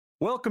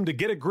Welcome to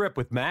Get a Grip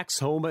with Max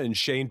Homa and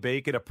Shane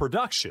Bacon, a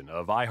production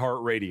of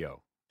iHeartRadio.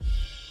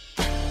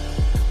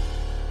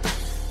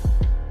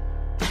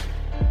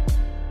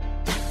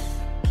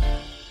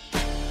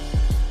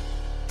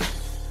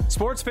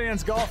 Sports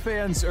fans, golf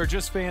fans, or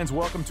just fans,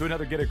 welcome to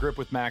another Get a Grip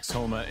with Max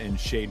Homa and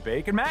Shane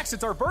Bacon. Max,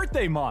 it's our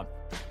birthday month.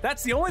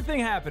 That's the only thing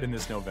happening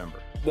this November.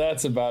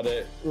 That's about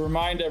it.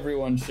 Remind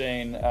everyone,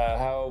 Shane,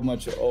 how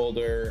much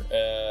older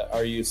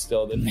are you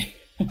still than me?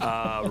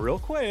 Real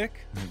quick,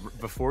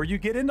 before you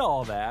get into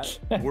all that,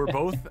 we're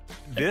both,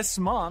 this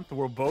month,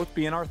 we'll both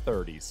be in our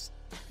 30s.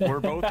 We're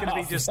both going to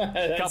be just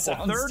a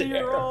couple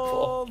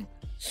 30-year-old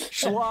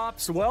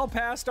schlops well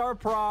past our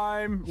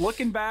prime,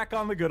 looking back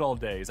on the good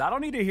old days. I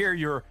don't need to hear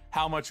your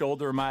how much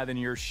older am I than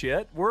your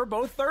shit. We're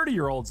both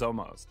 30-year-olds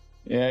almost.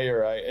 Yeah,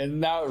 you're right.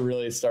 And now it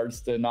really starts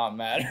to not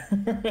matter.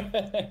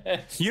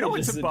 You know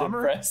what's a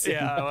bummer?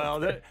 Yeah,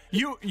 well,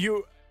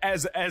 you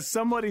as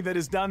somebody that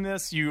has done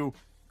this, you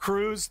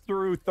cruise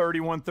through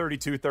 31,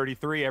 32,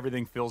 33,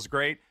 everything feels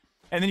great.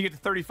 And then you get to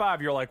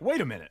 35, you're like,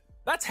 wait a minute,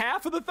 that's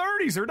half of the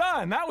 30s are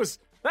done.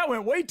 That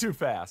went way too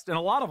fast. And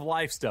a lot of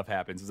life stuff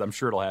happens, as I'm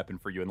sure it'll happen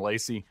for you and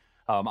Lacey.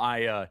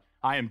 I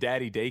am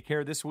daddy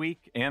daycare this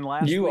week and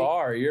last week.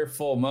 You're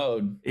full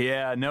mode.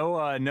 Yeah, no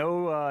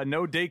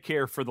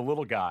daycare for the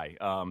little guy.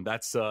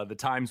 That's the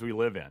times we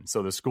live in.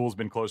 So the school's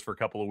been closed for a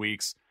couple of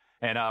weeks.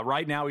 And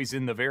right now he's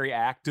in the very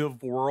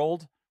active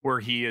world where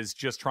he is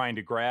just trying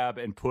to grab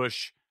and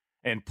push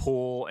and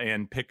pull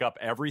and pick up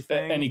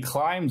everything. And he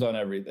climbs on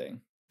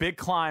everything. Big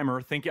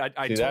climber.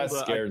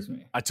 That scares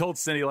me. I told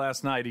Cindy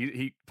last night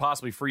he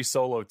possibly free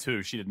solo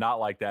too. She did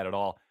not like that at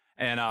all.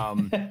 And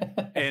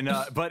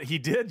but he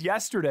did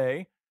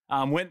yesterday.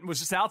 Was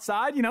just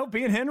outside,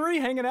 being Henry,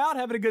 hanging out,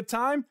 having a good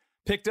time.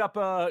 Picked up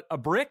a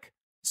brick,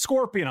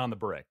 scorpion on the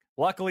brick.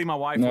 Luckily, my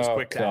wife was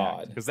quick to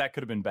act because that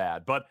could have been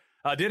bad. But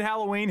did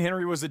Halloween.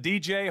 Henry was a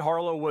DJ.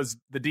 Harlow was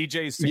the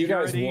DJ's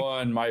security. You guys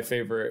won my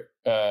favorite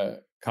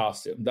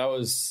costume. That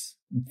was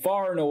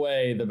far and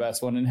away the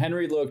best one. And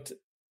Henry looked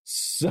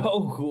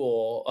so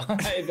cool.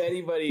 If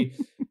anybody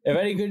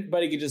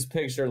could just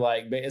picture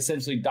like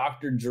essentially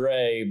Dr.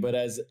 Dre, but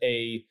as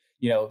a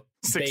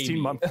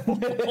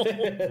 16-month-old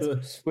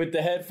with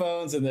the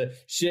headphones and the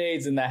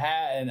shades and the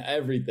hat and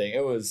everything.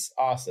 It was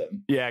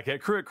awesome. Yeah,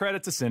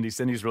 credit to Cindy.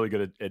 Cindy's really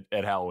good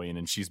at Halloween,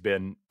 and she's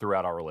been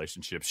throughout our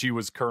relationship. She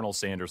was Colonel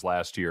Sanders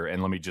last year,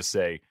 and let me just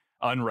say,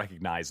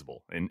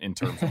 unrecognizable in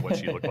terms of what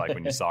she looked like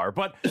when you saw her.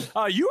 But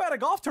you had a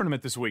golf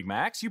tournament this week,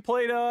 Max. You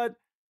played.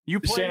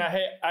 Shane, I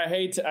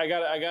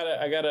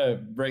gotta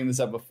bring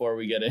this up before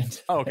we get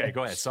into. Okay,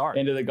 go ahead. Sorry.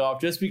 Into the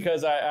golf, just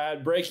because I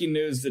had breaking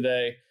news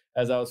today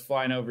as I was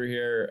flying over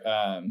here.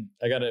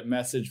 I got a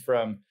message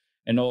from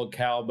an old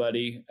Cal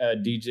buddy,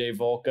 DJ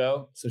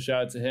Volko. So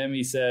shout out to him.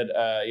 He said,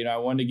 I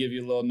wanted to give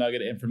you a little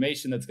nugget of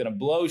information that's going to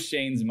blow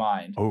Shane's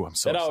mind. Oh, I'm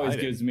so excited. That always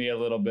gives me a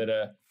little bit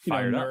of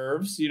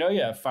nerves.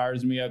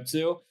 Fires me up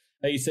too.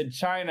 He said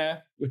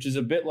China, which is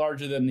a bit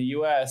larger than the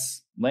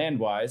U.S.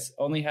 land-wise,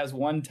 only has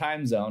one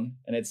time zone,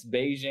 and it's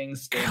Beijing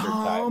Standard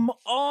Time. Come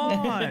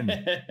on.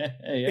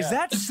 Yeah. Is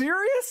that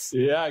serious?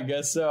 Yeah, I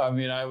guess so. I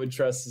mean, I would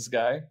trust this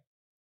guy.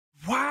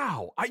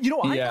 Wow. I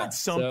got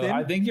something. So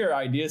I think your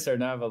ideas are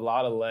going to have a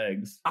lot of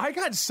legs. I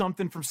got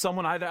something from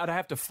someone. I'd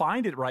have to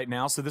find it right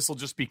now, so this will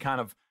just be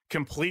kind of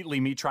completely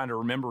me trying to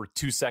remember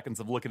 2 seconds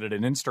of looking at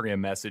an Instagram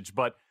message.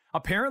 But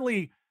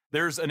apparently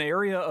there's an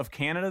area of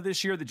Canada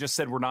this year that just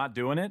said we're not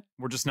doing it.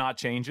 We're just not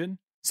changing.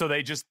 So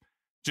they just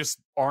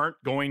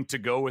aren't going to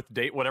go with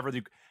whatever.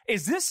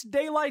 Is this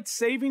daylight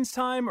savings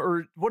time,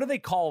 or what do they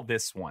call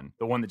this one?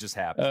 The one that just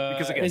happened?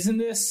 Because again, isn't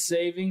this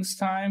savings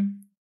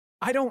time?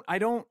 I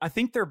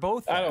think they're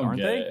both. I don't aren't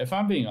get they? it. If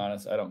I'm being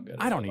honest, I don't get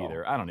it. I don't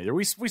either.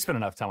 We spend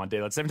enough time on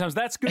daylight saving times.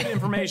 That's good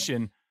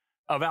information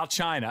about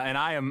China, and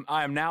I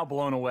am now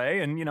blown away.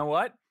 And you know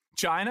what?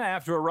 China,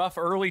 after a rough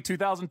early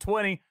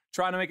 2020,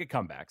 trying to make a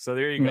comeback. So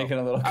there you go. Making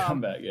a little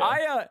comeback.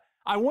 Yeah.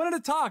 I wanted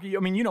to talk. I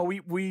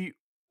mean,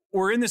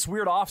 we're in this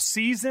weird off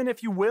season,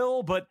 if you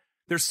will, but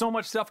there's so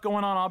much stuff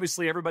going on.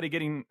 Obviously, everybody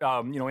getting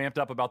amped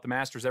up about the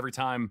Masters. Every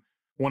time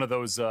one of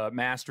those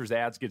Masters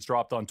ads gets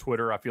dropped on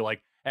Twitter, I feel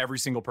like every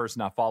single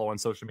person I follow on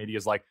social media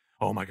is like,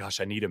 oh my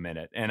gosh, I need a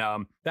minute.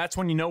 And that's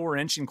when we're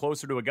inching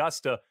closer to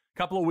Augusta. A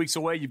couple of weeks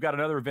away, you've got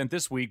another event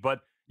this week,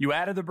 but you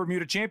added the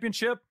Bermuda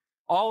Championship.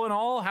 All in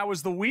all, how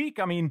was the week?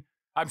 I mean,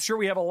 I'm sure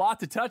we have a lot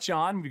to touch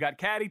on. We've got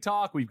caddy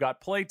talk, we've got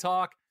play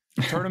talk,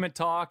 tournament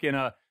talk,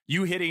 and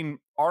you hitting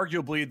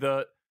arguably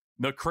the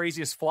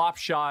craziest flop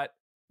shot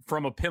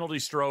from a penalty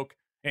stroke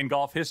in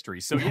golf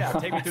history. So yeah,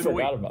 take me through the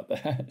week. I forgot about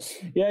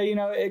that. Yeah,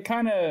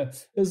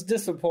 it was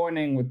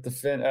disappointing with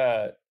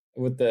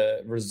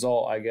the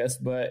result, I guess,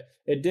 but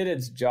it did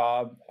its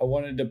job. I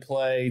wanted to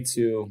play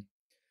to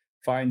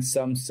find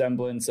some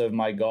semblance of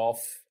my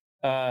golf,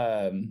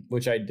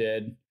 which I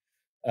did.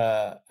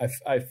 I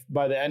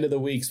by the end of the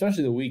week,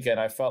 especially the weekend,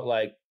 I felt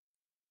like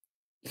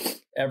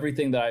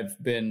everything that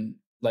I've been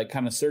like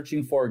kind of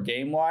searching for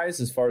game wise,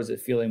 as far as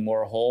it feeling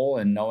more whole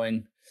and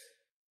knowing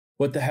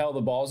what the hell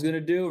the ball's going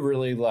to do,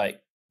 really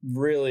like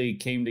really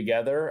came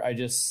together. I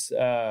just,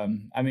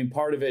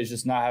 part of it is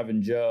just not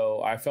having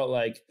Joe. I felt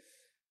like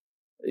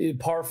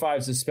par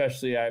fives,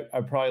 especially, I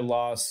probably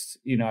lost,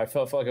 I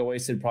felt like I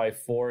wasted probably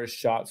 4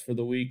 shots for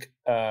the week.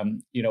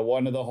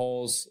 One of the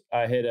holes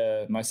I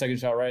hit my second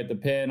shot right at the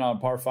pin on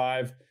par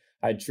 5.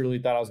 I truly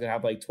thought I was going to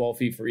have like 12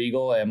 feet for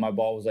eagle, and my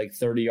ball was like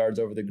 30 yards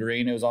over the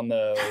green. It was on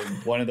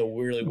one of the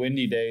really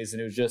windy days.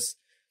 And it was just,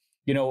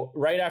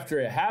 right after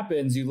it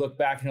happens, you look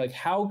back and you're like,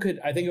 I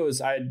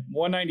had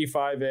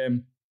 195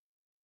 in,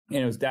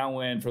 and it was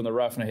downwind from the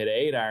rough, and I hit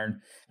an 8-iron.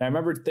 And I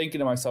remember thinking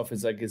to myself,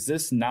 is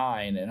this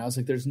 9? And I was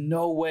like, there's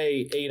no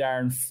way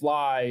 8-iron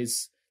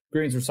flies.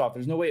 Greens were soft.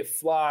 There's no way it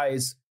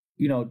flies,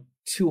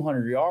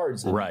 200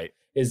 yards. Right.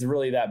 Is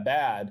really that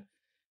bad.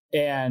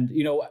 And,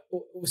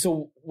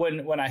 so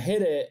when I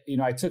hit it,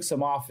 I took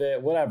some off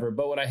it, whatever.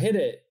 But when I hit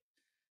it,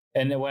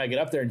 and then when I get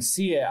up there and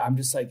see it, I'm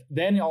just like,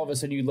 then all of a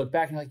sudden you look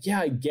back and you're like, yeah,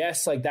 I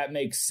guess like that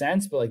makes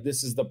sense. But like,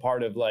 this is the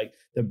part of like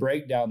the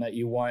breakdown that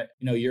you want,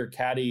 your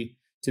caddy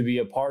to be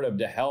a part of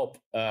to help,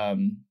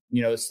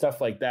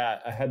 stuff like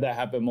that. I had that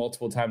happen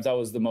multiple times. That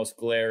was the most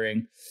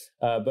glaring.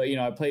 But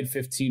I played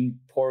 15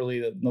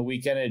 poorly the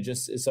weekend.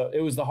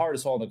 It was the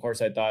hardest hole on the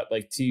course, I thought,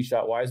 like tee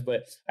shot wise,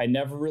 but I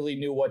never really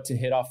knew what to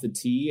hit off the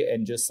tee,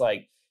 and just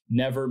like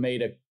never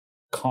made a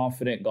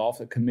committed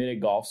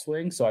golf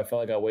swing. So I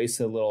felt like I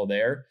wasted a little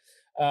there.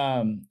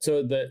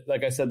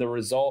 Like I said, the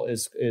result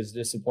is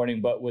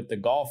disappointing, but with the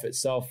golf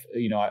itself,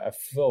 I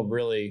feel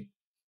really,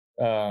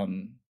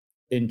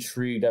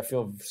 intrigued. I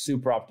feel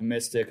super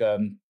optimistic.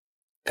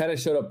 Kind of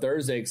showed up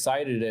Thursday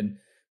excited, and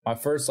my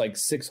first like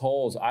 6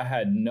 holes, I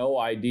had no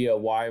idea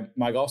why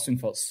my golf swing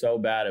felt so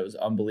bad. It was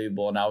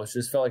unbelievable. And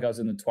felt like I was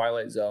in the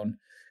twilight zone,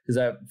 because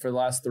for the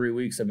last 3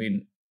 weeks,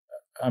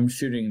 I'm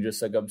shooting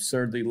just like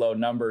absurdly low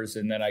numbers,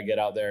 and then I get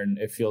out there and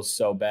it feels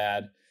so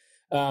bad.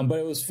 But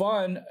it was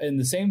fun in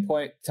the same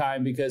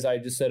time, because I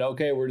just said,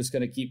 okay, we're just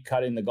going to keep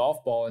cutting the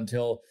golf ball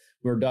until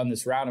we're done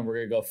this round, and we're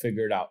going to go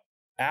figure it out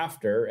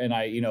after. And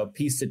I,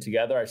 pieced it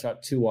together. I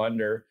shot 2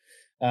 under.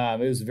 It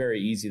was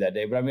very easy that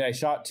day, but I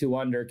shot 2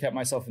 under, kept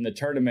myself in the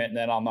tournament. And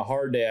then on the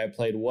hard day, I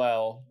played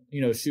well,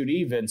 shoot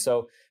even.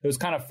 So it was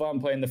kind of fun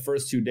playing the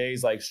first 2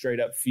 days, like straight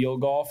up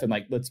field golf, and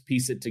like, let's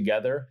piece it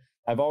together.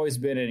 I've always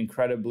been an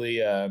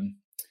incredibly, I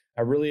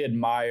really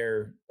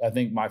admire, I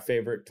think my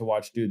favorite to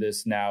watch do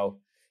this now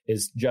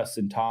is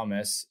Justin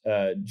Thomas.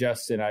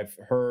 Justin, I've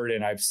heard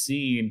and I've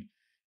seen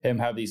him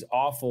have these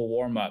awful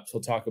warm-ups.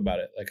 We'll talk about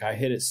it. Like, I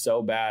hit it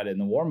so bad in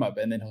the warm-up,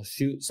 and then he'll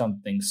shoot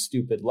something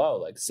stupid low,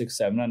 like 6,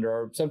 7 under,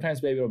 or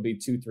sometimes maybe it'll be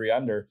 2, 3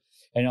 under,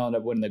 and he'll end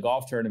up winning the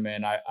golf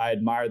tournament. I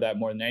admire that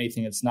more than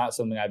anything. It's not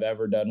something I've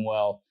ever done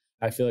well.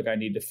 I feel like I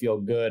need to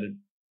feel good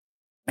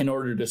in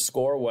order to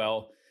score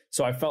well.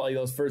 So I felt like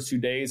those first 2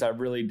 days, I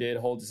really did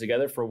hold it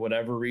together. For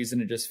whatever reason,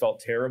 it just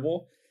felt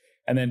terrible.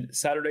 And then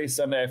Saturday,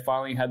 Sunday, I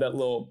finally had that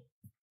little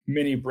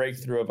mini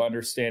breakthrough of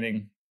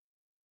understanding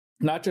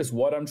not just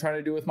what I'm trying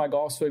to do with my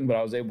golf swing, but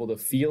I was able to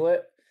feel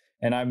it.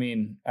 And I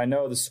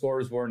know the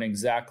scores weren't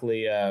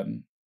exactly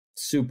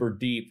super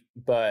deep,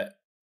 but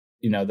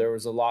there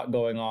was a lot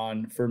going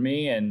on for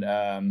me, and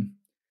that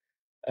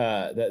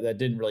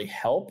didn't really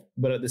help.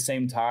 But at the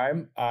same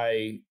time,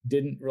 I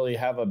didn't really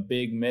have a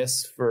big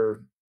miss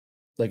for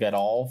like at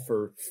all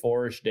for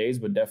 4-ish days,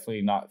 but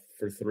definitely not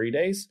for 3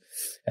 days.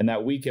 And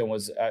that weekend it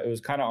was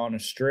kind of on a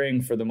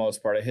string for the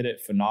most part. I hit it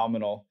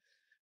phenomenal.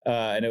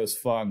 And it was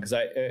fun because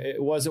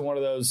it wasn't one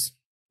of those.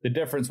 The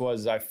difference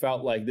was I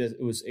felt like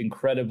it was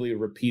incredibly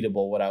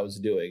repeatable what I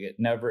was doing. It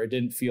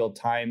didn't feel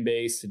time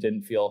based. It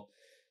didn't feel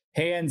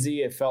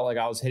handsy. It felt like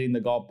I was hitting the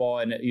golf ball.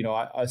 And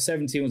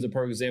 17 was a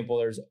perfect example.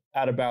 There's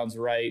out of bounds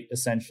right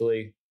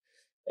essentially,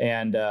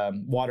 and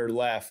water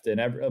left,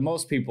 and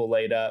most people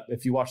laid up.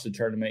 If you watch the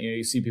tournament,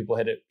 you see people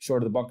hit it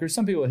short of the bunker.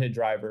 Some people hit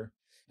driver.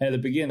 And at the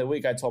beginning of the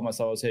week, I told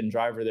myself I was hitting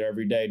driver there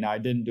every day. Now, I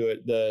didn't do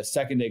it the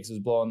second day because it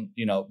was blowing,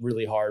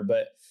 really hard.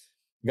 But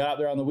got out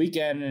there on the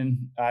weekend,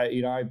 and I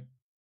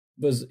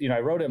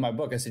wrote it in my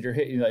book. I said, you're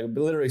hitting, like,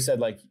 literally said,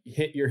 like,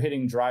 you're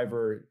hitting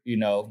driver,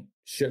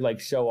 should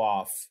like show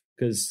off,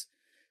 because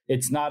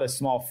it's not a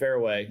small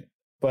fairway,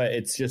 but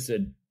it's just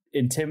an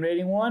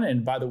intimidating one.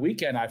 And by the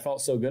weekend, I felt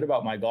so good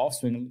about my golf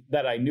swing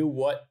that I knew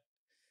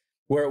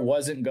where it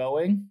wasn't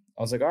going.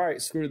 I was like, all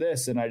right, screw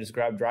this. And I just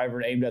grabbed driver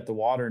and aimed at the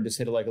water and just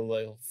hit it like a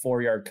little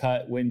 4-yard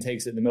cut. Wind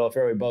takes it in the middle of the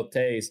fairway both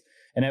days.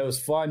 And it was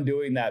fun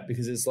doing that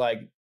because it's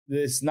like,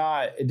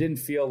 it didn't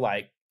feel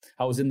like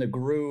I was in the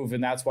groove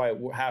and that's why it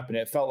happened.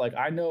 It felt like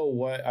I know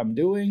what I'm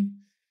doing.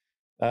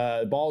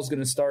 The ball's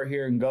going to start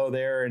here and go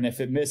there. And if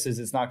it misses,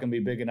 it's not going to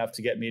be big enough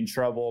to get me in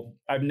trouble.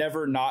 I've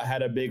never not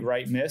had a big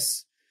right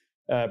miss.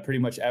 Pretty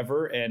much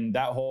ever. And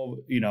that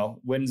whole,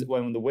 when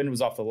the wind was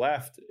off the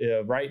left,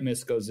 right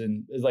miss goes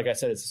in, like I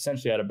said, it's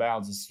essentially out of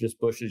bounds. It's just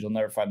bushes. You'll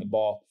never find the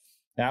ball.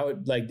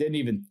 And didn't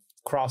even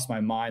cross my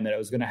mind that it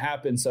was going to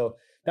happen. So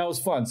that was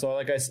fun. So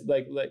like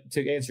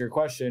to answer your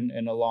question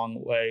in a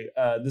long way,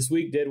 this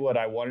week did what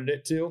I wanted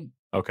it to.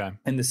 Okay.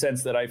 In the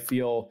sense that I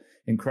feel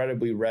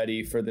incredibly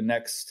ready for the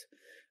next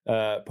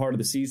part of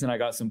the season. I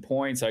got some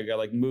points. I got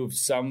like moved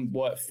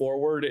somewhat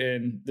forward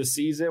in the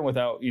season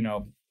without,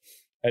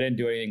 I didn't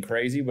do anything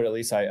crazy, but at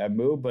least I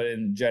moved. But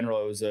in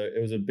general, it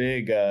was a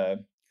big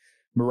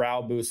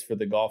morale boost for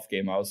the golf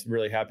game. I was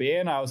really happy,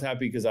 and I was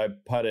happy because I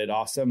putted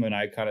awesome, and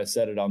I kind of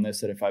said it on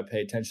this that if I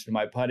pay attention to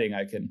my putting,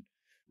 I can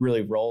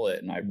really roll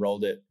it, and I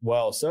rolled it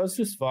well. So it's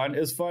just fun.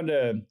 It's fun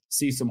to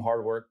see some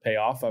hard work pay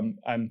off.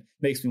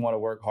 Makes me want to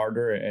work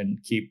harder and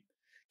keep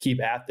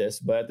at this.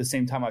 But at the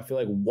same time, I feel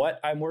like what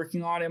I'm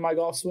working on in my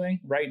golf swing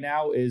right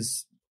now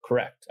is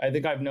correct. I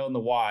think I've known the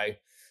why.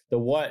 The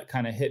what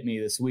kind of hit me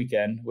this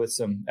weekend with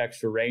some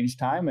extra range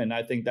time. And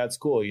I think that's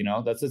cool.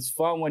 It's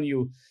fun when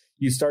you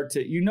start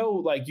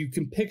to, like you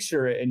can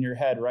picture it in your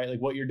head, right?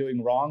 Like what you're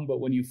doing wrong. But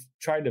when you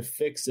try to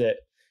fix it,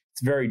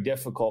 it's very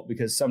difficult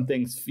because some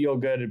things feel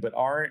good, but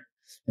aren't.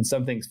 And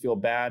some things feel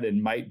bad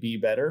and might be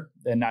better.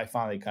 And I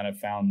finally kind of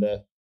found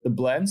the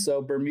blend.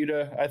 So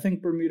I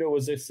think Bermuda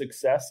was a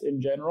success in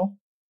general.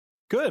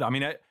 Good. I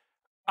mean,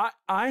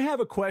 I have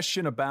a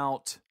question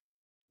about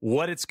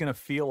what it's going to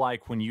feel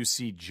like when you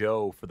see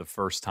Joe for the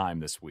first time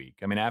this week.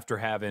 I mean, after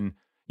having,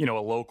 a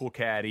local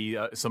caddy,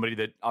 somebody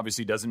that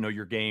obviously doesn't know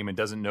your game and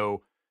doesn't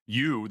know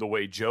you the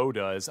way Joe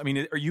does. I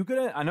mean, are you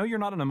going to, I know you're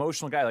not an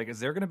emotional guy. Like,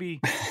 is there going to be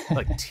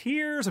like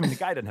tears? I mean, the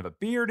guy doesn't have a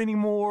beard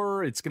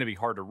anymore. It's going to be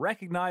hard to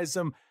recognize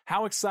him.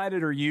 How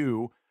excited are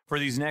you for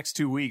these next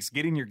 2 weeks,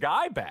 getting your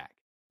guy back?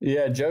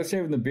 Yeah, Joe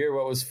shaving the beard.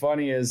 What was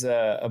funny is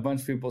a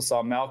bunch of people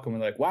saw Malcolm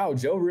and like, wow,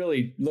 Joe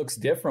really looks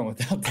different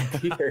without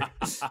the beard.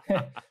 So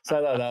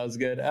I thought that was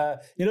good.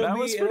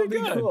 It'll be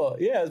cool.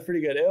 Yeah, it's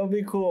pretty good. It'll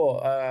be cool.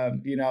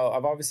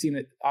 I've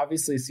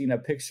obviously seen a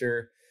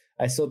picture.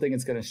 I still think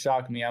it's going to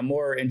shock me. I'm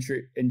more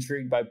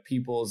intrigued by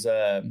people's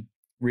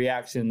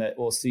reaction that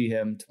we'll see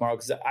him tomorrow.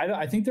 Because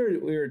I think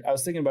I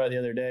was thinking about it the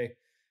other day.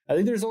 I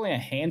think there's only a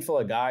handful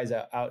of guys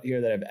out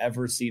here that have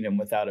ever seen him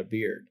without a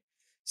beard.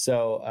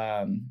 So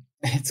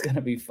it's going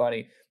to be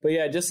funny. But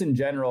yeah, just in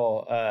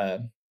general,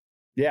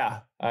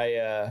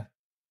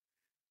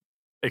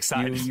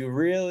 excited. You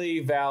really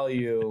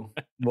value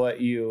what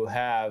you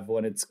have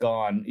when it's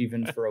gone,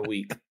 even for a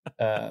week.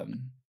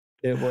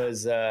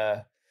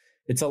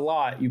 It's a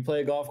lot. You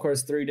play a golf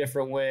course, 3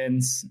 different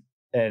winds,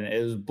 and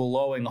it was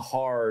blowing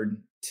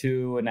hard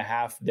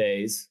 2.5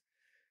 days.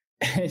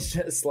 It's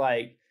just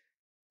like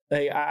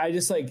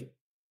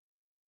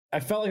I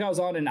felt like I was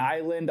on an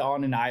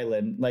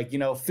island, like,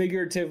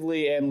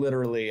 figuratively and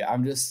literally.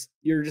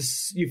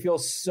 You feel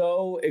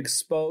so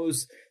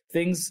exposed.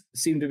 Things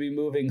seem to be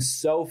moving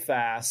so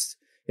fast.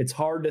 It's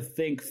hard to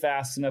think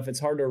fast enough. It's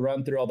hard to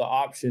run through all the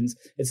options.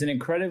 It's an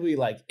incredibly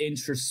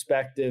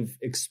introspective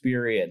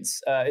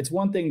experience. It's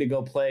one thing to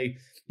go play,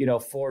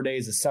 4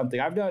 days of something.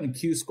 I've done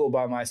Q school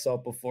by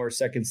myself before,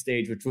 second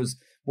stage, which was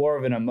more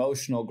of an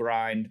emotional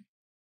grind,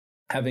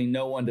 having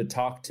no one to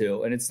talk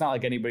to. And it's not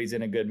like anybody's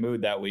in a good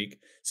mood that week.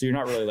 So you're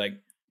not really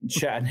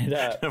chatting it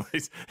up.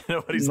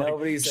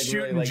 nobody's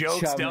shooting really,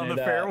 jokes down the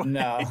fairway.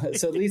 No.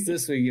 So at least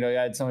this week, I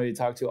had somebody to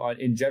talk to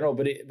in general,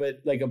 but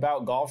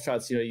about golf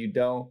shots, you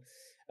don't,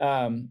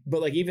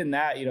 but even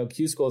that,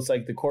 Q school, it's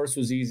the course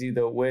was easy.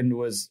 The wind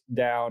was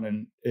down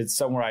and it's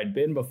somewhere I'd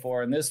been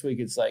before. And this week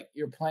it's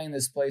you're playing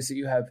this place that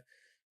you have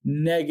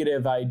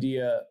negative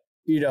idea,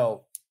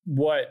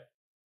 what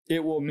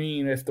it will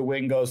mean if the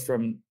wind goes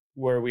from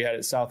where we had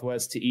it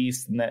southwest to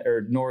east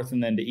or north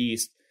and then to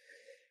east.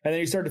 And then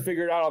you start to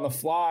figure it out on the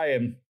fly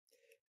and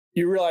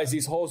you realize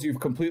these holes you've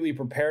completely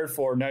prepared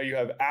for. Now you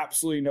have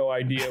absolutely no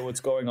idea what's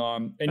going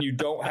on and you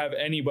don't have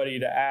anybody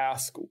to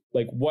ask,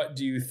 what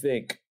do you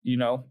think?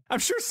 I'm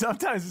sure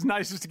sometimes it's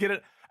nice just to get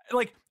it.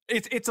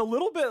 It's a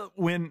little bit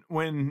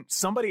when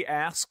somebody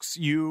asks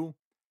you,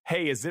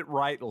 hey, is it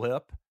right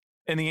lip?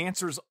 And the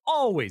answer is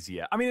always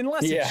yes. I mean,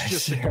 unless it's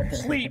just a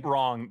complete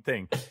wrong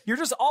thing. You're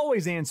just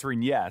always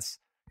answering yes.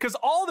 Because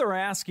all they're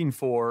asking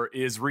for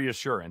is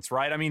reassurance,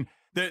 right? I mean,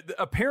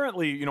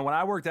 apparently, when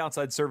I worked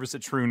outside service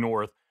at True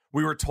North,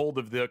 we were told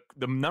of the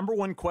number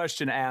one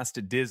question asked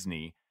at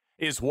Disney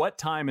is what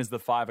time is the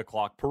 5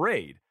 o'clock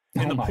parade?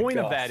 And the point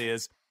of that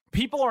is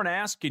people aren't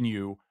asking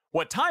you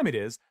what time it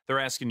is. They're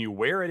asking you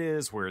where it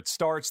is, where it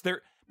starts.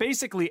 They're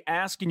basically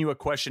asking you a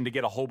question to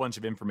get a whole bunch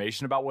of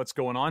information about what's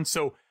going on.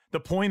 So the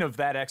point of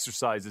that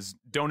exercise is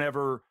don't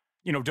ever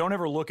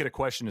look at a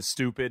question as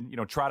stupid.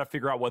 Try to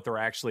figure out what they're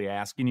actually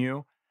asking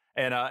you.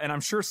 And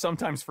I'm sure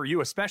sometimes for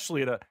you,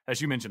 especially as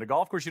you mentioned, a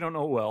golf course you don't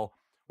know well,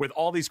 with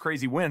all these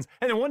crazy winds,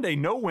 and then one day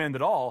no wind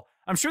at all.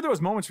 I'm sure there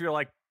was moments where you're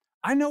like,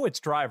 I know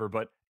it's driver,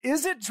 but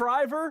is it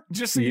driver?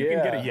 Just so you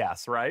can get a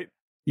yes, right?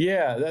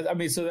 Yeah,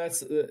 so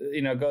that's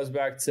it goes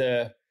back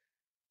to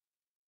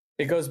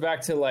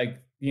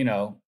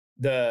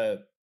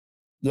the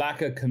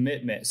lack of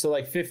commitment.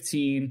 So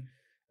 15.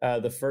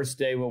 The first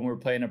day when we were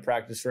playing a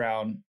practice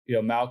round,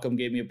 Malcolm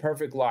gave me a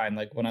perfect line.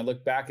 When I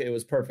look back, it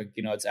was perfect.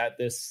 It's at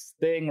this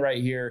thing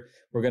right here.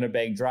 We're going to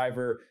bang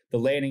driver. The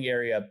landing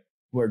area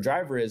where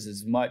driver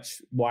is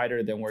much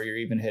wider than where you're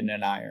even hitting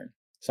an iron.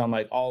 So I'm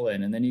all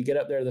in. And then you get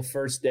up there the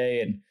first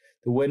day and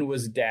the wind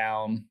was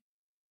down.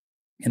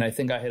 And I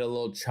think I hit a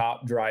little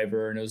chop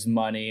driver and it was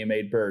money and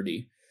made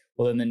birdie.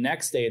 Well, then the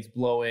next day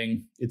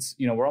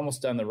we're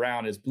almost done the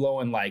round. It's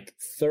blowing like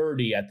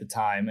 30 at the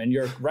time, and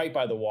you're right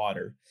by the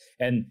water.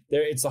 And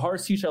it's the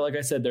hardest tee shot. Like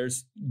I said,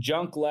 there's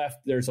junk left.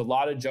 There's a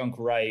lot of junk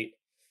right.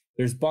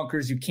 There's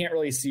bunkers. You can't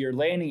really see your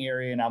landing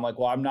area. And I'm like,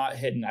 well,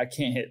 I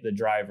can't hit the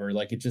driver.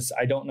 Like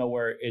I don't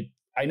know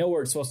I know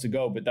where it's supposed to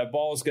go, but that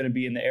ball is going to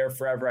be in the air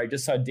forever. I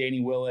just saw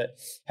Danny Willett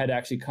had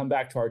actually come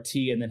back to our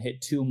tee and then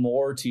hit 2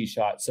 more tee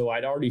shots. So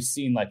I'd already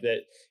seen like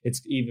that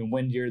it's even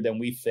windier than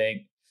we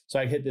think. So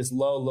I hit this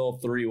low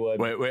little 3-wood.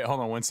 Wait, hold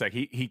on one sec.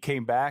 He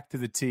came back to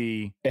the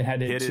tee and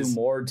had to hit 2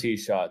 more tee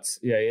shots.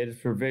 Yeah, he had a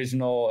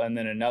provisional and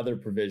then another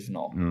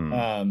provisional.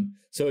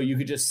 So you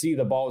could just see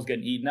the ball was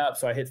getting eaten up.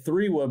 So I hit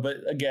 3-wood, but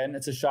again,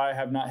 it's a shot I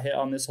have not hit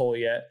on this hole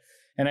yet.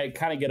 And I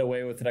kind of get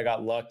away with it. I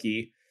got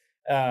lucky,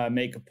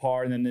 make a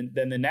par. And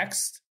then the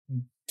next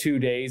 2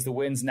 days, the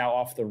wind's now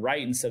off the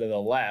right instead of the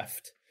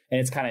left. And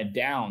it's kind of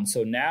down.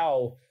 So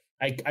now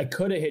I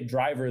could have hit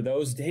driver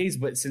those days,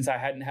 but since I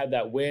hadn't had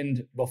that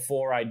wind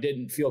before, I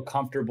didn't feel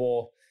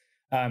comfortable.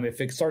 If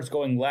it starts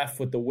going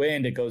left with the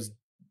wind, it goes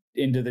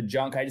into the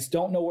junk. I just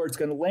don't know where it's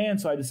going to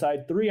land. So I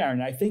decided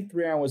 3-iron. I think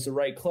 3-iron was the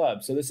right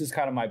club. So this is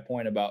kind of my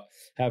point about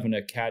having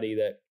a caddy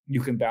that you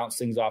can bounce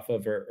things off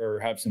of or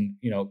have some,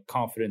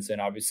 confidence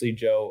in. Obviously,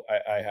 Joe,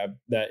 I have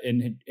that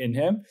in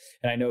him,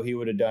 and I know he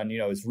would have done,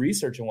 his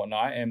research and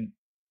whatnot. And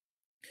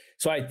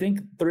so I think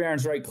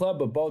 3-iron's the right club,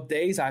 but both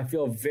days I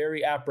feel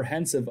very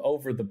apprehensive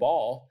over the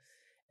ball.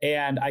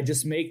 And I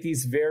just make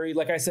these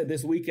like I said,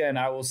 this weekend,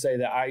 I will say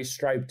that I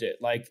striped it.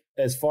 Like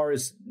as far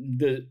as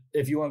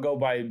if you want to go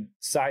by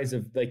size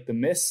of like the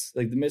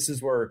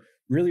misses were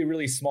really,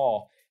 really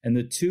small. And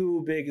the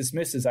 2 biggest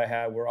misses I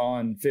had were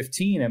on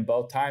 15. And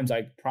both times,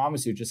 I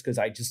promise you, just because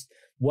I just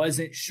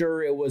wasn't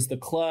sure it was the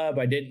club.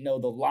 I didn't know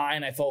the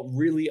line. I felt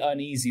really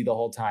uneasy the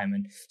whole time.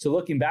 And so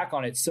looking back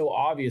on it, it's so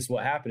obvious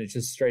what happened. It's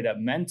just straight up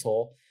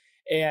mental.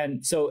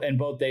 And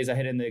both days I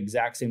hit in the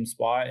exact same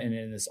spot and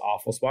in this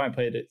awful spot. I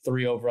played it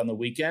 3 over on the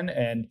weekend.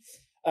 And,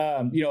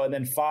 and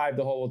then 5,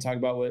 the hole we'll talk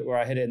about where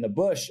I hit it in the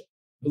bush.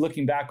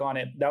 Looking back on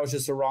it, that was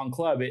just a wrong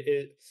club.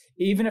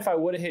 Even if I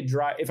would have hit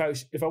if I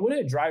would have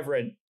hit driver,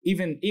 and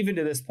even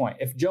to this point,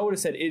 if Joe would have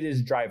said it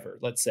is driver,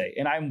 let's say,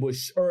 and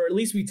or at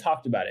least we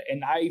talked about it,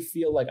 and I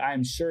feel like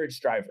I'm sure it's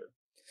driver,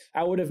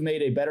 I would have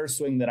made a better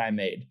swing than I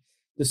made.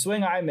 The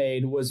swing I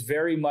made was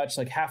very much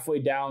like halfway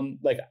down.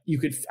 Like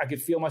I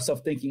could feel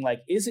myself thinking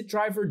like, is it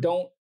driver?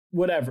 Don't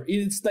whatever.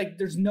 It's like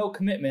there's no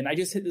commitment. I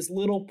just hit this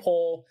little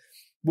pole.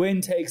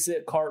 Wind takes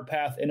it, cart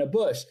path in a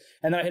bush.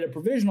 And then I hit a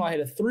provisional, I hit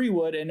a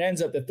 3-wood, and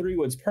ends up the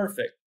 3-wood's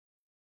perfect.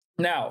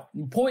 Now,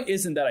 the point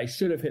isn't that I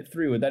should have hit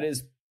 3-wood. That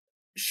is,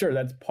 sure,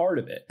 that's part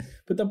of it.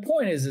 But the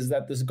point is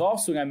that this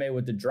golf swing I made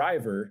with the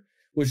driver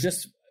was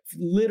just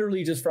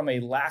literally just from a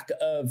lack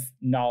of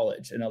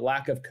knowledge and a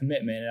lack of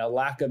commitment and a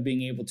lack of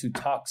being able to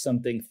talk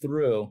something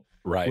through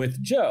with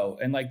Joe.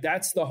 And like,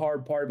 that's the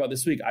hard part about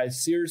this week. I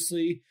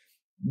seriously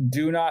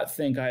do not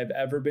think I have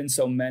ever been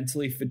so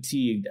mentally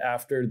fatigued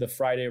after the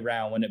Friday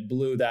round when it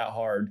blew that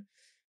hard,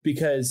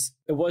 because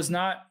it was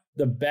not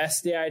the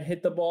best day I'd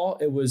hit the ball.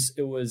 It was,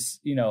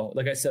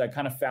 like I said, I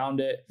kind of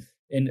found it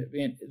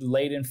in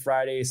late in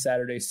Friday,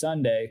 Saturday,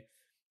 Sunday.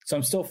 So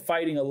I'm still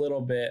fighting a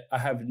little bit. I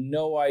have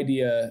no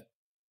idea,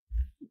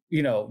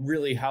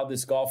 really how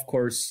this golf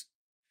course,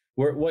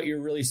 what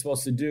you're really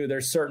supposed to do.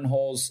 There's certain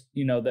holes,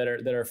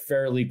 that are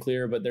fairly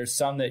clear, but there's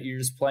some that you're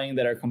just playing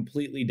that are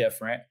completely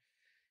different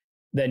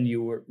than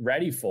you were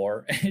ready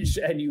for.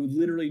 And you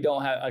literally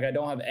don't have, I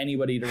don't have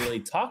anybody to really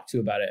talk to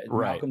about it.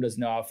 Right. Malcolm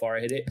doesn't know how far I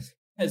hit it.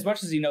 As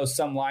much as he knows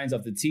some lines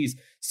off the tees,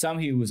 some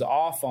he was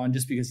off on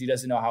just because he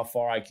doesn't know how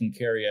far I can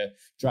carry a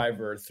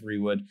driver or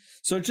 3-wood.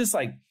 So it's just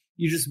like,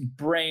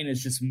 brain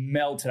is just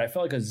melted. I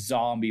felt like a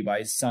zombie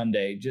by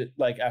Sunday. Just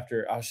like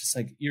after, I was just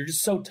like, you're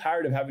just so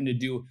tired of having to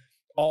do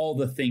all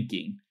the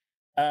thinking.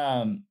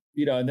 And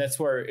that's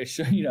where it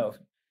should,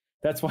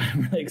 that's why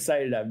I'm really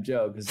excited to have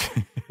Joe, because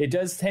it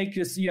does take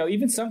just,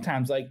 even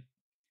sometimes like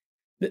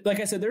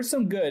I said, there's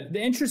some good,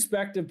 the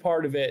introspective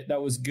part of it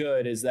that was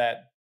good is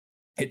that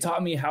it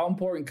taught me how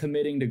important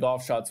committing to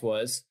golf shots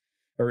was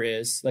or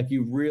is. Like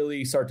you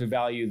really start to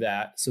value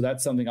that. So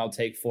that's something I'll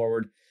take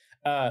forward.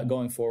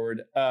 Going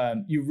forward,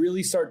 you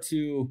really start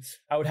to,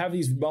 I would have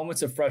these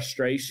moments of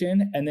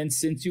frustration. And then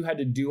since you had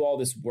to do all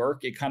this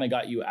work, it kind of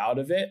got you out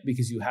of it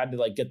because you had to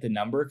like get the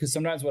number. Cause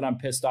sometimes when I'm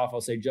pissed off,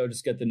 I'll say, Joe,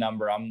 just get the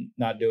number. I'm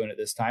not doing it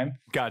this time.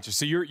 Gotcha.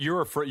 So you're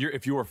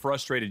if you were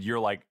frustrated, you're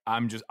like,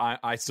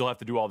 I still have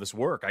to do all this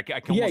work. I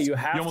can you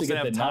almost to get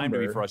have the time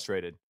number. to be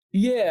frustrated.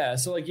 Yeah.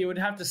 So like you would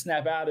have to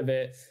snap out of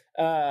it.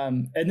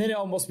 And then it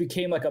almost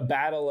became like a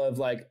battle of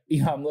like,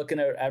 I'm looking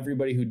at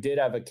everybody who did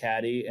have a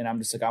caddy and I'm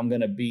just like, I'm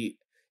going to beat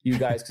you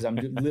guys because I'm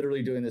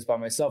literally doing this by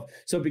myself.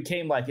 So it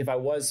became like, if I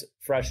was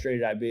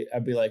frustrated, I'd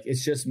be like,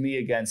 it's just me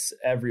against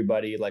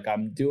everybody. Like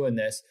I'm doing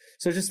this.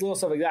 So just little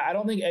stuff like that. I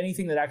don't think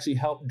anything that actually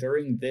helped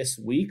during this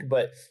week,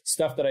 but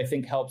stuff that I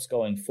think helps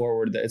going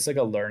forward. It's like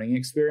a learning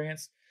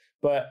experience.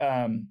 But,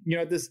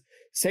 at this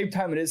same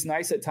time, it is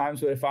nice at times,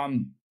 but if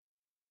I'm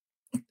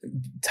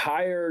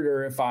tired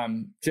or if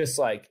I'm just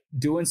like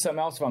doing something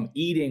else, if I'm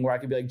eating, where I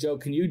could be like, Joe,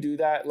 can you do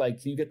that?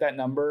 Like, can you get that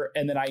number?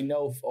 And then I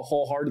know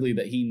wholeheartedly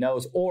that he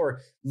knows,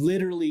 or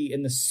literally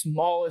in the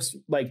smallest,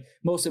 like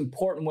most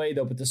important way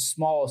though, but the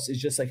smallest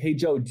is just like, hey,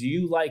 Joe, do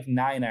you like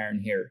 9-iron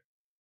here?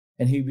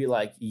 And he'd be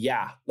like,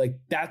 yeah, like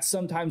that's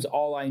sometimes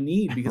all I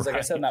need, because like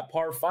I said, in that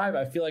par 5,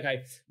 I feel like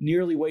I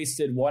nearly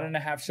wasted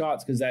 1.5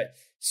 shots because that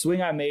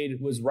swing I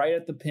made was right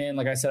at the pin.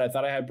 Like I said, I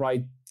thought I had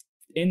probably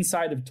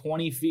inside of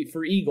 20 feet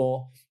for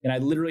eagle, and I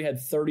literally had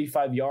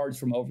 35 yards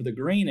from over the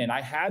green. And I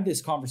had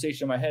this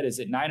conversation in my head, is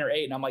it 9 or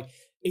 8? And I'm like,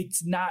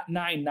 it's not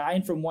 9.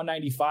 9 from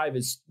 195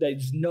 is,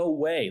 there's no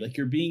way. Like,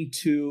 you're being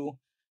too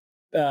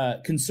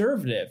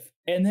conservative.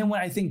 And then when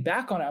I think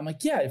back on it, I'm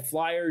like, yeah,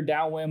 flyer,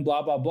 downwind,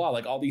 blah, blah, blah,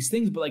 like all these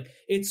things. But like,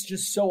 it's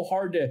just so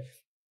hard to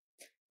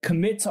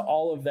commit to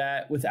all of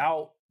that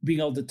without being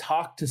able to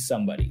talk to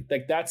somebody.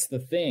 Like, that's the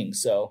thing.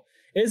 So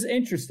it's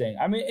interesting.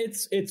 I mean,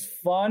 it's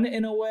fun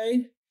in a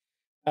way.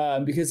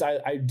 Because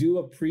I do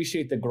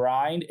appreciate the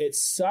grind. It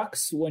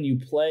sucks when you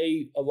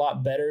play a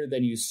lot better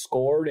than you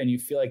scored and you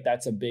feel like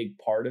that's a big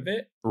part of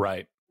it.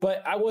 Right.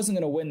 But I wasn't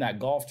going to win that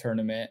golf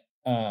tournament,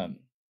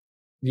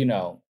 you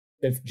know,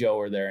 if Joe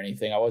were there or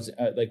anything. I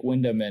wasn't like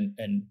Wyndham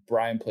and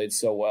Brian played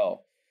so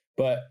well.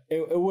 But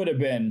it would have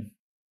been,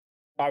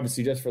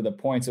 obviously, just for the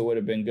points, it would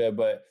have been good.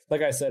 But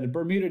like I said,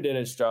 Bermuda did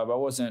its job. I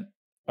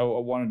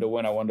wanted to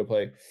win. I wanted to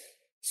play,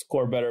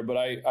 score better. But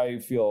I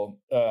feel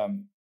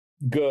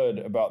good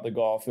about the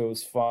golf. It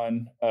was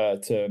fun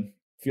to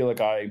feel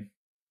like I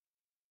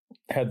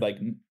had like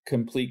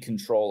complete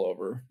control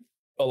over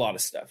a lot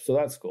of stuff. So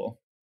that's cool.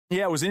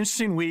 Yeah, it was an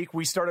interesting week.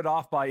 We started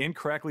off by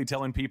incorrectly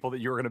telling people that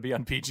you were going to be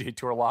on PGA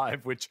Tour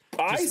Live, which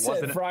I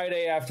said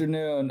Friday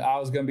afternoon I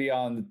was going to be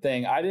on the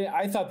thing.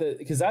 I thought that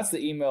because that's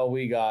the email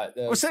we got.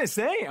 I was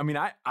saying. I mean,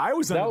 I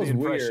was under the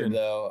impression. Weird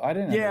though. I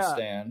didn't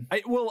understand.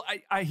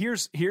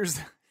 Here's.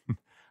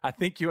 I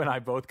think you and I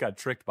both got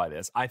tricked by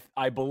this.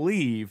 I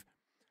believe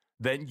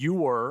that you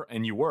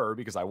were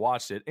because I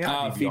watched it.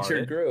 And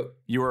featured group.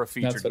 You were a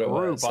featured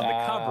group on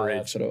the coverage.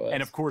 That's what it was.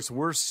 And of course,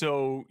 we're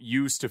so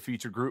used to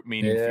featured group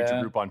meaning featured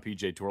group on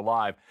PGA Tour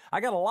Live. I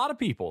got a lot of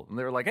people, and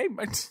they were like, hey,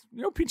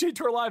 PGA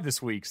Tour Live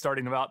this week,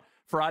 starting about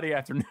Friday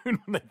afternoon when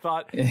they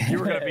thought you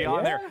were going to be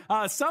on there.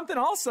 Something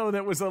also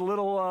that was a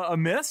little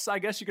amiss, I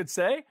guess you could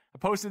say. I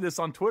posted this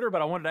on Twitter,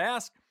 but I wanted to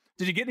ask,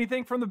 did you get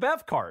anything from the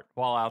Bev cart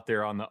while out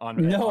there on the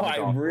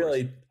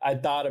I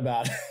thought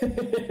about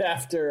it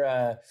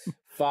after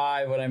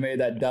 5 when I made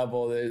that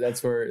double.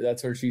 That's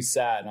where she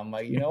sat, and I'm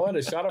like, you know what,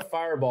 a shot of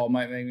Fireball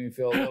might make me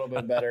feel a little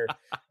bit better.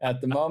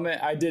 At the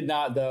moment, I did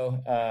not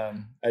though.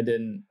 I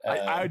didn't.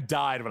 I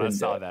died when I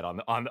saw that on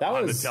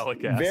the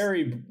telecast.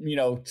 Very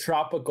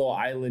tropical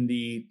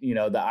islandy.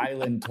 The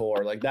island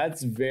tour, like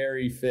that's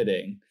very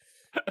fitting.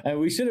 And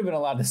we should have been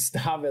allowed to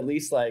stop at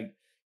least like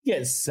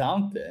get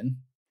something.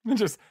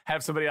 Just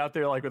have somebody out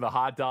there like with the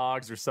hot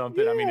dogs or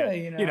something. Yeah, I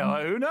mean,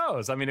 who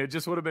knows? I mean, it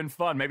just would have been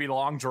fun. Maybe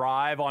long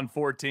drive on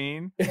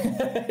 14.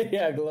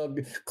 Yeah,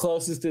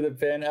 closest to the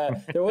pin.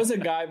 There was a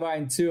guy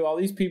behind too. All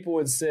these people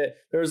would sit.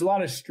 There was a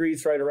lot of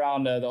streets right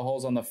around the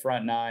holes on the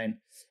front 9,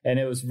 and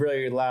it was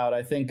really loud.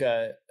 I think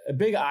a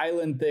big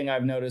island thing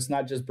I've noticed,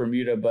 not just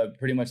Bermuda, but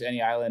pretty much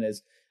any island,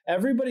 is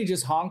everybody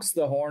just honks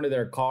the horn of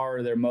their car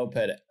or their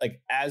moped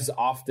like as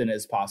often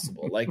as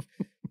possible. Like.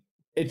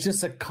 It's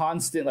just a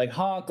constant like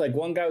honk. Like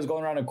one guy was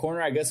going around a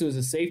corner. I guess it was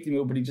a safety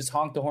move, but he just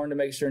honked the horn to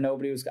make sure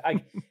nobody was.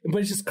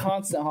 But it's just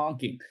constant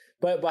honking.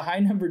 But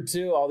behind number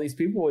 2, all these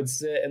people would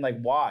sit and like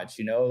watch.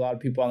 A lot of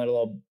people on their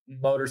little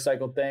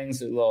motorcycle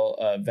things, their little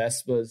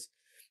Vespas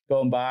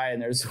going by.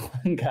 And there's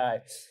one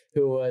guy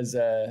who was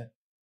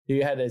he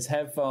had his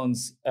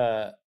headphones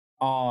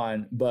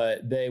on,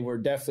 but they were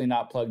definitely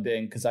not plugged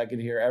in because I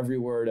could hear every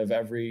word of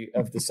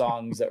the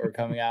songs that were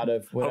coming out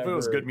of whatever. Hope it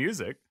was good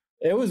music.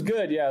 It was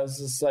good. Yeah, it was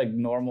just like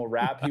normal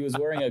rap. He was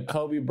wearing a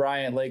Kobe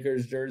Bryant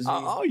Lakers jersey.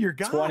 Oh, your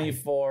guy.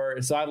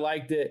 24. So I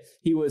liked it.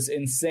 He was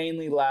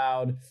insanely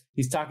loud.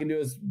 He's talking to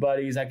his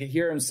buddies. I could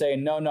hear him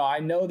saying, no, I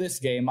know this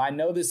game.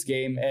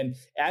 And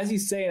as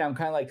he's saying, I'm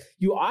kind of like,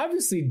 you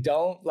obviously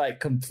don't like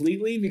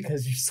completely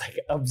because you're just like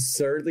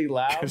absurdly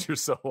loud. Because you're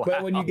so loud.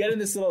 But when you get in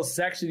this little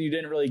section, you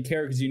didn't really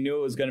care because you knew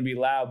it was going to be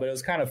loud. But it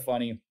was kind of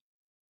funny.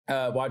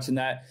 Watching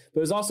that, but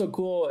it was also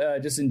cool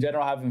just in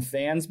general having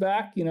fans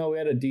back. We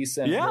had a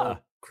decent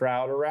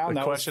crowd around.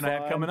 The question I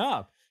had coming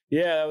up.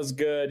 Yeah, that was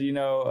good.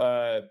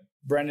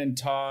 Brendan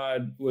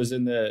Todd was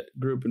in the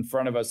group in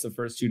front of us the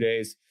first 2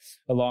 days,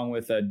 along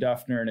with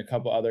Duffner and a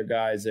couple other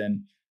guys,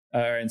 and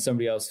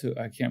somebody else who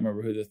I can't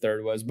remember who the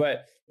third was.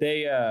 But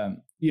they,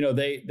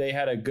 they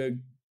had a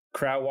good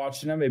crowd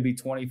watching them, maybe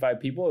 25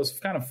 people. It was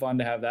kind of fun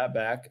to have that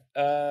back.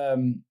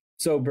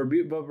 So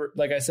Bermuda,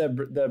 like I said,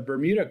 the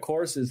Bermuda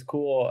course is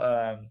cool.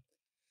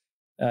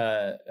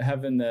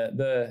 Having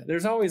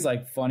there's always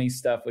like funny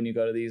stuff when you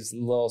go to these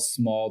little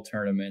small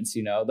tournaments,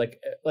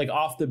 like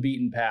off the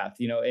beaten path,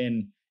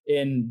 in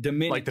in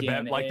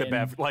Dominican, like the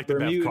Bev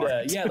Bermuda.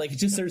 cards. Yeah, like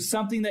just there's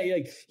something that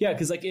like, yeah,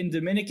 because like in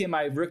Dominican,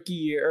 my rookie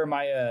year or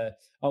my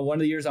on one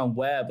of the years on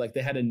Webb, like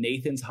they had a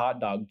Nathan's hot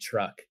dog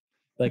truck.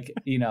 Like,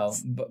 you know,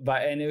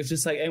 but and it was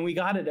just like, and we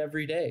got it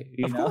every day,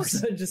 you know, course.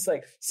 So just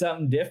like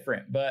something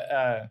different. But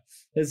I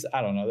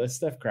don't know, this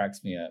stuff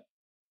cracks me up.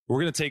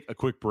 We're going to take a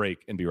quick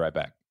break and be right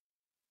back.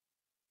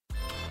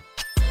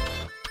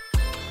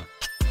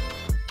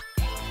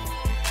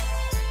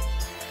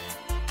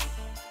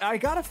 I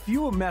got a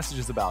few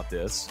messages about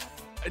this.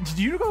 Did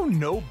you go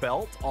no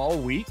belt all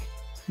week?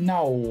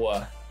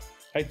 No.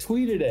 I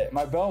tweeted it.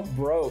 My belt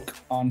broke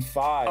on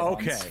 5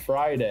 on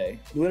Friday.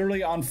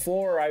 Literally on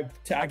 4,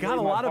 I got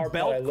a lot of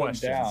belt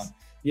questions. Down.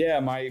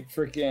 Yeah, my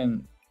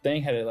freaking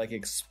thing had like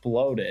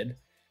exploded.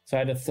 So I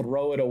had to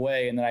throw it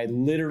away, and then I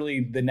literally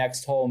the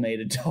next hole made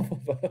a double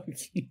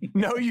bogey.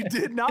 No, you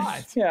did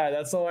not. Yeah,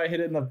 that's all I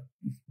hit in the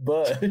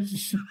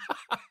bush.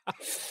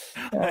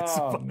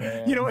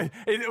 Man. You know,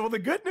 well, the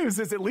good news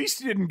is at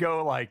least you didn't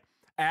go like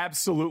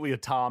absolutely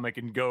atomic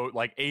and go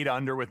like 8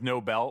 under with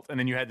no belt, and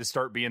then you had to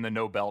start being the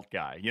no belt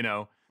guy. You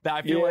know, that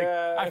I feel like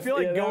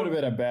that would have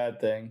been a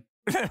bad thing.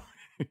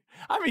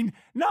 I mean,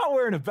 not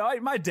wearing a belt.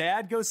 My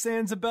dad goes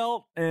sans a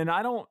belt, and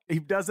he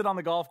does it on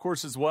the golf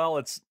course as well.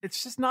 It's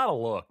just not a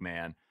look,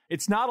 man.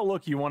 It's not a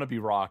look you want to be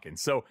rocking.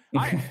 So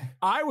I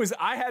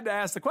had to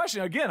ask the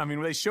question again. I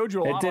mean, they showed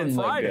you a lot on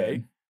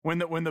Friday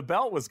when the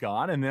belt was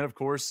gone, and then of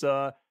course,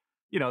 then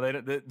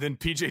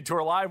PGA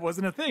Tour Live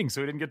wasn't a thing,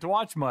 so we didn't get to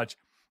watch much.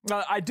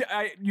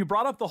 You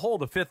brought up the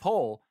 5th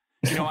hole.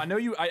 You know, I know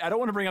you. I don't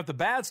want to bring up the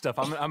bad stuff.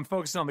 I'm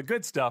focusing on the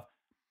good stuff.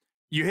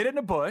 You hit it in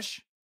a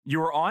bush. You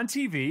were on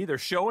TV. They're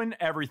showing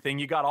everything.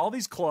 You got all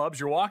these clubs.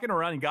 You're walking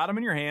around. You got them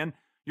in your hand.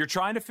 You're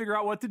trying to figure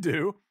out what to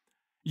do.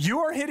 You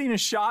are hitting a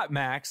shot,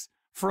 Max,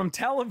 from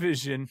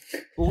television.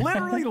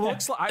 Literally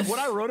looks like what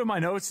I wrote in my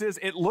notes is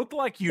it looked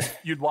like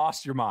you'd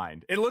lost your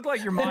mind. It looked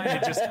like your mind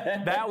had just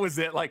that was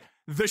it. Like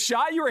the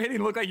shot you were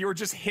hitting looked like you were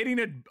just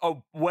hitting a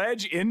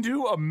wedge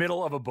into a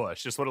middle of a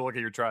bush. Just what it looked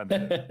like you're trying to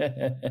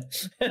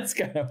do. That's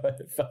kind of what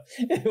it felt.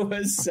 It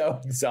was so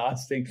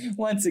exhausting.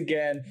 Once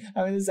again,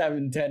 I mean, this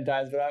happened 10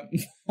 times, but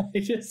I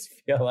just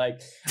feel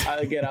like,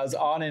 I was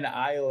on an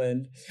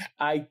island.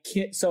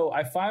 So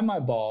I find my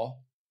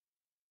ball,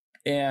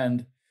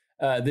 and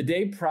the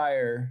day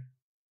prior,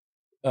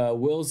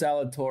 Will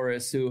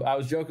Zalatoris, who I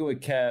was joking with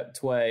Kev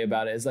Tway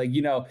about it, is like,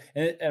 you know,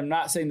 and I'm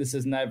not saying this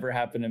has never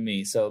happened to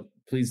me, so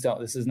please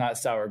don't. This is not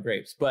sour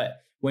grapes.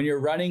 But when you're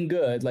running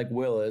good, like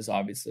Will is,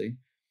 obviously,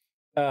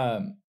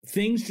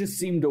 things just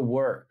seem to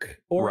work,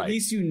 or at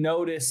least you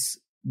notice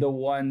the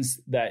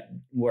ones that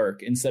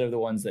work instead of the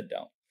ones that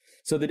don't.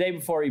 So the day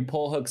before, he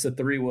pull hooks a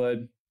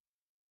 3-wood,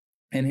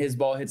 and his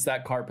ball hits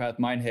that cart path,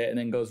 mine hit, and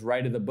then goes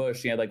right to the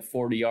bush. He had like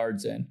 40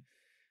 yards in.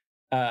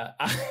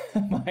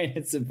 Mine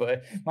hits a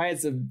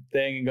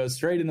thing and goes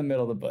straight in the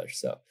middle of the bush.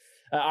 So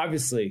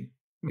obviously,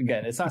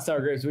 again, it's not sour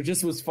grapes, but it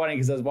just was funny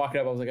because I was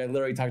walking up. I was like, I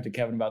literally talked to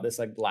Kevin about this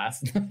like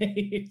last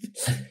night.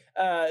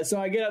 So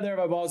I get out there,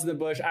 my ball's in the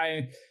bush.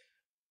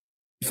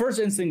 First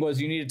instinct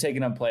was you need to take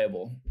an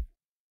unplayable.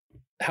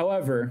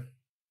 However,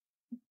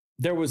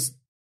 there was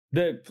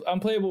the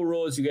unplayable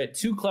rule is you get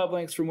 2 club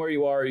lengths from where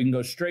you are. You can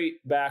go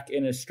straight back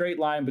in a straight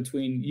line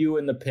between you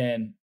and the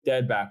pin,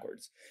 dead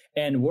backwards.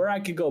 And where I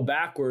could go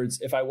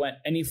backwards, if I went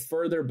any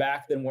further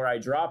back than where I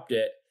dropped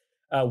it,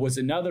 was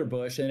another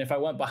bush. And if I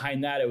went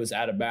behind that, it was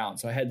out of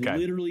bounds. So I had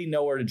literally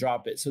nowhere to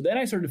drop it. So then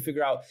I started to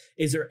figure out,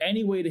 is there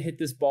any way to hit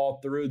this ball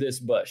through this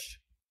bush?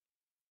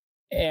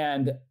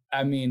 And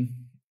I mean,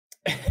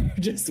 it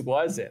just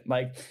wasn't.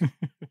 Like,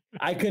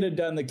 I could have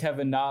done the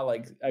Kevin Na,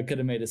 like I could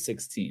have made a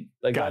 16.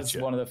 Like that's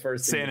one of the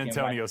first San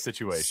Antonio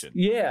situation.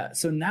 Yeah.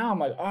 So now I'm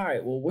like, all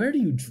right, well, where do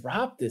you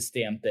drop this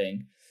damn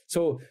thing?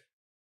 So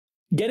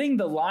getting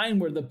the line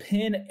where the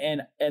pin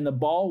and the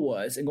ball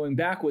was and going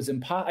back was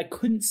impossible. I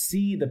couldn't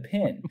see the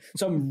pin.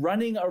 So I'm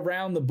running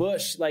around the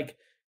bush like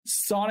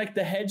Sonic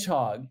the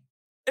Hedgehog.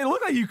 It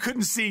looked like you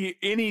couldn't see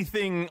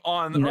anything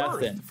on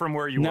Earth from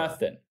where you were.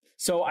 Nothing.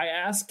 So I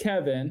asked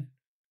Kevin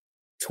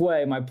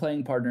Tway, my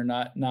playing partner,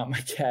 not my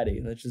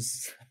caddy. Let's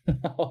just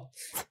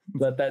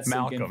let that sink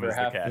Malcolm in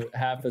for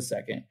half a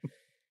second.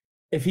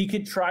 If he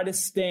could try to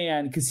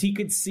stand, because he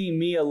could see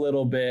me a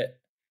little bit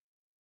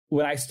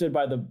when I stood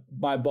by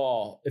my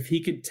ball, if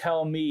he could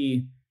tell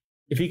me,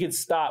 if he could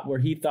stop where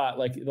he thought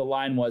like the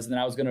line was, then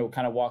I was going to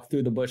kind of walk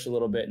through the bush a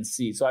little bit and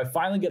see. So I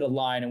finally get a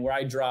line, and where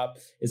I drop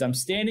is I'm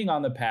standing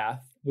on the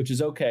path, which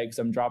is okay because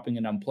I'm dropping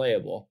an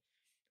unplayable,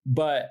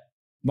 but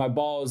my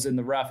ball is in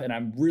the rough and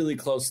I'm really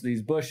close to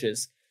these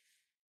bushes.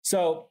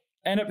 So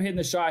end up hitting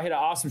the shot. I hit an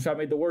awesome shot,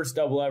 made the worst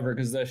double ever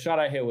because the shot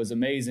I hit was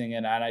amazing,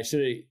 and I should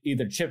have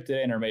either chipped it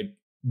in or made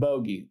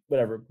bogey,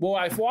 whatever. Well,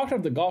 I walked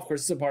off the golf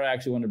course. This is the part I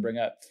actually wanted to bring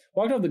up.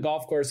 Walked off the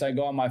golf course. I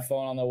go on my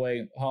phone on the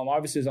way home.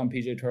 Obviously, it was on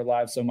PGA Tour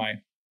Live, so my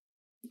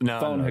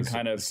phone had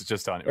kind of, this is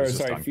just on,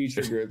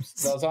 feature groups.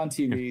 So I was on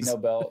TV, no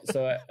belt.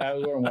 So I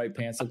was wearing white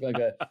pants, looked like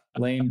a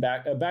lame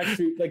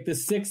Backstreet, like the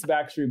sixth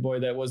Backstreet Boy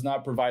that was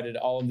not provided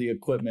all of the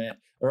equipment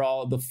or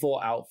all the full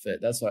outfit.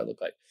 That's what I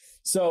look like.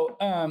 So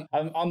I'm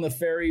on the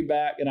ferry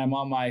back and I'm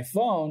on my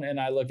phone and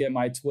I look at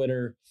my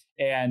Twitter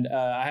and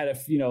I had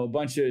a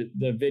bunch of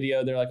the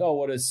video. They're like, oh,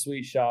 what a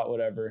sweet shot,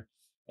 whatever.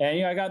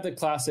 And, I got the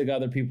classic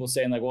other people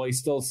saying like, well, he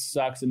still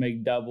sucks and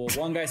make double.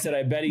 One guy said,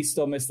 I bet he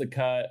still missed the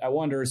cut. I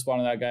wanted to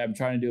respond to that guy. I'm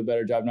trying to do a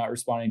better job not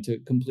responding to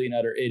complete and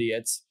utter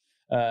idiots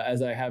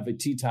as I have a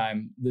tea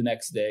time the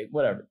next day.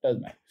 Whatever.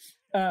 Doesn't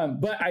matter.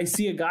 But I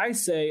see a guy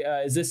say,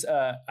 is this,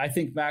 I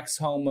think Max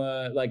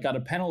Homa got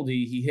a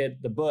penalty. He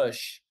hit the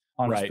bush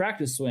on his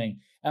practice swing.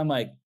 I'm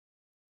like,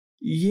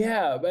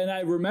 yeah. And I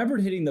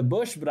remembered hitting the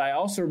bush, but I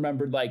also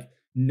remembered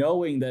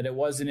knowing that it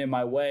wasn't in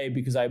my way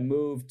because I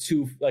moved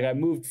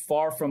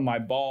far from my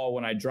ball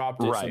when I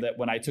dropped it so that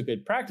when I took a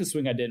practice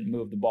swing, I didn't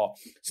move the ball.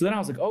 So then I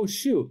was like, oh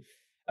shoot.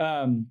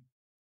 I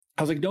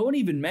was like, no one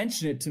even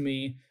mentioned it to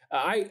me.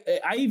 I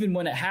even,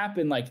 when it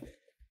happened,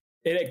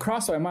 it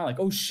crossed my mind,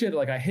 oh shit,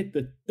 I hit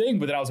the thing.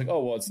 But then I was like,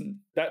 oh, well, it's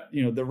that,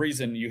 the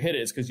reason you hit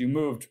it is because you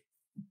moved.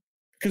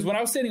 Because when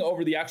I was standing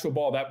over the actual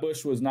ball, that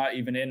bush was not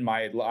even in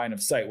my line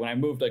of sight. When I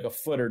moved a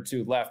foot or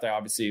two left, I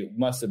obviously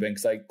must have been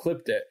because I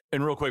clipped it.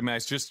 And real quick,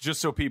 Max, just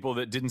so people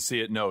that didn't see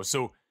it know.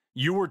 So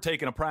you were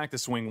taking a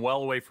practice swing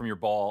well away from your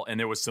ball, and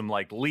there was some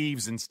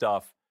leaves and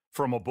stuff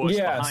from a bush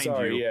behind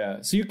you.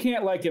 Yeah. So you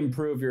can't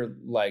improve your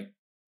lie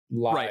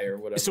or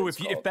whatever. So if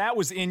that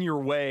was in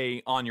your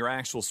way on your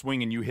actual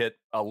swing and you hit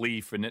a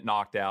leaf and it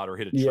knocked out or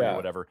hit a tree or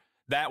whatever,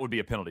 that would be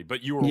a penalty,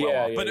 but you were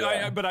well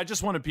off. But I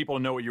just wanted people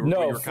to know what you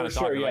were kind of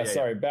talking about.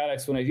 Sorry, bad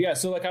explanation. Yeah,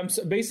 so I'm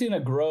basically in a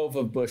grove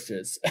of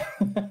bushes,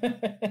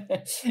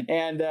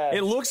 and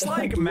it looks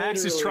like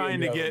Max is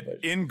trying to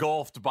get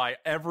engulfed by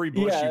every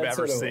bush you've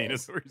ever seen.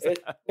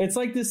 It's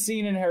like the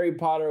scene in Harry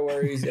Potter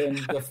where he's in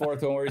the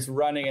fourth one where he's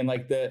running and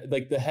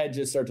the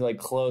hedges start to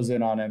close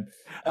in on him.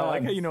 I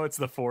like how it's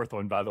the fourth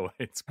one, by the way.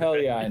 It's great. Hell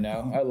yeah, I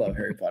know. I love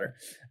Harry Potter.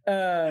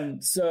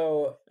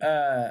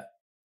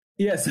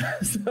 Yes.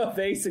 So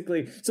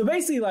basically,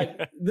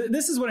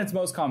 this is when it's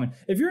most common.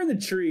 If you're in the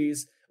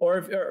trees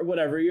or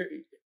whatever,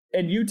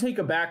 and you take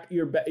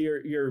your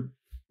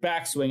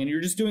backswing and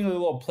you're just doing a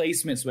little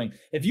placement swing.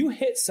 If you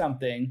hit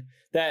something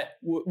that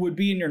would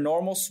be in your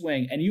normal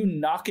swing and you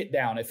knock it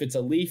down, if it's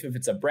a leaf, if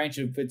it's a branch,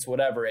 if it's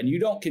whatever, and you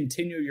don't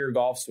continue your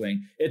golf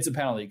swing, it's a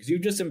penalty because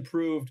you've just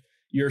improved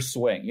your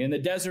swing. In the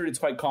desert, it's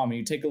quite common.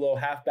 You take a little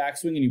half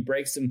backswing and you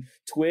break some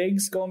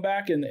twigs going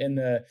back in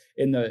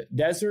the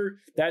desert.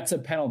 That's a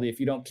penalty if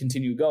you don't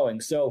continue going.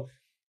 So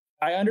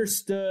I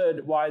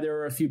understood why there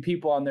were a few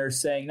people on there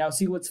saying, now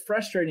see, what's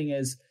frustrating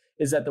is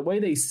that the way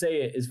they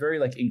say it is very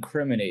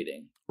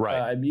incriminating. Right.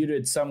 I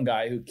muted some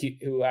guy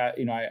who I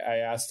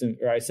asked him,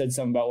 or I said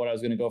something about what I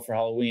was going to go for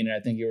Halloween. And I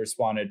think he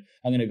responded,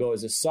 I'm going to go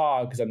as a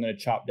saw because I'm going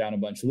to chop down a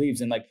bunch of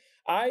leaves. And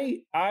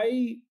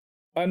I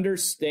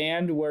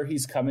understand where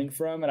he's coming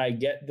from and I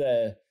get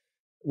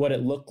what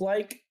it looked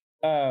like.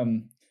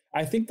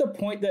 I think the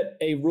point that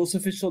a rules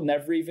official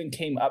never even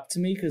came up to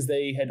me because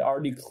they had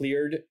already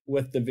cleared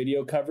with the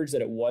video coverage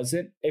that it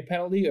wasn't a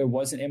penalty or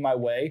wasn't in my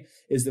way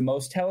is the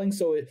most telling.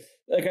 So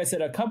like I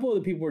said, a couple of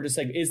the people were just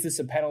is this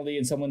a penalty?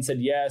 And someone said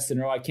yes.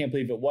 And I can't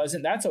believe it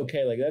wasn't. That's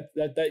okay.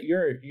 That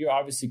you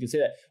obviously could say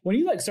that. When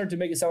you start to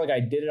make it sound like I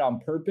did it on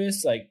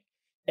purpose,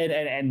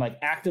 and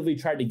actively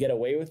tried to get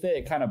away with it,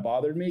 it kind of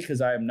bothered me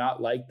because I am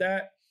not like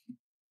that.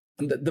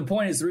 The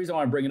point is, the reason I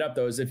want to bring it up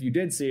though is if you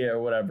did see it or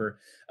whatever,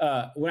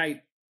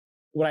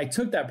 when I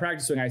took that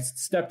practice swing, I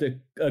stepped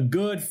a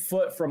good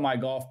foot from my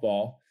golf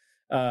ball,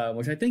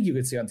 which I think you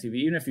could see on TV.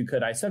 Even if you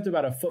could, I stepped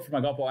about a foot from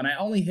my golf ball and I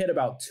only hit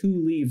about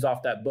 2 leaves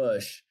off that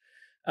bush.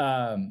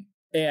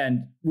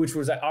 And which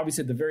was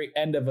obviously at the very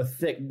end of a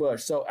thick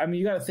bush. So,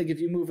 you got to think if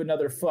you move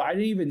another foot, I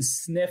didn't even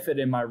sniff it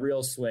in my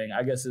real swing,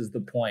 I guess is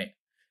the point.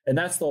 And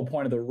that's the whole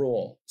point of the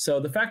rule. So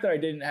the fact that I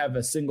didn't have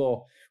a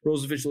single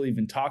rules official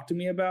even talk to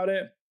me about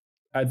it,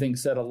 I think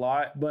said a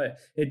lot. But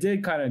it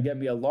did kind of get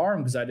me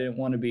alarmed because I didn't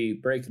want to be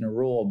breaking a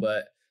rule.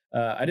 But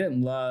I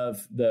didn't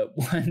love the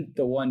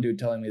one dude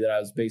telling me that I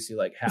was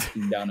basically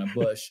hacking down a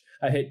bush.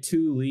 I hit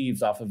 2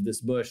 leaves off of this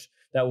bush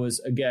that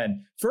was,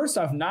 again, first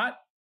off, not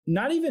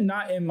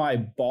in my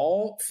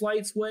ball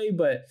flight's way,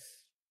 but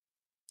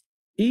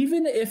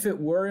even if it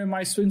were in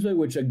my swings way,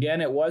 which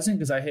again it wasn't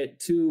because I hit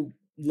 2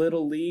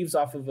 little leaves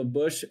off of a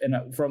bush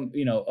and from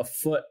a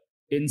foot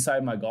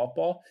inside my golf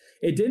ball,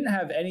 it didn't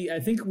have any. I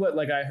think what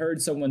I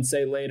heard someone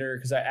say later,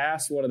 because I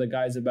asked one of the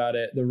guys about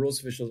it, the rules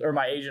officials or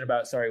my agent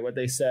about what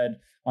they said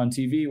on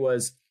TV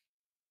was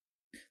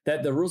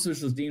that the rules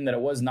officials deemed that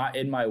it was not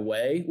in my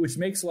way, which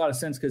makes a lot of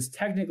sense because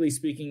technically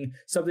speaking,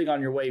 something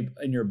on your way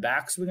in your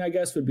backswing, I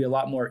guess, would be a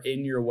lot more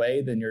in your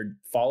way than your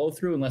follow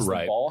through unless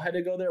the ball had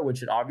to go there,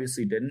 which it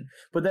obviously didn't.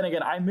 But then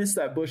again, I missed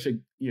that bush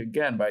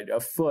again by a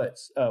foot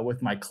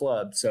with my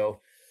club. So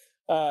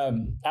I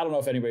don't know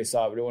if anybody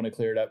saw it, but I want to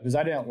clear it up because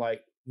I didn't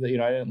like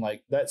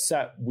that.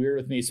 Sat weird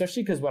with me,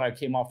 especially because when I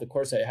came off the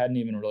course, I hadn't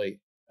even really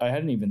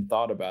hadn't even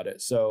thought about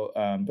it. So,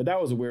 but that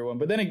was a weird one.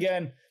 But then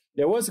again,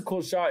 it was a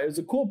cool shot. It was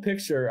a cool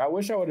picture. I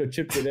wish I would have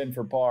chipped it in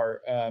for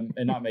par and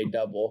not made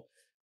double.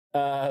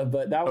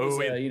 But that was,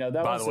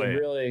 that was a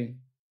really.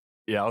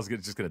 Yeah, I was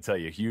just going to tell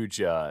you,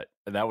 huge.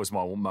 That was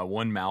my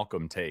one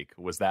Malcolm take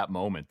was that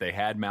moment. They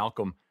had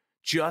Malcolm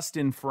just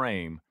in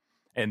frame,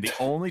 and the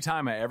only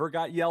time I ever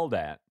got yelled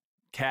at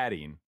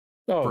caddying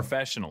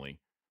professionally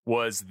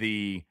was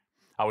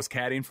I was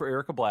caddying for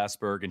Erica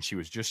Blasberg, and she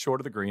was just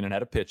short of the green and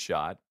had a pitch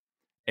shot,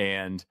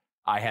 and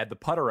I had the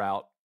putter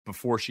out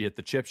before she hit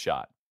the chip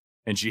shot,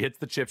 and she hits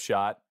the chip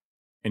shot,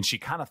 and she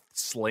kind of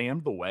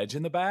slammed the wedge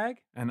in the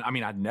bag, and I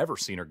mean, I'd never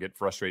seen her get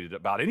frustrated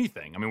about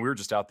anything. I mean, we were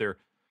just out there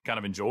kind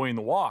of enjoying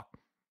the walk.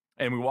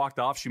 And we walked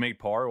off. She made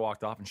par,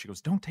 walked off, and she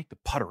goes, "Don't take the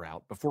putter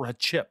out before a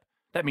chip.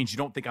 That means you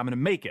don't think I'm going to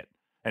make it."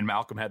 And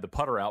Malcolm had the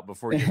putter out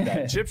before he hit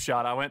that chip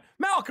shot. I went,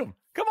 "Malcolm,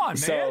 come on, man."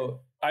 So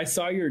I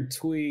saw your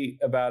tweet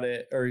about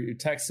it, or you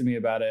texted me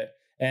about it.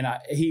 And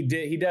he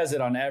does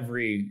it on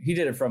he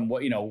did it from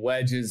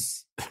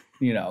wedges,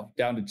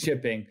 down to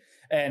chipping.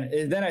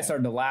 And then I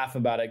started to laugh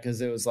about it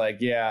because it was like,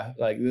 yeah,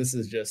 like this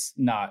is just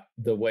not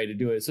the way to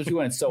do it, especially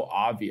when it's so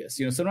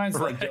obvious. Sometimes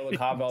like Joe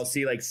LaCava, I'll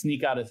see like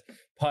sneak out a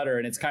putter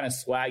and it's kind of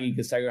swaggy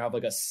because Tiger will have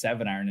like a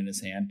 7-iron in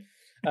his hand.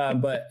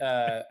 But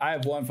I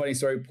have one funny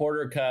story.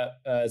 Porter Cup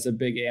is a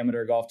big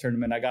amateur golf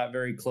tournament. I got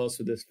very close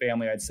with this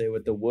family, I'd say,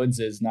 with the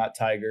Woodses, not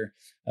Tiger,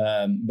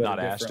 but not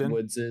different Ashton.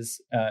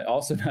 Woodses.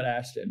 Also not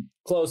Ashton.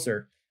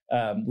 Closer.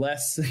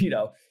 Less,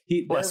 they're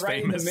less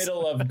right famous. in the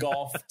middle of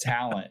golf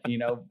talent.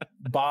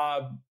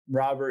 Bob,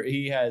 Robert,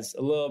 he has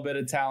a little bit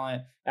of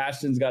talent.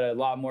 Ashton's got a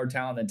lot more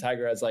talent than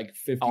Tiger has, like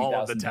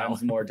 50,000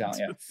 times more talent.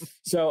 Yeah.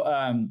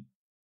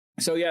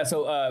 So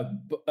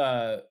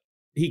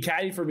he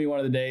caddied for me one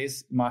of the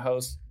days. My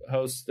host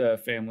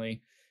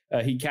family,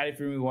 he caddied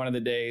for me one of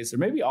the days, or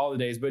maybe all the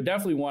days, but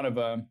definitely one of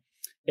them.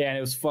 And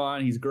it was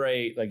fun. He's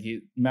great. Like,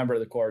 he's a member of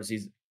the course.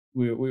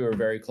 We were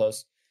very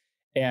close.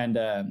 And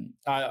on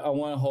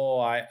one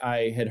hole,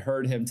 I had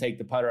heard him take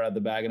the putter out of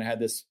the bag, and I had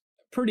this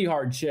pretty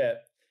hard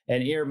chip.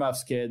 And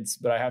earmuffs, kids,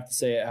 but I have to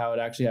say it how it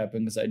actually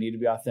happened because I need to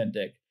be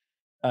authentic.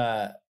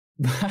 I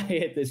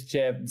hit this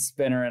chip,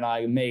 spinner, and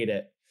I made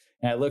it.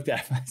 And I looked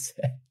at him,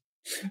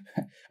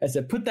 I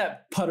said, "Put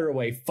that putter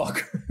away,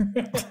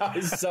 fucker." I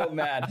was so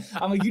mad.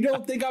 I'm like, "You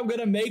don't think I'm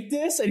going to make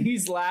this?" And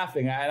he's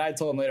laughing. And I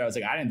told him later, I was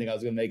like, "I didn't think I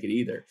was going to make it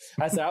either."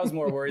 I said, "I was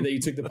more worried that you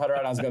took the putter out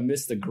and I was going to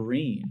miss the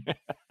green."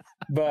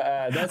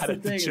 But that's the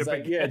thing. It's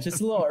like, yeah,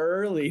 just a little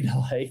early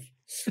to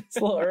it's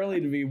a little early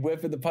to be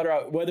whipping the putter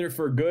out, whether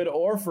for good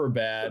or for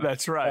bad.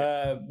 That's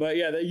right. But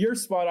yeah, you're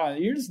spot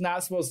on. You're just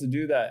not supposed to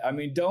do that. I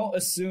mean, don't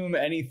assume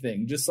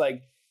anything. Just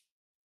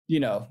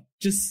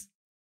just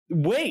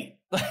wait.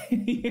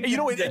 You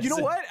know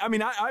what? I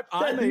mean,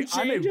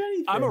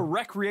 I'm a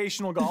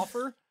recreational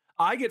golfer.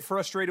 I get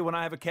frustrated when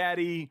I have a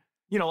caddy.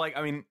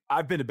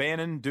 I've been to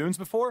Bannon Dunes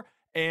before,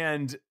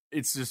 and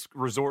it's this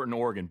resort in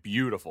Oregon,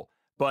 beautiful.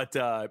 But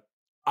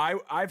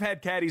I've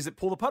had caddies that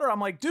pull the putter. I'm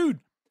like, dude,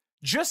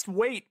 just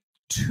wait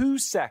 2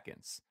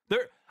 seconds.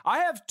 I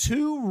have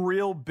 2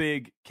 real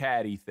big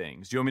caddy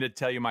things. Do you want me to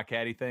tell you my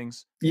caddy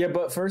things? Yeah,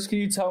 but first, can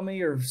you tell me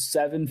your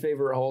 7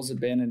 favorite holes at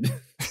Bannon?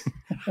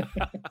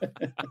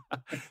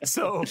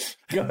 So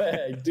go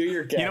ahead, do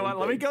your caddy. You know what?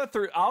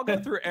 I'll go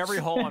through every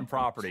hole on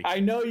property.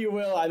 I know you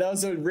will. That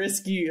was a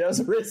risky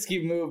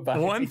move. By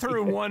 1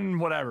 through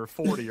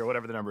 140 or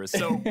whatever the number is.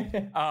 So,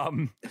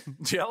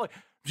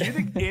 do you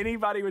think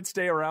anybody would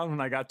stay around when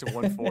I got to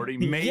 140?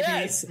 Maybe,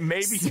 yes,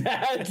 maybe.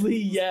 Sadly,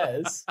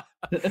 yes.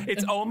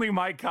 It's only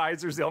Mike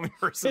Kaiser's the only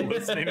person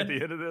listening at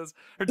the end of this.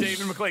 Or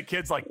David McClay.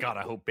 Kid's like, God,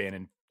 I hope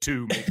Bannon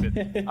 2 makes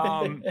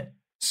it.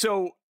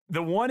 So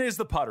the one is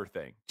the putter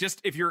thing.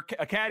 Just if you're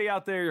a caddy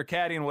out there, you're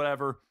caddying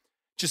whatever,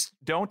 just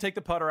don't take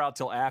the putter out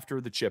till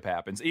after the chip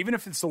happens, even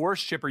if it's the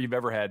worst chipper you've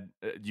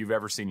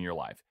ever seen in your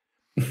life.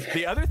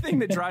 The other thing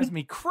that drives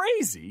me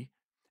crazy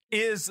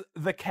is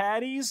the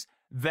caddies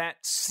that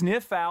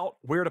sniff out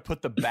where to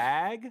put the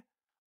bag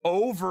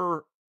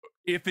over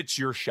if it's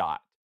your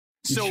shot.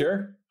 So,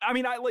 sure. I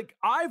mean,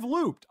 I've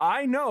looped.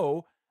 I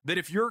know that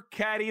if you're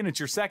caddying, it's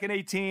your second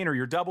 18 or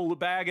you're double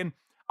bagging,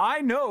 I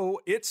know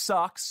it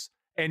sucks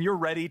and you're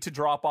ready to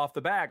drop off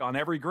the bag on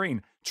every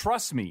green.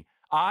 Trust me,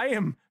 I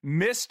am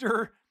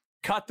Mr.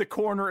 Cut the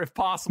corner if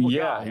possible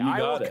guy.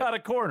 I will cut a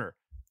corner.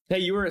 Hey,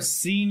 you were a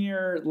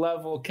senior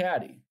level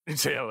caddy.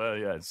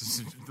 Yeah,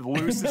 it's the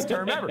loosest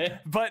term ever.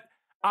 But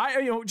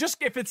just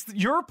if it's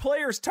your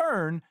player's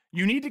turn,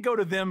 you need to go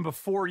to them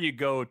before you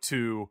go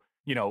to,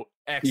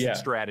 exit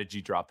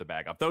strategy, drop the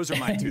bag up. Those are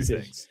my 2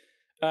 things.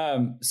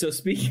 So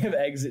speaking of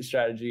exit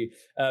strategy,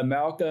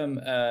 Malcolm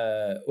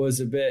is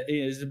a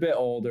bit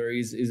older.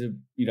 He's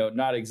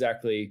not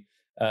exactly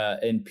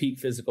in peak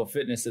physical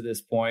fitness at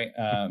this point.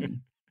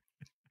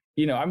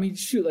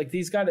 Shoot, like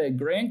he's got a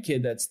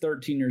grandkid that's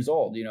 13 years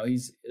old.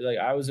 He's like,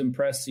 I was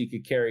impressed he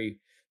could carry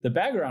the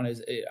background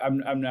is,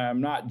 I'm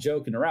not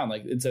joking around.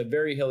 Like, it's a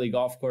very hilly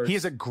golf course. He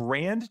has a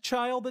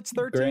grandchild that's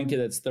 13? Grandkid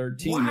that's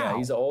 13. Wow. Yeah,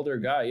 he's an older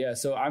guy. Yeah,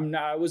 so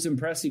I was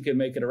impressed he could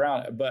make it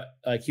around, but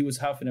like he was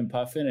huffing and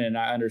puffing, and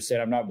I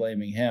understand. I'm not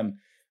blaming him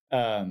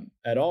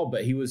at all,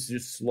 but he was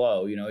just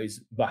slow. You know,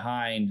 he's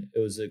behind. It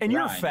was a and grind.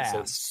 you're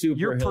fast.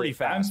 You're pretty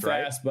fast, I'm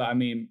right? fast, but I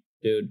mean,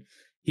 dude,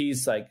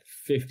 he's like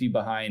 50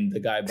 behind the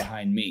guy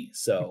behind me.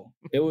 So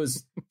it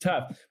was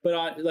tough.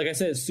 But like I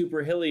said, it's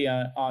super hilly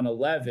on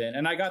 11.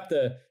 And I got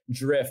the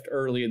drift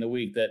early in the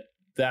week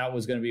that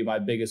was going to be my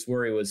biggest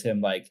worry was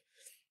him. Like,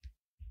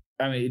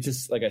 I mean, it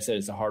just, like I said,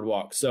 it's a hard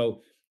walk.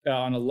 So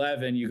on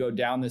 11, you go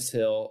down this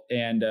hill,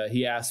 and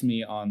he asked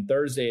me on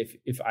Thursday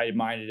if I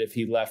minded if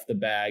he left the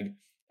bag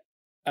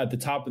at the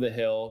top of the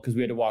hill, because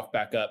we had to walk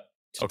back up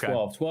to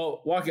 12.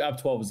 Walking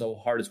up 12 was the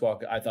hardest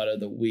walk I thought of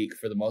the week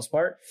for the most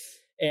part.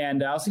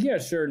 And I was like, yeah,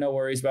 sure, no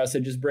worries. But I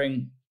said, just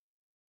bring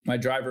my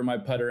driver, my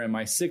putter, and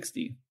my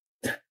 60.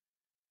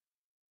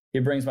 He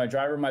brings my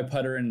driver, my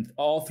putter, and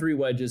all 3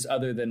 wedges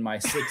other than my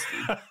 60.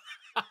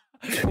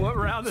 What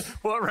round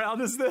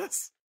is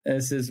this?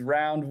 This is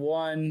round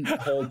 1,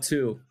 hole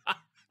 2.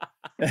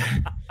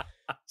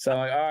 So I'm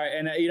like, all right.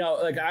 And, you know,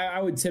 like I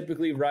would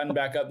typically run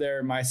back up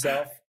there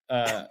myself.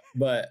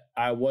 But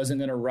I wasn't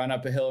going to run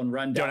up a hill and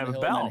run down the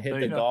hill and then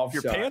hit the golf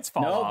shot. Your pants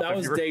fall off. No, that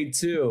was day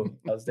 2.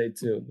 That was day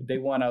 2. Day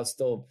 1, I was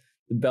still,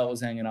 the belt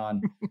was hanging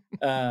on.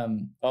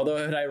 Although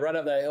if I run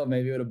up that hill,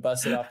 maybe it would have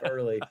busted off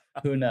early.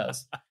 Who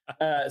knows?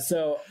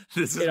 So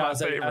this is my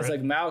favorite. I was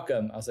like,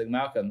 Malcolm,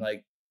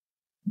 like,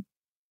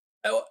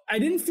 I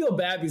didn't feel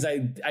bad because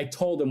I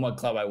told him what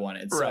club I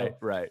wanted. So,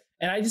 right.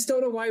 And I just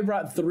don't know why he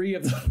brought 3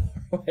 of them.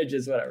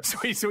 Wedges, whatever. So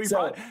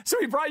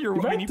he brought your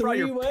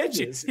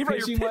wedges. He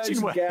brought your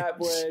pitching wedge, gap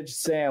wedge,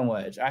 sand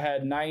wedge. I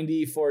had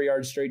 94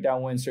 yards straight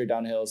downwind, straight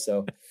downhill.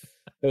 So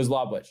it was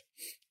lob wedge.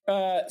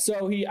 I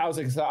was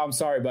like, I'm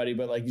sorry, buddy,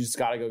 but like, you just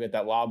got to go get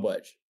that lob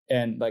wedge.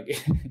 And like,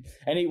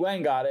 and he went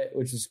and got it,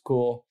 which was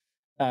cool.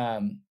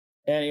 And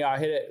I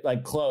hit it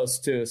like close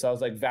too. So I was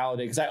like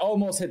validated because I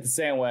almost hit the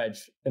sand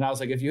wedge. And I was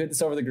like, if you hit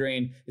this over the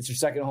green, it's your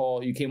second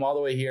hole. You came all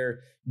the way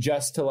here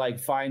just to like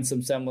find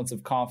some semblance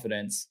of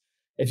confidence.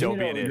 If you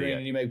hit over the green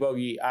and you make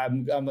bogey,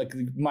 I'm like,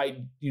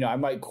 I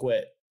might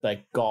quit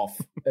like golf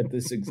at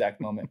this exact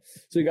moment.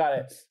 So we got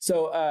it.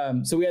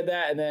 So we had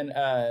that, and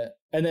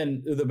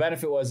then the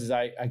benefit was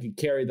I could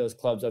carry those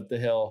clubs up the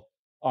hill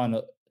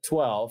on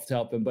 12 to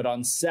help him, but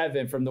on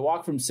 7, from the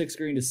walk from 6th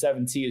green to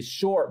 7T is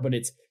short, but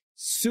it's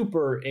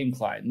super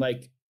inclined,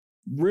 like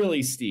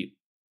really steep.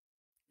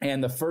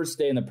 And the first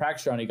day in the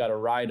practice round, he got a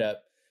ride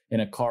up in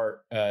a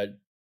cart,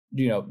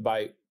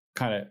 by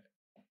kind of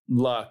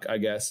luck, I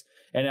guess.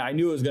 And I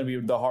knew it was going to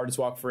be the hardest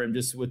walk for him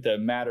just with the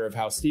matter of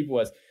how steep it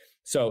was.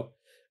 So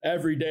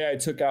every day I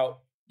took out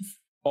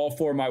all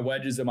 4 of my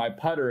wedges and my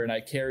putter and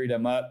I carried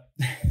him up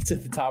to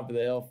the top of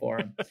the hill for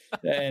him.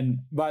 And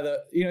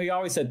he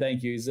always said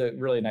thank you. He's a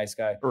really nice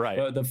guy. Right.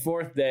 But the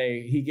 4th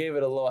day, he gave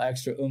it a little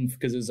extra oomph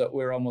because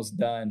we were almost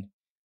done.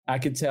 I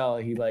could tell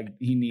he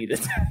needed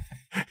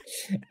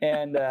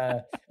and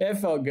it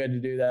felt good to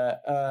do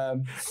that.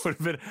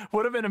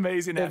 Would have been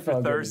amazing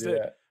after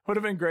Thursday. Would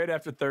have been great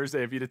after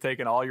Thursday if you'd have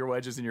taken all your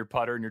wedges and your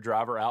putter and your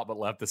driver out, but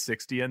left the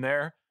 60 in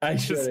there. I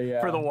should have, yeah.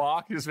 For the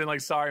walk. Just been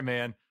like, sorry,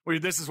 man.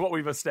 This is what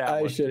we've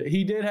established. I should.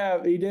 He did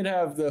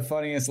have the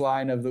funniest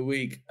line of the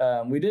week.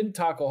 We didn't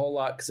talk a whole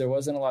lot because there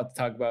wasn't a lot to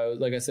talk about. It was,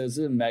 like I said, it was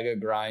a mega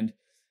grind.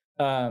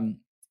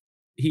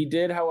 He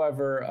did,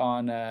 however,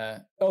 on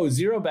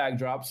 0 bag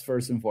drops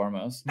first and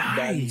foremost.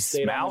 Nice,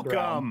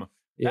 Malcolm.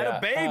 Had a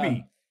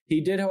baby. He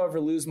did, however,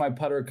 lose my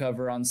putter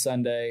cover on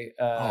Sunday.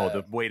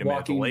 The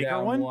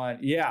Laker one?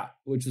 Yeah,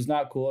 which was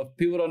not cool. If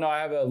people don't know,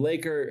 I have a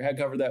Laker head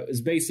cover that is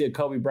basically a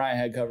Kobe Bryant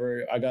head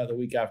cover. I got it the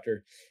week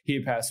after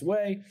he passed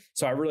away,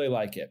 so I really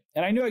like it.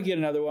 And I knew I'd get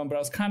another one, but I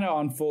was kind of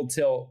on full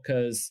tilt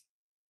because,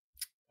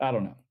 I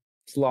don't know.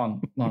 It's a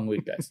long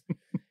week, guys.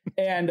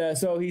 And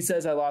so he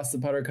says I lost the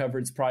putter cover.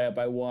 It's probably up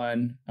by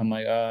 1. I'm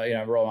like,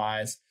 roll my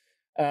eyes.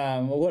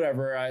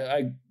 Whatever.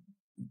 I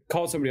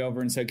called somebody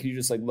over and said, can you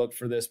just look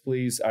for this,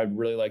 please? I'd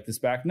really like this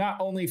back. Not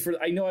only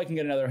I know I can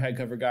get another head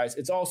cover, guys.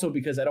 It's also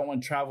because I don't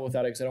want to travel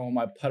without it because I don't want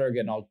my putter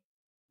getting all,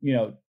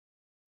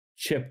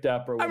 chipped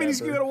up or whatever. I mean,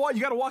 you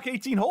got to walk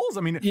 18 holes.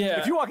 I mean,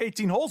 if you walk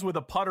 18 holes with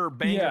a putter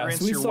banging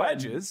against your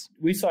wedges.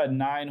 We still had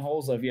 9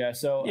 holes left. Yeah.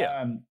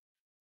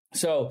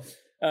 So,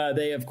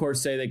 they of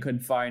course say they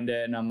couldn't find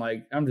it. And I'm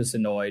like, I'm just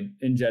annoyed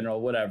in general,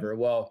 whatever.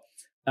 Well,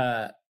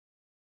 I'm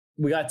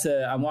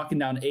walking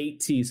down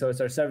 8T, so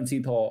it's our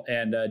 17th hole,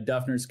 and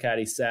Duffner's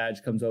caddy,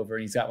 Sag, comes over,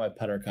 and he's got my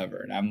putter cover,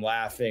 and I'm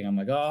laughing. I'm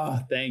like, oh,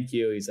 thank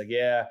you. He's like,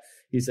 yeah.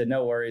 He said,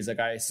 no worries. Like,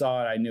 I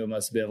saw it. I knew it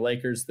must have been a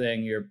Lakers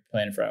thing. You're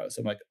playing in front of us.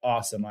 I'm like,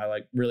 awesome. I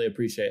really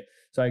appreciate it.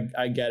 So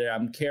I get it.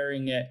 I'm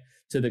carrying it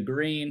to the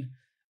green.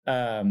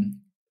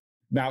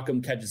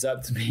 Malcolm catches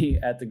up to me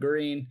at the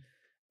green,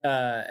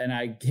 and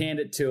I hand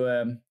it to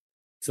him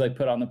to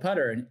put on the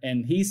putter,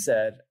 and he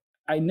said,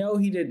 I know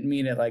he didn't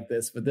mean it like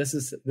this, but this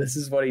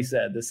is what he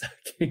said. This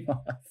came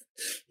off.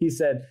 He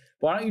said,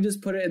 why don't you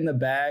just put it in the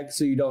bag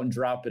so you don't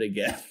drop it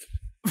again?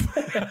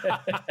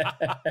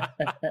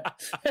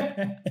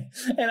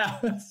 And I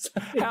was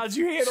like, how'd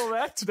you handle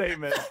that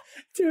statement?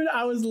 dude,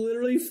 I was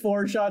literally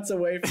 4 shots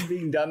away from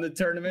being done the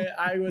tournament.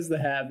 I was the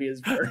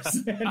happiest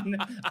person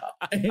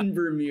in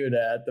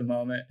Bermuda at the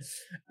moment.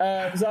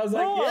 So I was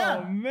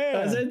like, man.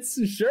 I said,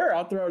 sure,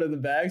 I'll throw it in the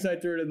bag. So I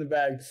threw it in the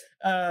bag.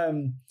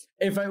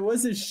 If I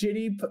was a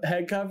shitty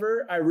head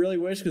cover, I really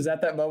wish, because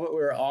at that moment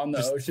we were on the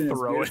ocean.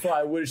 It's beautiful.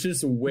 I would have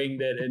just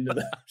winged it into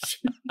the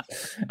ocean.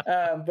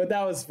 But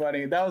that was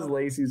funny. That was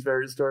Lacey's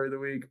favorite story of the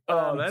week.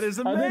 That is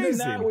amazing. Other than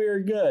that, we were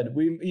good.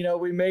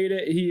 We made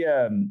it. He,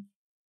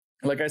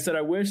 like I said,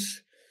 I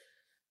wish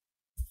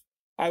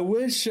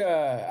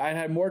I'd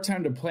had more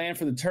time to plan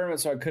for the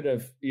tournament, so I could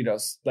have,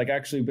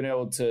 actually been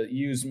able to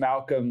use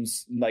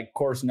Malcolm's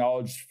course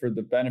knowledge for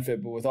the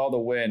benefit. But with all the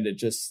wind, it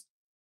just,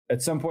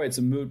 at some point, it's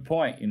a moot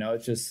point.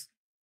 It's just,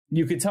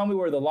 you could tell me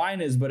where the line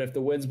is, but if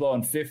the wind's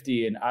blowing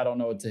 50 and I don't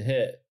know what to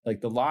hit,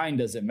 the line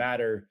doesn't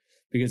matter,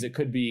 because it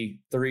could be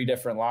 3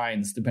 different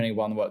lines depending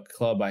upon what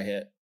club I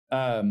hit.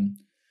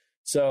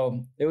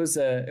 So it was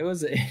an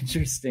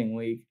interesting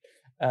week.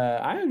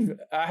 I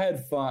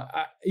had fun.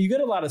 You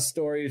get a lot of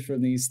stories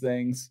from these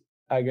things,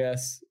 I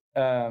guess.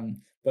 But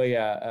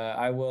yeah,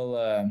 I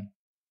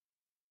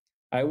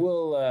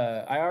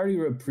already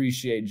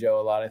appreciate Joe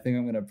a lot. I think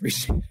I'm going to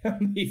appreciate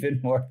him even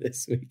more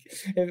this week.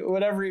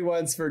 Whatever he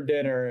wants for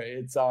dinner,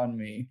 it's on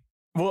me.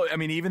 Well, I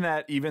mean, even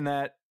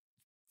that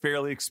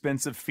fairly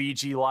expensive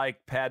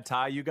Fiji-like pad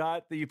thai you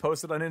got that you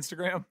posted on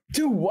Instagram,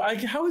 dude.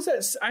 How is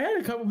that? I had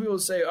a couple people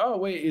say, "Oh,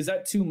 wait, is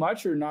that too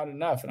much or not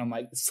enough?" And I'm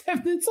like, it's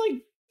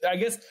I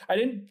guess I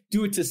didn't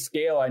do it to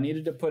scale. I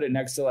needed to put it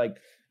next to I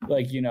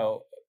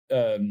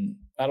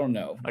don't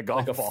know,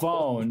 a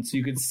phone, so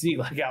you could see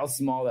how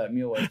small that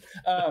meal was.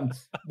 By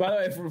the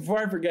way, before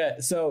I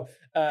forget, so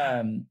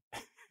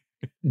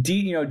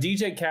DJ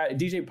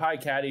Pie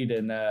caddied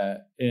in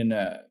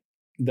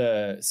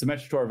the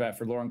Symetra Tour event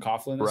for Lauren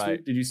Coughlin this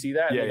week. Did you see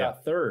that? Yeah, they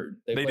got third.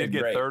 They did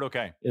get third.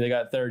 Okay, they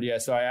got third. Yeah.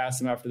 So I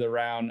asked him after the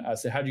round. I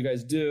said, "How'd you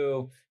guys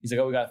do?" He's like,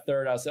 "Oh, we got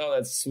third." I said, "Oh,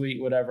 that's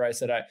sweet. Whatever." I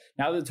said,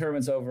 "Now the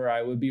tournament's over,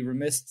 I would be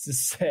remiss to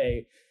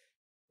say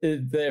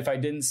that if I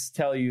didn't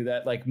tell you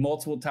that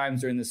multiple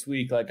times during this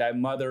week, I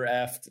mother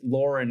effed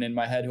Lauren in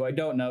my head, who I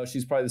don't know.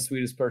 She's probably the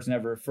sweetest person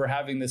ever, for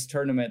having this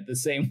tournament the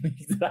same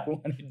week that I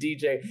wanted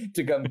DJ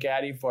to come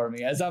caddy for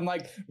me, as I'm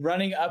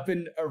running up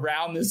and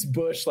around this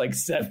bush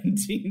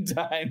 17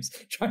 times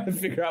trying to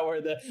figure out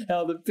where the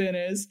hell the pin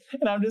is.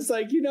 And I'm just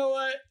you know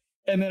what?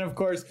 And then of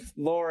course,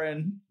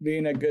 Lauren,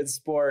 being a good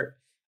sport,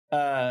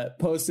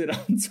 posted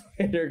on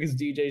Twitter, because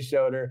DJ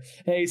showed her,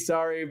 "Hey,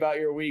 sorry about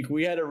your week.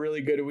 We had a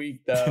really good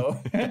week, though."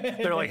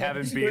 They're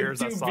having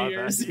beers. I saw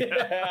beers. that.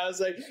 Yeah. I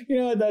was like, you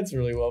know what? That's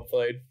really well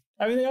played.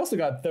 I mean, they also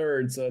got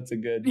third, so that's a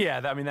good.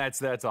 Yeah, I mean,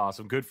 that's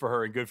awesome. Good for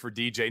her and good for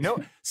DJ. No,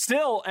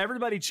 still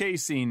everybody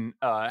chasing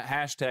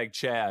hashtag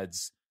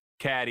Chad's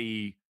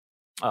caddy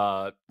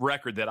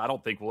record that I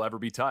don't think will ever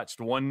be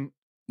touched. Wait,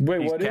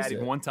 what is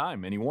it? One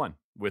time, and he won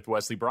with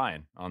Wesley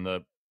Bryan on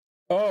the.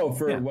 Oh,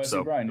 for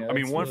Wesley Bryan. Yeah, I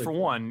mean, one for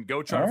one.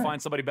 Go try to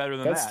find somebody better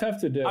than that. That's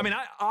tough to do. I mean,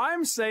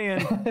 I'm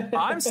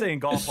saying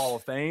Golf Hall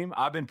of Fame.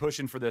 I've been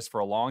pushing for this for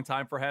a long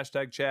time for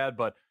hashtag Chad,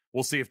 but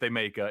we'll see if they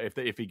make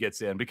if he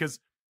gets in, because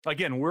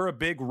again, we're a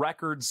big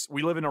records.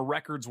 We live in a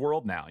records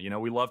world now.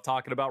 We love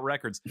talking about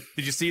records.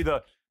 Did you see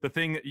the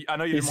thing? I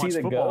know you didn't watch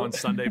football on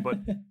Sunday, but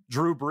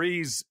Drew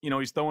Brees,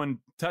 he's throwing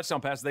touchdown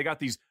passes. They got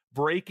these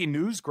breaking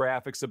news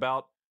graphics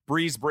about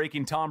Brees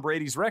breaking Tom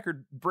Brady's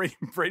record.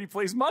 Brady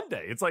plays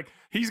Monday. It's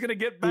he's going to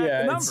get back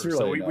the numbers.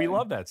 Really so we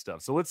love that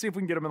stuff. So let's see if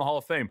we can get him in the Hall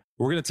of Fame.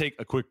 We're going to take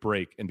a quick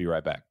break and be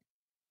right back.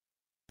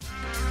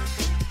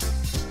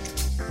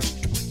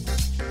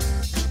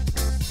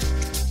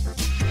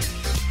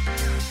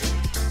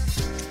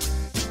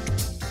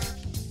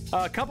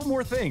 A couple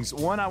more things.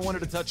 One I wanted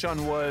to touch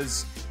on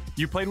was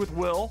you played with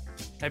Will.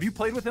 Have you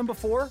played with him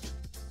before?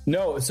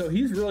 No, so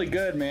he's really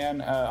good,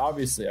 man.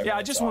 Obviously.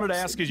 I just wanted to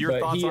ask you your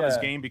thoughts on his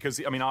game,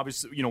 because, I mean,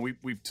 obviously,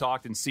 we've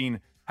talked and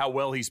seen how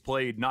well he's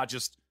played, not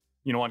just,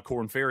 on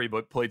Korn Ferry,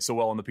 but played so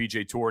well on the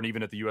PGA Tour and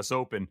even at the U.S.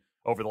 Open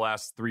over the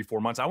last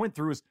 3-4 months. I went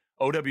through his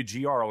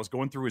OWGR. I was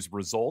going through his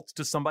results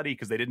to somebody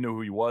because they didn't know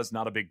who he was,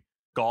 not a big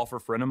golfer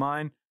friend of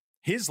mine.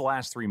 His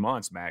last 3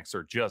 months, Max,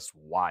 are just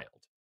wild.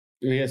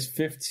 He has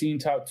 15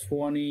 top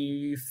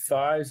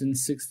 25s in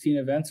 16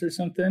 events or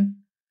something,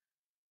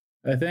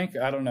 I think.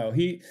 I don't know.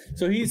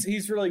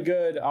 He's really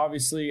good.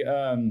 Obviously,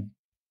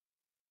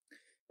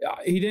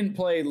 he didn't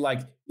play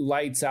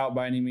lights out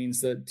by any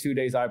means the 2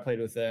 days I played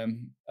with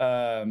him.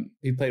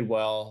 He played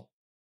well.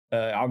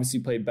 Obviously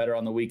played better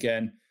on the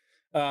weekend.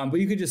 But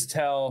you could just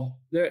tell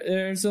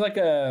there's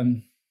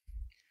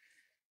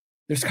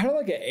kind of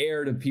an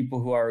air to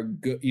people who are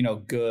good,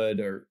 good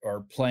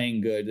or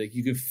playing good.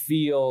 You could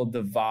feel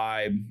the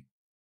vibe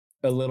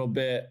a little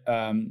bit.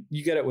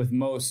 You get it with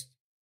most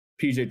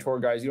PGA Tour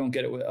guys. You don't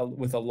get it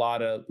with a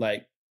lot of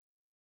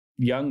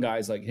young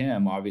guys like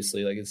him.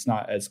 Obviously, it's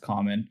not as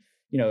common.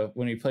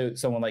 When you play with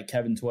someone like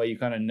Kevin Tway, you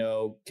kind of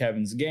know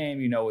Kevin's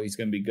game. You know what he's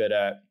going to be good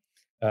at.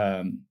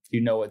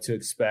 you know what to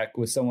expect.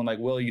 With someone like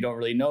Will, you don't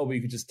really know, but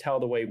you could just tell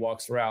the way he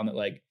walks around that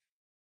like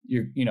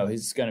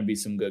he's going to be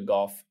some good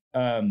golf.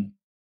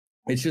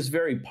 It's just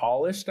very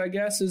polished, I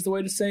guess, is the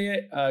way to say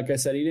it. Like I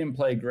said, he didn't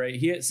play great.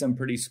 He hit some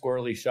pretty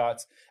squirrely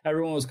shots.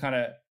 Everyone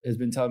has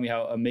been telling me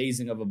how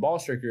amazing of a ball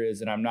striker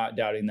is, and I'm not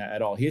doubting that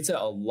at all. He hits it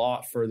a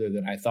lot further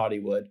than I thought he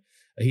would.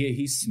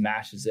 He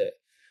smashes it.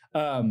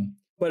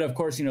 But of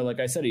course, like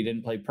I said, he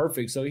didn't play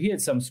perfect. So he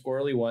had some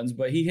squirrely ones,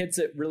 but he hits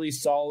it really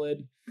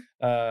solid.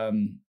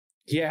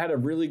 He had a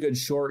really good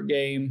short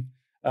game.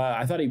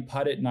 I thought he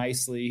putted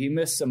nicely. He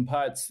missed some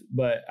putts,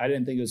 but I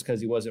didn't think it was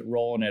because he wasn't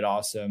rolling it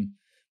awesome.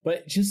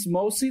 But just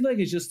mostly like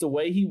it's just the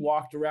way he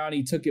walked around.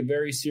 He took it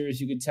very serious.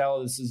 You could tell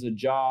this is a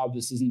job.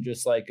 This isn't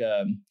just like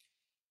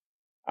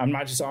I'm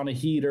not just on a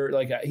heater.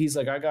 Like he's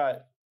like, I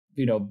got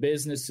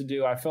business to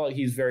do. I felt like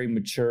he's very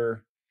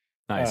mature.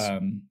 Nice.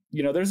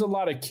 There's a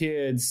lot of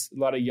kids, a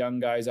lot of young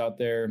guys out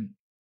there,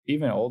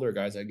 even older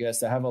guys, I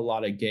guess, that have a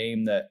lot of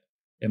game that,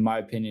 in my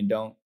opinion,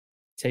 don't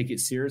take it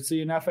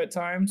seriously enough at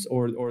times,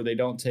 or they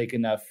don't take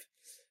enough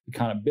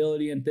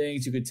accountability and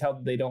things. You could tell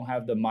that they don't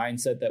have the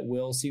mindset that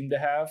Will seemed to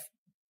have.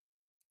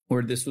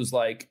 Where this was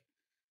like,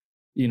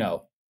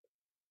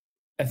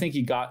 I think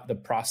he got the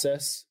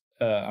process.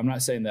 I'm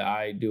not saying that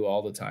I do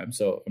all the time,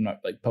 so I'm not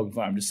like poking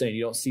fun. I'm just saying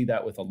you don't see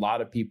that with a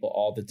lot of people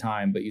all the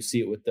time, but you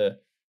see it with the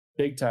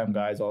big time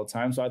guys all the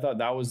time. So I thought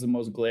that was the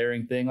most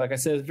glaring thing. Like I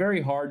said, it's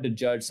very hard to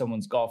judge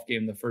someone's golf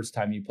game the first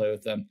time you play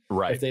with them.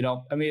 Right. If they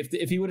don't,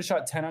 if he would have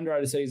shot 10 under,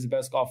 I'd say he's the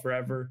best golfer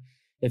ever.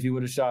 If he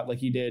would have shot like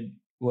he did,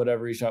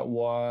 whatever, he shot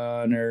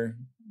 1 or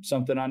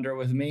something under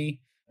with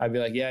me, I'd be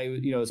like, yeah,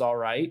 it's all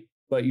right.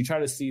 But you try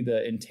to see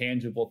the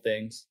intangible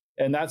things,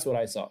 and that's what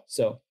I saw.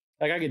 So,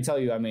 like I can tell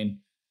you,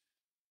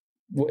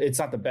 it's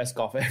not the best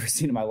golf I've ever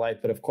seen in my life,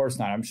 but of course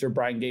not. I'm sure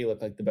Brian Gay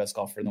looked like the best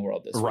golfer in the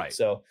world this week.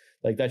 So,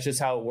 like that's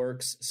just how it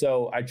works.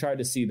 So I tried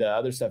to see the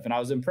other stuff, and I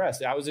was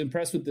impressed. I was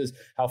impressed with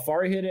how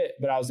far he hit it,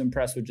 but I was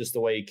impressed with just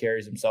the way he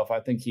carries himself. I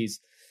think he's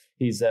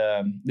this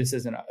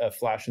isn't a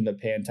flash in the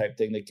pan type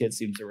thing. The kid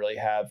seems to really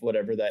have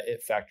whatever that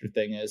it factor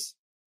thing is.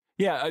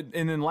 Yeah,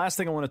 and then last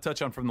thing I want to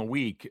touch on from the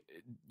week,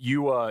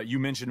 you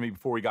mentioned to me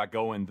before we got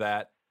going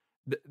that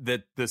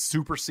the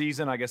super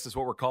season, I guess is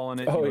what we're calling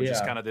it,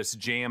 just kind of this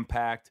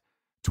jam-packed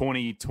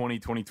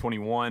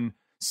 2020-2021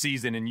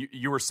 season, and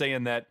you were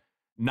saying that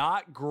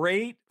not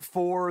great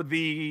for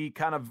the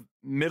kind of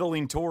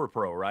middling tour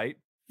pro, right?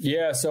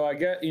 Yeah, so I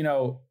get,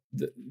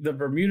 the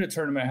Bermuda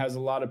tournament has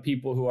a lot of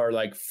people who are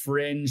like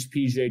fringe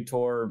PGA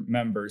Tour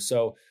members.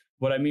 So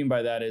what I mean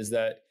by that is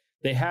that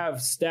they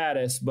have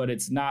status, but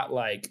it's not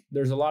like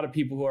there's a lot of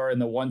people who are in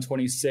the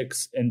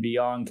 126 and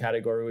beyond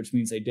category, which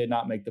means they did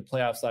not make the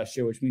playoffs last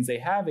year, which means they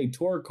have a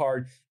tour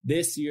card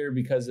this year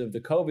because of the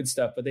COVID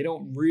stuff, but they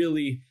don't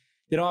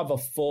have a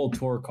full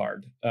tour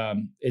card.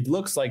 It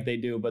looks like they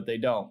do, but they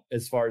don't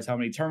as far as how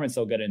many tournaments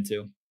they'll get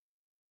into.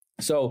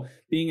 So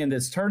being in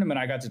this tournament,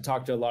 I got to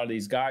talk to a lot of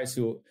these guys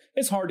who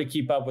it's hard to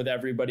keep up with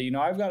everybody.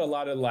 I've got a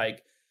lot of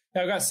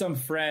I've got some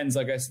friends,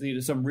 like I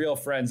said, some real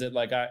friends that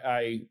like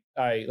I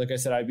like I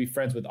said, I'd be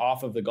friends with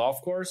off of the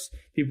golf course,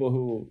 people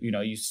who,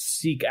 you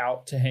seek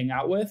out to hang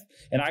out with.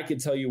 And I could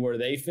tell you where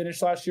they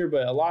finished last year,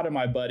 but a lot of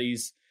my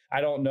buddies,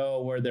 I don't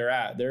know where they're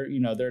at.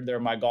 They're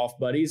my golf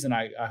buddies, and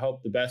I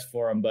hope the best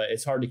for them, but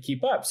it's hard to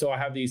keep up. So I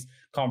have these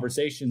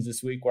conversations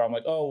this week where I'm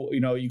like, oh,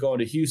 you going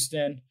to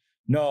Houston?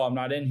 No, I'm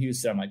not in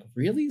Houston. I'm like,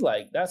 really?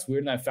 Like, that's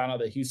weird. And I found out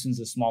that Houston's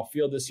a small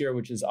field this year,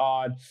 which is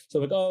odd. So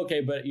I'm like, oh,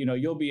 okay, but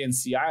you'll be in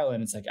Sea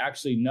Island. It's like,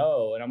 actually,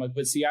 no. And I'm like,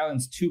 but Sea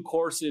Island's 2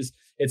 courses.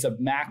 It's a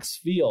max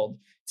field.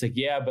 It's like,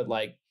 yeah, but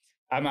like,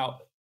 I'm out.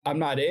 I'm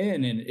not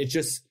in. And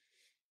it's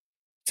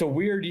a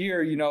weird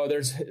year.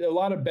 There's a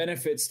lot of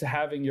benefits to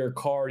having your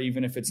card,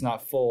 even if it's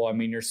not full.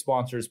 Your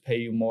sponsors pay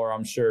you more,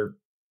 I'm sure.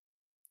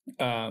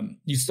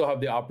 You still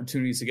have the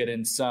opportunities to get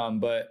in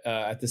some, but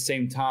at the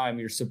same time,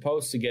 you're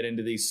supposed to get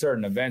into these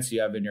certain events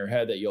you have in your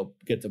head that you'll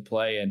get to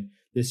play. And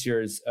this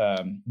year is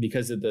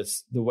because of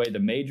the way the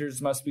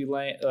majors must be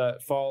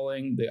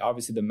falling,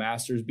 obviously the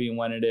Masters being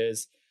when it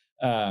is,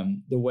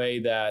 the way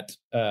that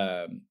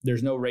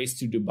there's no race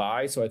to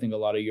Dubai. So I think a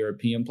lot of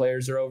European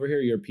players are over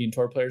here. European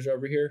tour players are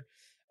over here.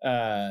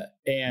 And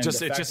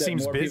it just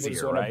seems busy,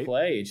 right?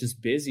 Play. It's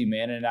just busy,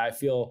 man. And I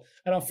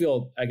don't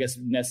feel, I guess,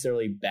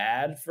 necessarily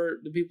bad for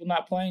the people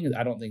not playing.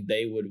 I don't think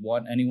they would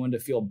want anyone to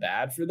feel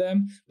bad for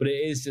them, but it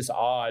is just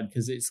odd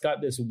because it's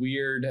got this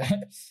weird,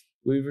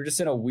 we were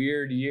just in a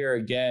weird year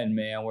again,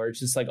 man, where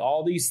it's just like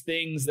all these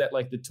things that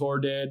like the tour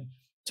did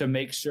to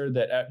make sure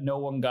that no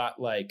one got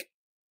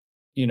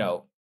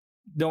no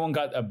one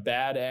got a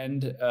bad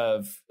end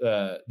of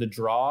the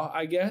draw,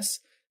 I guess.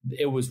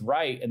 It was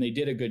right and they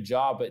did a good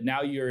job, but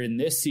now you're in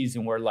this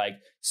season where like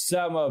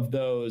some of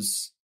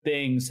those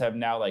things have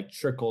now like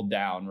trickled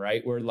down,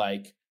 right? Where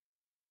like,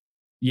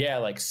 yeah,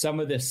 like some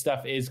of this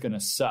stuff is going to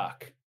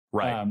suck.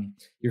 Right.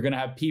 You're going to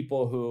have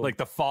people who like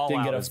the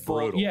fallout is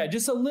brutal. Yeah,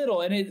 just a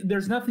little. And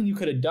there's nothing you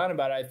could have done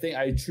about it.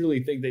 I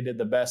truly think they did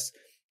the best.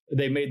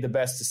 They made the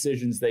best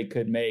decisions they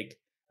could make.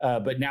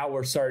 But now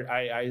we're starting.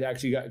 I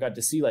actually got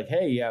to see like,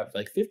 hey, yeah,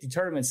 like 50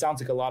 tournaments sounds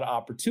like a lot of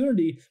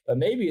opportunity, but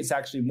maybe it's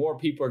actually more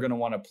people are going to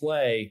want to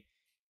play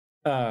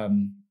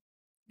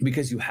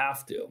because you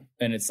have to,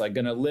 and it's like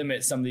going to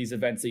limit some of these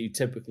events that you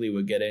typically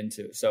would get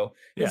into. So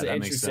it's an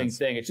interesting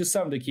thing. It's just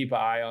something to keep an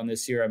eye on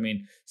this year. I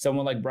mean,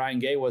 someone like Brian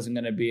Gay wasn't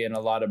going to be in a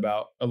lot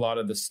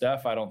of the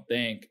stuff, I don't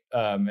think.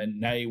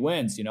 And now he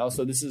wins,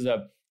 so this is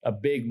a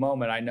big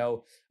moment. I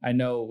know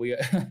we,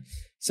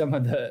 some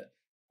of the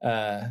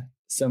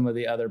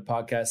other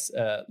podcasts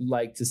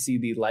like to see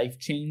the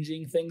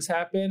life-changing things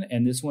happen.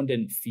 And this one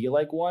didn't feel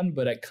like one,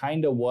 but it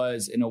kind of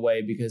was in a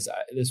way, because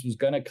this was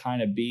going to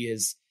kind of be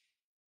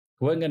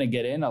he wasn't going to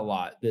get in a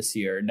lot this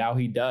year. Now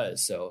he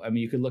does. So, I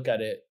mean, you could look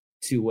at it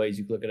two ways.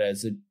 You could look at it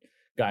as a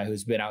guy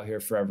who's been out here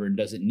forever and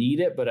doesn't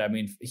need it. But I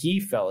mean, he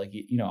felt like,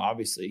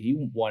 obviously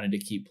he wanted to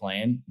keep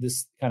playing.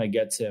 This kind of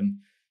gets him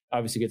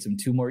 2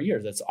 more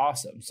years. That's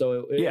awesome.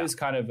 So it is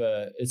kind of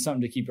it's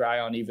something to keep your eye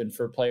on, even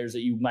for players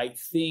that you might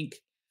think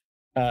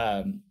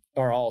are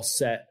all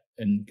set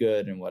and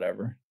good and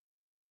whatever.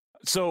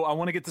 So I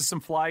want to get to some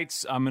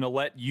flights. I'm going to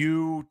let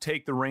you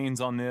take the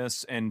reins on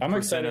this, and I'm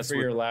excited for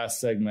your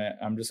last segment.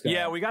 I'm just going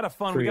to we got a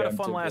fun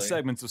last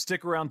segment. So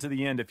stick around to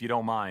the end if you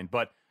don't mind.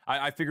 But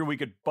I figured we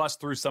could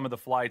bust through some of the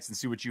flights and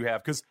see what you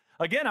have, because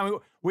again,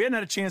 we hadn't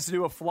had a chance to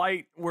do a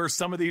flight where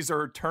some of these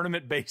are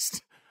tournament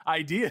based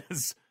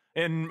ideas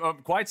in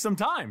quite some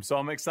time. So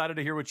I'm excited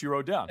to hear what you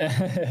wrote down.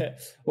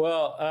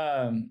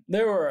 Well,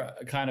 there were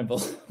kind of a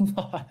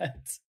lot.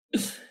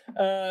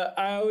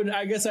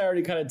 I guess I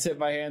already kind of tipped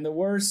my hand. The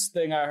worst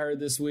thing I heard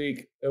this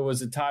week, it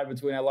was a tie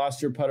between I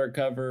lost your putter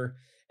cover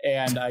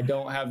and I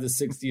don't have the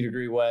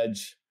 60-degree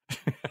wedge.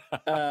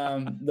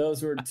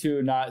 Those were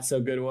two not so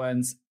good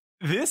ones.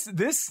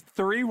 This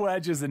 3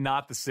 wedges and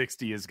not the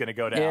 60 is going to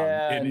go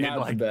down in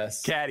like the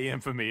best caddy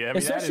infamy. I mean,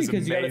 especially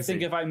because you got to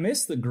think, if I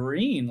miss the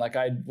green, like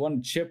I'd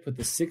want to chip with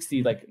the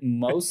 60, like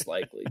most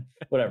likely,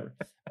 whatever.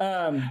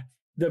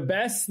 The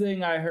best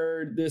thing I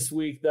heard this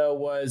week though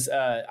was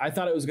I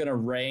thought it was going to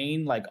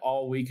rain like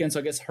all weekend. So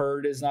I guess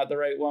heard is not the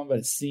right one, but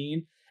it's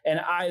seen. And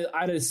I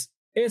just,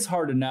 it's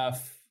hard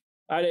enough.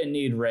 I didn't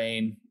need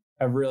rain.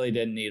 I really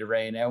didn't need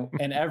rain.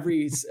 And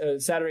every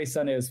Saturday,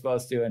 Sunday was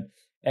supposed to, and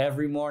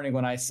every morning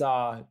when I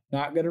saw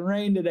not going to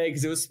rain today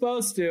because it was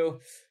supposed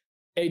to,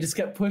 it just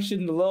kept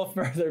pushing a little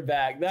further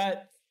back.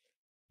 That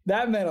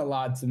meant a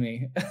lot to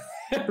me.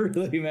 It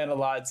really meant a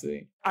lot to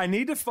me. I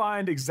need to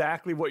find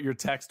exactly what your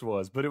text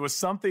was, but it was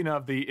something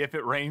of the, if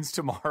it rains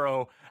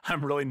tomorrow,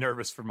 I'm really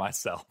nervous for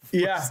myself.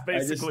 Yeah, I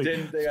just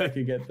didn't think I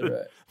could get through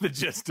it. The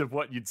gist of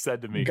what you'd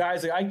said to me.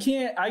 Guys, I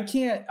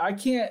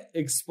can't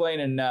explain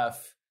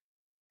enough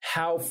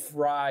how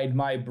fried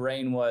my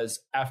brain was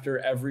after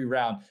every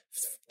round.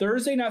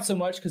 Thursday, not so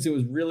much because it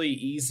was really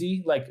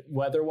easy, like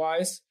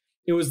weather-wise.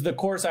 It was the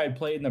course I had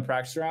played in the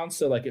practice round.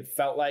 So like it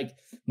felt like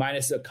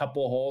minus a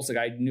couple of holes, like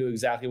I knew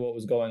exactly what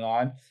was going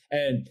on.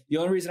 And the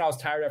only reason I was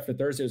tired after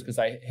Thursday was because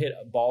I hit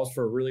balls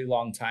for a really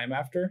long time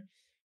after.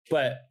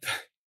 But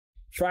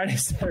Friday,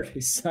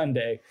 Saturday,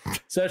 Sunday,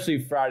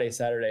 especially Friday,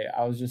 Saturday,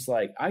 I was just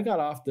like, I got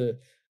off the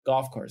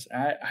golf course.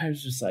 I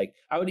was just like,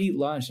 I would eat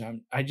lunch.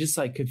 I just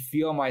like could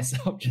feel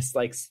myself just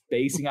like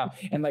spacing out.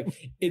 And like,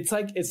 it's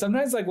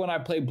sometimes like when I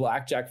play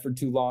blackjack for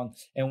too long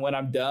and when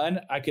I'm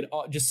done, I could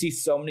just see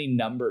so many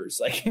numbers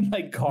like in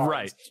like cards.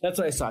 Right. That's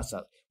what I saw.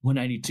 So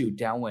 192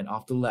 downwind,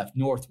 off the left,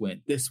 north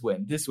wind, this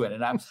wind.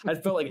 And I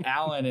felt like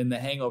Alan in The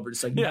Hangover,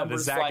 just like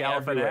numbers flying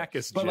everywhere.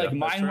 But like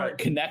mine weren't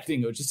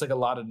connecting. It was just like a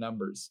lot of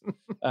numbers.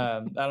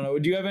 I don't know.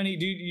 Do you have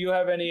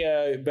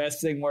any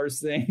best thing,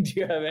 worst thing? Do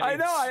you have any? I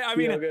know.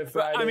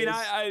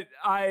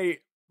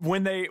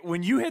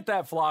 When you hit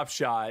that flop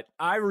shot,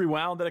 I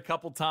rewound it a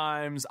couple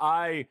times.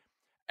 The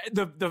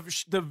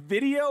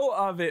video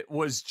of it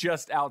was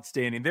just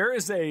outstanding.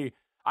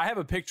 I have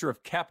a picture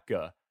of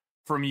Koepka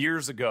from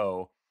years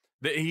ago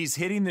that he's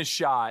hitting this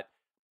shot,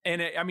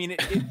 and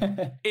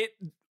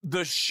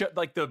the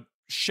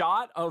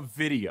shot of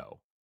video,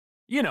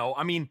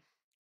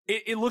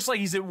 it looks like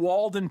he's at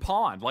Walden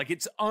Pond. Like,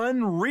 it's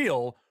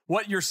unreal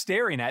what you're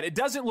staring at. It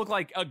doesn't look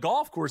like a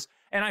golf course.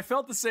 And I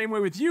felt the same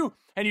way with you.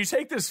 And you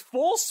take this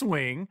full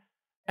swing,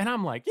 and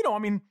I'm like,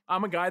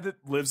 I'm a guy that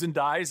lives and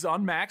dies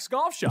on Max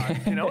golf shot.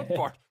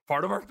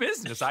 Part of our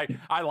business.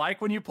 I like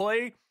when you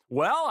play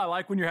well. I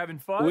like when you're having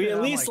fun. We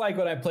at least like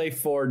when I play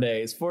 4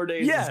 days. 4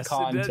 days is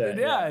content.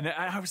 Yeah, and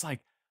I was like,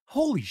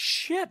 holy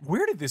shit,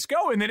 where did this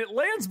go? And then it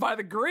lands by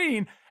the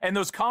green, and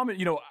those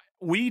comments,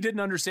 we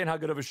didn't understand how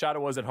good of a shot it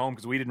was at home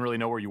because we didn't really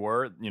know where you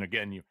were.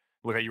 Again, you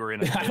look like you were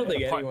in I don't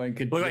think anyone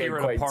could look like you were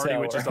in a party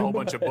with just a whole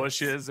bunch of was.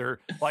 bushes, or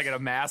like at a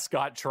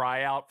mascot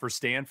tryout for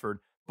Stanford.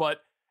 But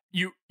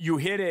you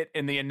hit it,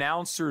 and the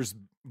announcers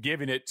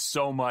giving it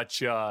so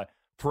much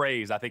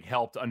praise, I think,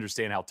 helped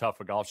understand how tough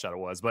a golf shot it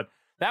was. But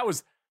that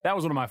was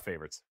one of my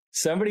favorites.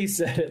 Somebody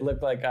said it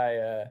looked like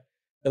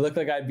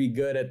I'd be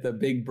good at the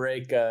big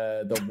break,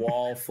 the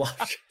wall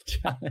flop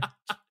challenge.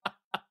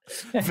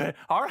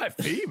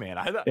 RIP, man.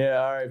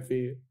 Yeah,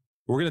 RIP.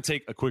 We're going to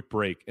take a quick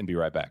break and be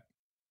right back.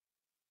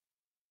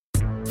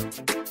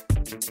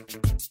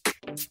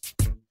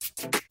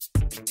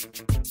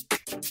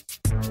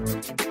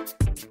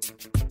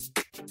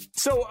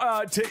 So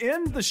to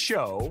end the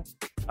show,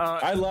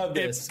 I love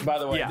this. By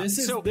the way, yeah,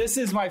 this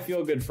is my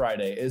feel good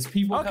Friday. Is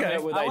people coming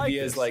up with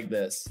ideas like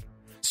this?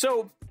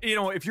 So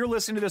if you're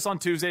listening to this on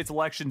Tuesday, it's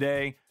election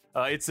day.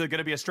 It's going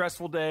to be a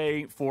stressful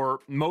day for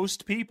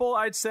most people,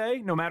 I'd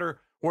say. No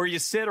matter where you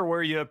sit or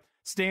where you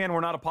stand,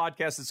 we're not a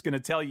podcast that's going to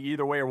tell you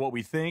either way or what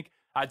we think.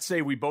 I'd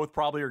say we both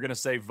probably are going to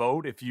say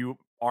vote. If you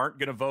aren't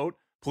going to vote,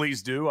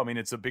 please do. I mean,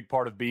 it's a big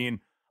part of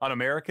being an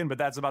American, but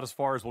that's about as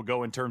far as we'll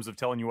go in terms of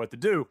telling you what to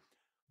do.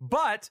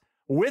 But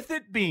with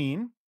it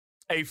being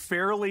a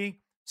fairly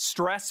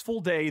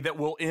stressful day that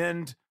will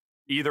end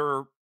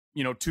either,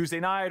 Tuesday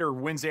night or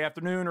Wednesday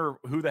afternoon, or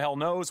who the hell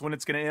knows when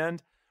it's going to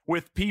end,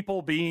 with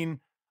people being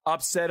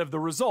upset of the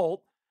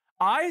result,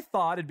 I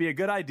thought it'd be a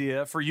good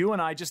idea for you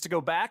and I just to go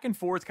back and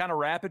forth kind of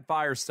rapid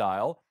fire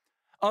style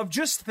of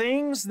just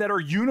things that are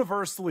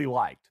universally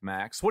liked.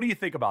 Max, what do you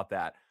think about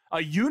that?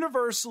 A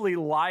universally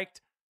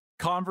liked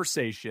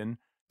conversation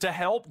to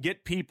help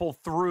get people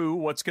through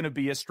what's going to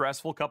be a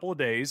stressful couple of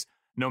days,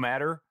 no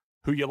matter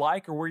who you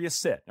like or where you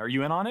sit. Are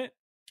you in on it?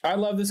 I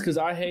love this because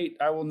I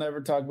will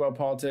never talk about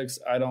politics.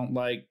 I don't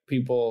like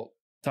people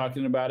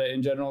talking about it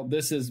in general.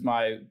 This is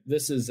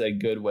a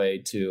good way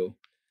to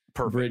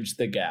bridge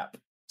the gap.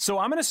 So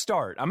I'm going to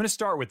start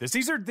with this.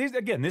 These are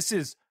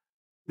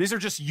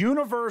just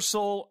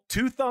universal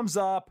 2 thumbs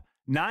up,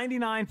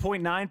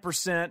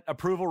 99.9%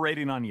 approval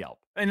rating on Yelp.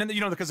 And then,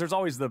 because there's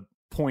always the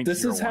point.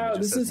 This is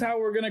how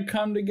we're going to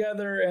come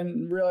together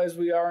and realize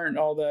we aren't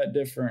all that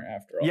different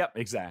after all. Yep,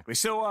 exactly.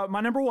 So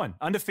my number one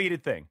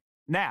undefeated thing,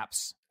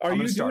 naps. Are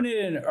you doing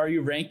it? Are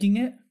you ranking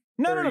it?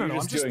 No.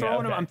 I'm just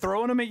throwing them. I'm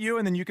throwing them at you,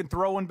 and then you can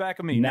throw one back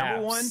at me. Naps.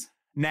 Number one,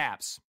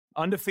 naps.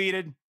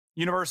 Undefeated,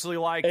 universally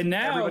liked. And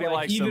now, everybody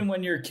likes even them.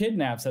 when your kid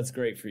naps, that's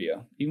great for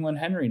you. Even when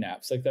Henry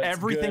naps, that's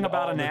everything good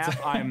about a nap.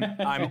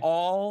 I'm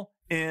all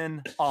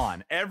in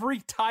on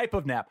every type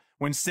of nap.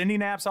 When Cindy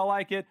naps, I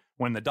like it.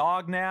 When the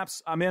dog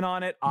naps, I'm in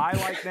on it. I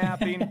like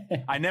napping.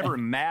 I never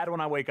am mad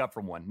when I wake up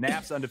from one.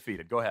 Naps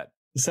undefeated. Go ahead.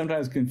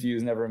 Sometimes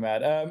confused, never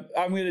mad.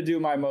 I'm going to do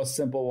my most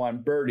simple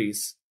one,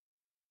 birdies.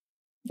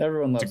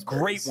 Everyone loves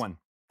birdies.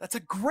 That's a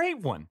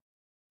great one.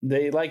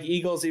 They like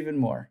eagles even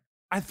more.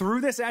 I threw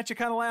this at you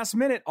kind of last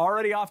minute,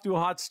 already off to a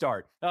hot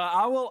start.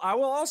 I will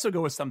also go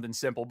with something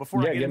simple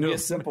before I get into a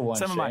simple one,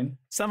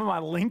 some of my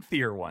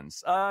lengthier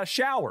ones.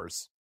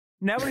 Showers.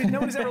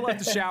 Nobody's ever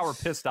left the shower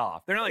pissed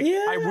off. They're like,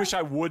 yeah. I wish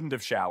I wouldn't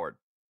have showered.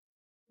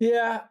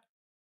 Yeah,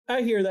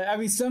 I hear that. I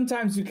mean,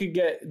 sometimes you could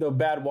get the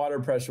bad water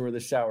pressure where the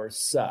shower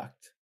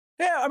sucked.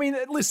 Yeah, I mean,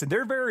 listen,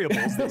 they're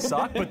variables that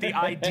suck, but the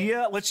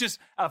idea, let's just,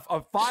 a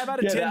 5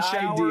 out of 10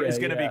 shower is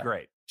going to be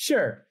great.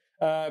 Sure.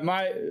 I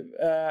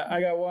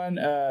got one.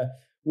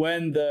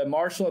 When the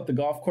marshal at the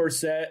golf course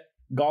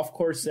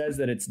says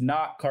that it's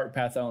not cart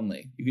path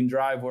only, you can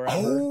drive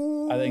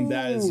wherever. I think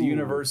that is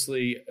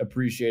universally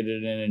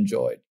appreciated and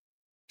enjoyed.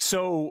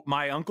 So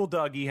my Uncle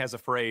Dougie has a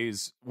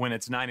phrase, when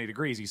it's 90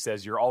 degrees, he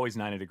says, you're always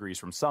 90 degrees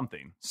from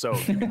something. So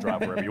you can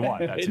drive wherever you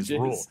want. That's his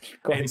rule.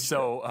 And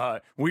so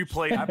I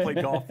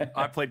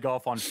played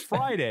golf on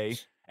Friday,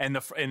 and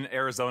in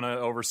Arizona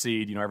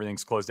overseed,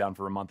 everything's closed down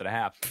for a month and a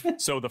half.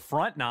 So the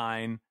front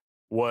 9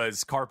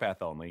 was car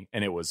path only,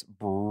 and it was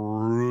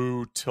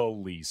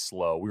brutally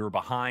slow. We were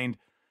behind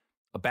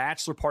a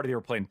bachelor party. They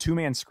were playing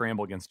 2-man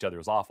scramble against each other. It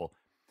was awful.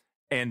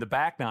 And the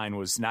back 9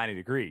 was 90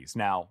 degrees.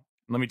 Now,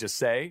 let me just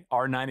say,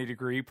 our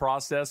 90-degree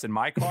process in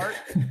my cart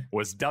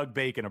was Doug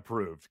Bacon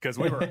approved, because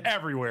we were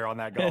everywhere on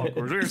that golf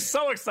course. We were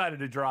so excited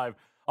to drive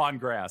on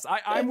grass.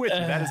 I'm with you.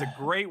 That is a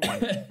great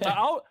one.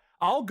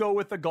 I'll go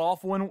with the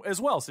golf one as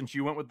well, since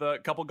you went with a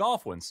couple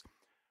golf ones.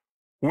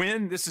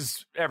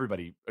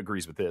 Everybody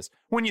agrees with this.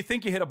 When you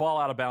think you hit a ball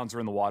out of bounds or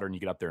in the water and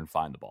you get up there and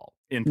find the ball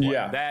in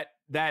play,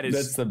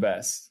 that's the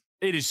best.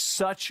 It is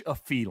such a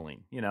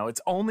feeling.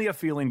 It's only a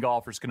feeling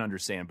golfers can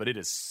understand, but it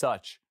is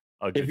such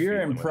a good If you're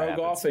feeling in pro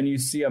golf and you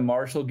see a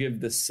marshal give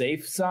the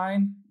safe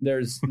sign,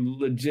 there's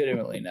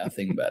legitimately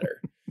nothing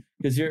better.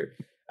 Because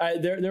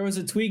there was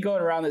a tweet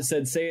going around that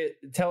said,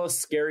 tell a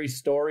scary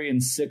story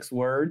in 6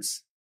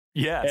 words.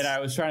 Yes. And I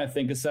was trying to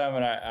think of some,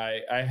 and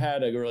I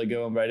had a really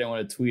good one, but I didn't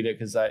want to tweet it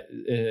because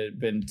it had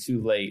been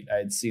too late. I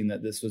had seen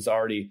that this was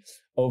already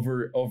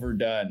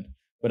overdone.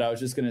 But I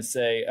was just going to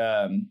say,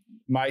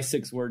 my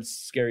 6 words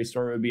scary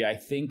story would be, I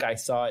think I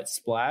saw it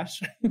splash.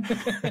 Because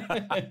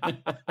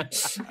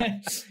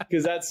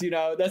that's the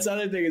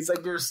other thing. It's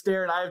like you're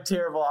staring. I have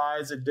terrible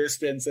eyes at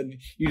distance, and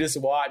you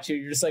just watch it.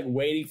 You're just like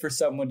waiting for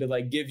someone to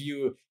like give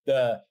you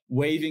the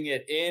waving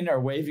it in or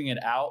waving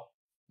it out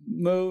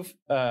move.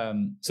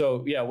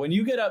 So yeah, when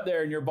you get up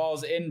there and your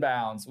ball's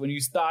inbounds, when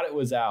you thought it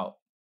was out,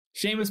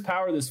 Seamus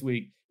Power this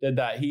week did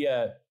that. He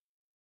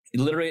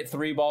literally hit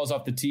 3 balls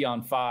off the tee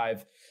on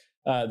 5.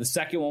 The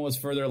second one was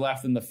further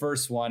left than the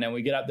first one, and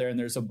we get up there and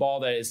there's a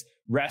ball that is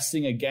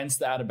resting against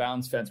the out of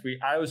bounds fence.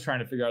 I was trying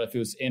to figure out if it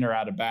was in or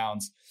out of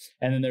bounds,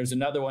 and then there's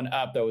another one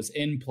up that was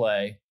in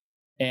play,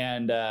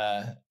 and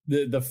it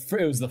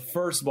was the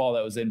first ball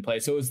that was in play,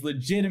 so it was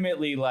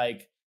legitimately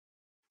like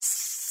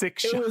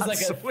 6-shot it was like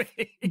swing.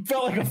 It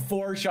felt like a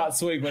 4-shot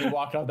swing when he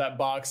walked off that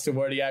box to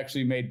where he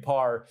actually made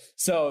par.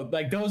 So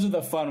like those are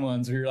the fun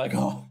ones where you're like,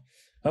 oh,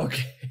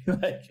 okay,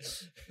 like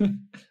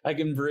I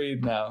can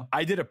breathe now.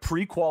 I did a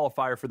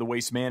pre-qualifier for the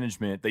Waste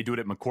Management. They do it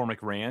at McCormick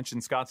Ranch in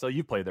Scottsdale.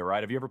 You played there,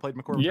 right? Have you ever played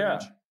McCormick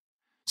Ranch?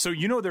 So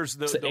you know there's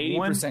the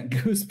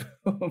 80% goose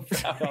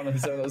booms out on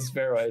those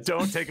fairways.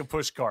 Don't take a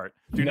push cart.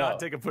 Do not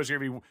take a push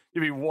cart.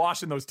 You'll be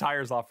washing those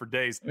tires off for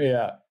days.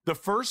 Yeah. The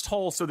first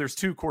hole, so there's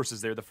 2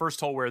 courses there. The first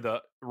hole where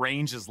the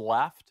range is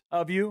left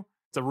of you.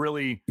 It's a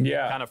really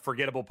kind of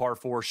forgettable par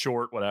 4,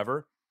 short,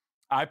 whatever.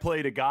 I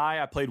played a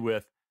guy I played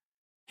with,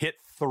 hit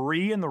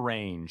 3 in the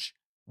range.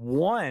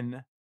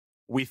 1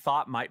 we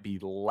thought might be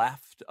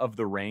left of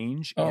the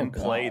range in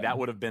play. That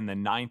would have been the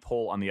 9th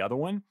hole on the other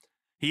one.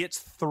 He hits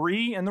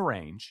 3 in the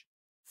range,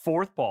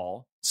 4th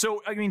ball.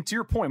 So, I mean, to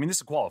your point, I mean, this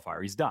is a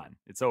qualifier. He's done.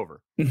 It's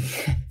over.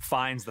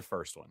 Finds the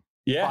first one.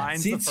 Yeah.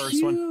 Finds the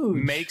first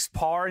one, makes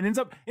par, and ends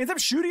up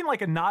shooting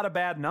like a not a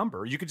bad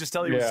number. You could just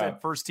tell he was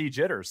set first tee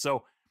jitters.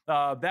 So,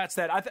 that's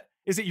that.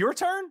 Is it your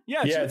turn?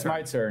 Yeah, it's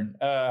my turn.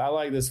 I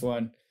like this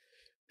one.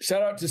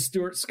 Shout out to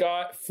Stuart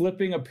Scott,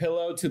 flipping a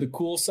pillow to the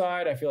cool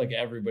side. I feel like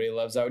everybody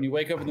loves that. When you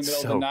wake up in the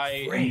middle of the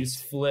night and you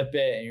just flip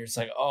it and you're just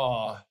like,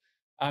 oh,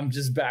 I'm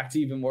just back to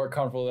even more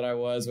comfortable than I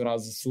was when I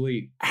was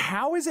asleep.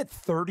 How is it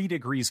 30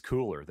 degrees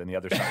cooler than the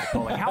other side of the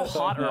pole? Like, how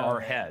hot are our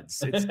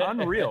heads? It's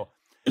unreal.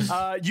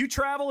 You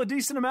travel a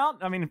decent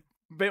amount. I mean,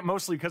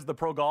 mostly because of the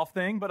pro golf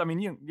thing, but I mean,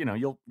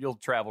 you'll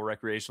travel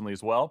recreationally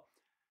as well.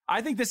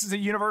 I think this is a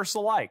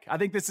universal like. I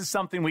think this is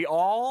something we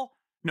all,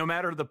 no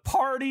matter the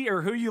party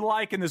or who you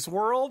like in this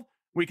world,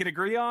 we can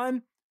agree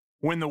on.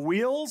 When the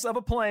wheels of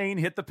a plane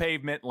hit the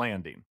pavement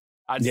landing,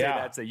 I'd say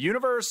that's a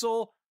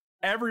universal.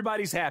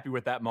 Everybody's happy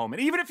with that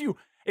moment. Even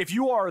if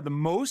you are the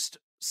most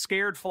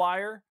scared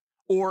flyer,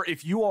 or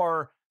if you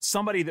are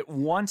somebody that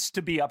wants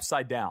to be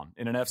upside down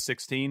in an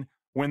F-16,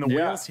 when the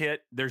wheels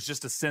hit, there's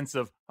just a sense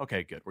of,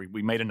 okay, good.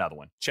 We made another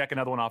one. Check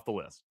another one off the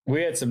list.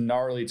 We had some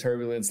gnarly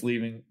turbulence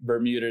leaving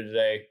Bermuda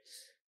today.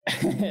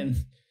 And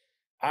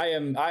I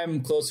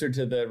am closer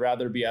to the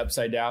rather be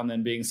upside down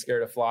than being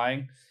scared of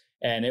flying.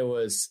 And it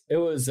was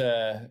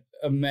a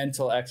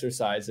mental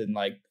exercise in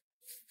like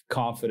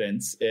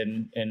confidence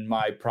in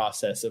my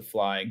process of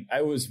flying.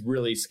 I was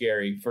really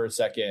scary for a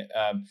second.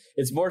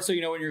 It's more so,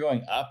 when you're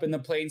going up and the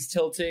plane's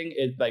tilting,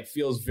 it like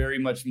feels very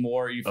much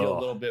more, you feel a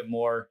little bit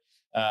more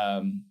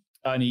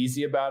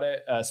uneasy about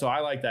it. So I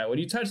like that. When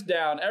you touch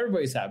down,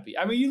 everybody's happy.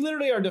 I mean, you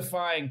literally are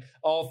defying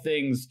all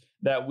things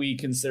that we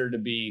consider to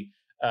be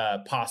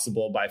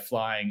possible by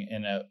flying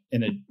in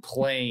a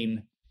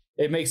plane.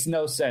 It makes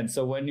no sense.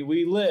 So when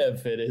we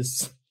live, it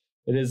is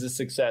a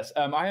success.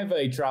 I have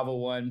a travel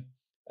one,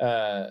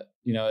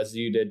 as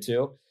you did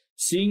too.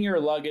 Seeing your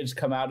luggage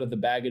come out of the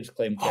baggage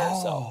claim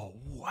carousel. Oh,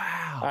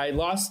 wow. I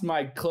lost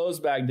my clothes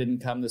bag, didn't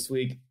come this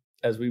week,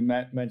 as we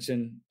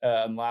mentioned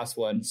last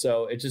one.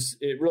 So it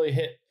really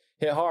hit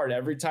hard.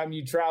 Every time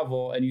you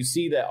travel and you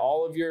see that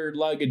all of your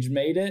luggage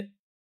made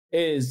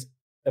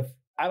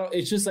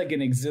it's just like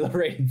an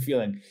exhilarating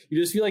feeling.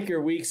 You just feel like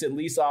your week's at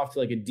least off to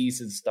like a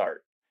decent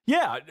start.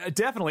 Yeah,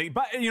 definitely.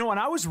 But, and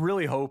I was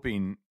really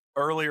hoping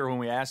earlier when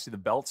we asked you the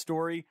belt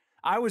story,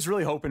 I was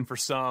really hoping for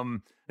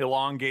some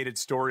elongated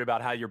story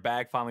about how your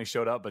bag finally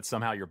showed up, but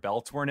somehow your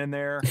belts weren't in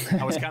there.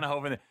 I was kind of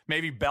hoping that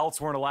maybe belts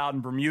weren't allowed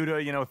in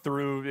Bermuda,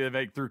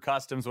 through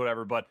customs,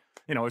 whatever. But,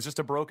 it was just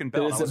a broken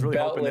belt. I was really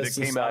hoping that it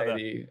came out of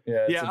the...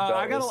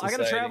 I got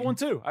to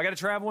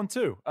travel one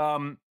too.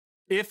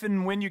 If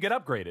and when you get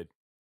upgraded.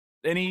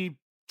 Any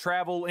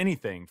travel,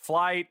 anything,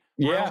 flight,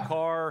 rental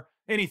car,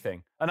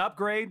 anything, an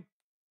upgrade,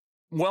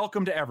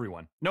 welcome to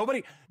everyone.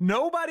 Nobody,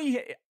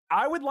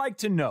 I would like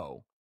to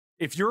know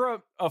if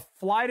you're a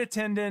flight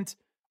attendant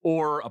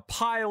or a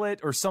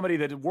pilot or somebody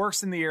that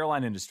works in the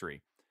airline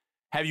industry,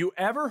 have you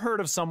ever heard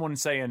of someone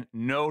saying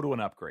no to an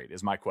upgrade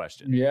is my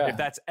question. Yeah. If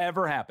that's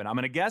ever happened, I'm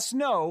going to guess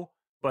no,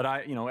 but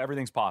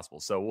everything's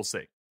possible. So we'll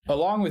see.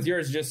 Along with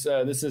yours, just,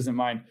 this isn't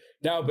mine.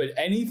 No, but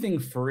anything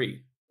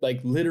free.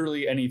 Like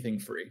literally anything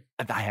free.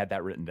 I had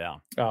that written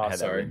down. Oh, I had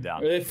sorry. that written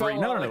down. It felt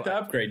like the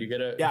upgrade. You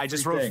get I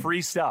just wrote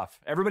free stuff.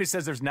 Everybody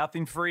says there's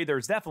nothing free.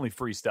 There's definitely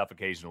free stuff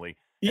occasionally.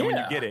 And when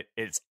you get it,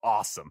 it's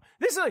awesome.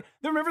 This is like,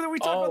 remember that we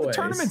talked about the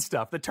tournament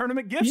stuff, the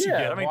tournament gifts you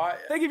get. I mean,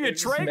 they give you a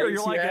Traeger.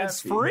 You're like,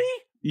 it's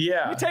free?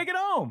 Yeah. You take it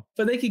home.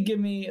 But they could give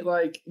me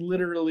like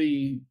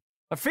literally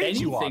a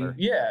Fiji water.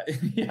 Yeah.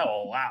 Yeah.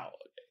 Oh, wow.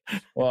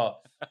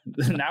 Well,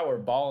 now we're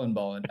balling.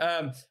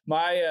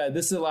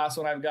 This is the last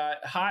one I've got.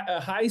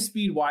 A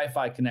high-speed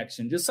Wi-Fi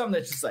connection. Just something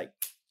that's just like,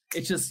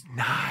 it's just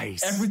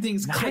nice.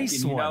 Everything's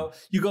clicking,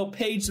 You go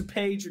page to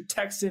page, you're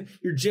texting,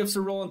 your GIFs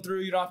are rolling through.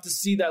 You don't have to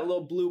see that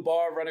little blue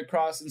bar run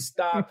across and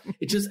stop.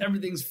 It's just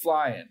everything's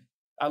flying.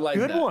 I like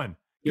that. Good one.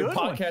 Your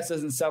podcast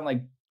doesn't sound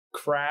like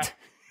crap.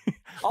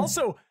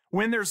 Also,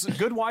 when there's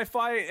good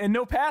Wi-Fi and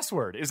no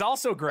password is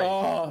also great.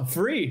 Oh,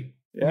 free.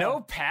 Yeah. No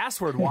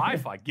password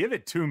Wi-Fi. Give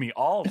it to me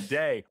all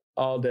day.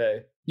 All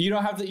day. You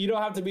don't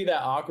have to be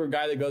that awkward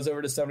guy that goes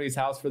over to somebody's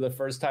house for the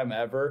first time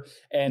ever,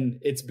 and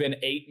it's been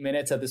 8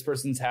 minutes at this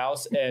person's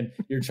house, and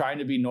you're trying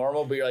to be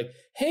normal, but you're like,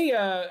 hey,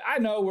 I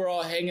know we're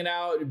all hanging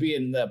out,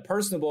 being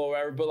personable or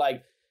whatever, but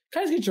like,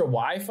 can I just get your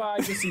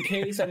Wi-Fi just in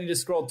case I need to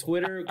scroll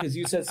Twitter because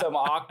you said something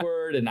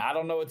awkward and I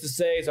don't know what to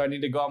say, so I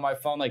need to go on my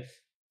phone. Like,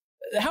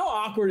 how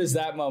awkward is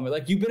that moment?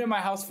 Like, you've been in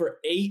my house for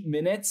 8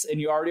 minutes and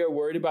you already are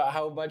worried about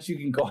how much you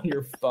can go on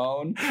your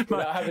phone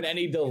without having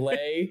any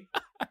delay.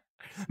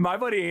 My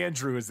buddy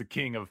Andrew is the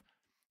king of.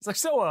 It's like,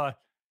 so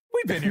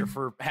we've been here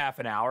for half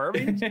an hour. I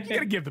mean, you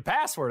gotta give the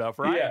password up,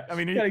 right? Yeah, I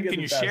mean, can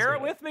you share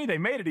it with me? They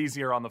made it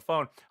easier on the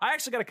phone. I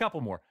actually got a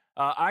couple more.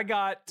 I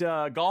got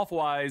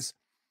golf-wise,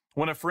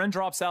 when a friend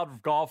drops out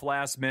of golf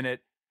last minute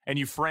and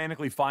you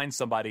frantically find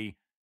somebody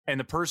and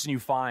the person you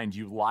find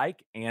you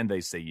like and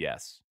they say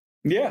yes.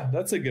 Yeah,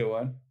 that's a good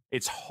one.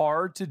 It's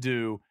hard to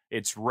do.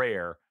 It's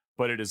rare,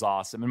 but it is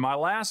awesome. And my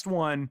last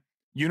one,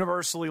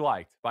 universally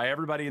liked by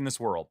everybody in this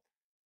world.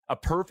 A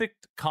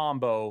perfect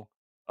combo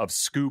of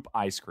scoop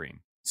ice cream.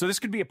 So this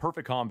could be a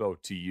perfect combo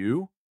to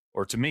you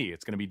or to me.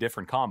 It's going to be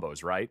different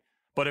combos, right?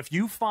 But if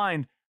you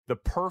find the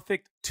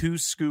perfect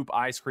 2-scoop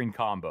ice cream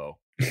combo,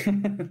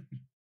 you're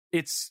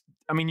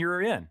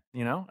in,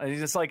 you know?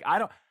 It's just like, I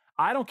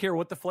don't care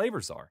what the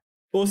flavors are.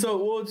 Well,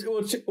 so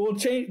we'll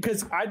change,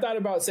 because I thought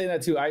about saying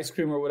that too, ice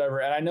cream or whatever.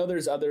 And I know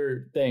there's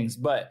other things,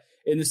 but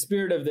in the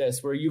spirit of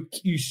this, where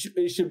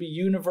it should be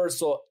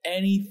universal,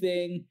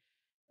 anything,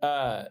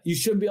 you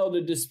shouldn't be able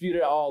to dispute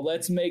it all.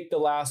 Let's make the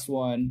last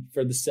one,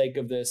 for the sake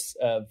of this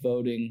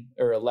voting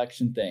or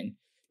election thing,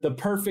 the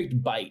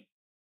perfect bite.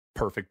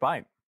 Perfect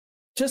bite.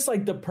 Just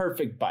like the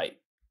perfect bite.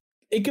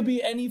 It could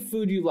be any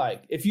food you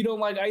like. If you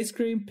don't like ice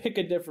cream, pick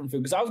a different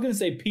food. Because I was going to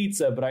say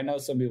pizza, but I know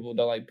some people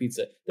don't like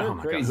pizza. They're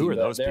crazy. God, who are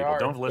those people?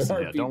 Don't listen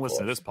to that. Don't listen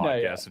to this podcast. No,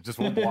 yeah. It just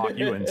will block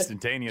you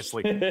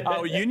instantaneously.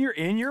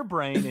 In your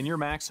brain, in your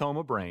Max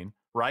Homa brain,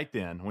 right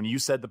then, when you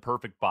said the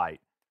perfect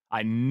bite,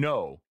 I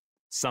know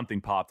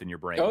something popped in your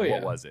brain. Oh, yeah.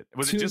 What was it?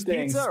 Was it just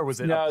pizza, or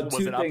was it a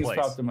place? Two things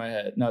popped in my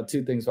head. No,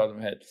 2 things popped in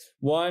my head.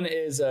 One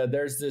is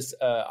there's this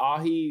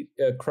ahi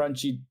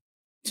crunchy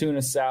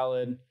tuna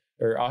salad,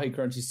 or ahi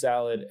crunchy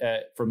salad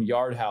from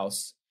Yard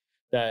House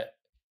that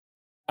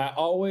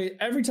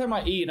every time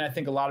I eat, and I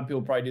think a lot of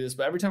people probably do this,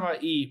 but every time I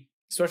eat,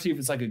 especially if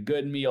it's like a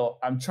good meal,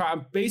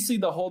 basically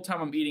the whole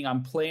time I'm eating,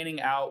 I'm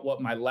planning out what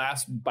my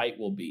last bite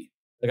will be.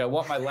 Like, I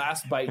want my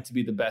last bite to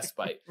be the best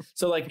bite.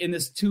 So like in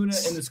this tuna,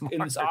 in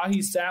this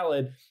ahi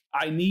salad,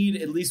 I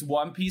need at least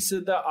one piece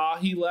of the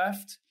ahi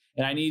left.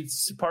 And I need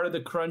part of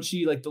the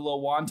crunchy, like the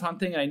little wonton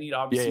thing. And I need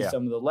obviously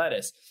some of the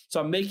lettuce. So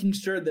I'm making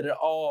sure that it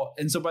all.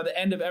 And so by the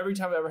end of every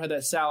time I ever had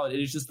that salad,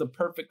 it is just the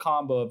perfect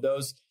combo of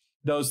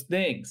those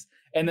things.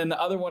 And then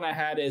the other one I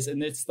had is,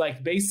 and it's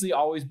like basically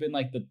always been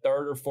like the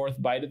 3rd or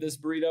 4th bite of this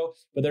burrito.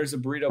 But there's a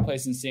burrito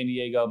place in San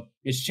Diego.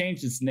 It's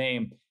changed its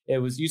name.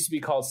 It used to be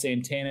called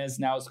Santana's.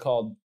 Now it's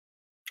called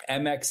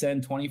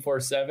MXN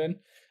 24/7.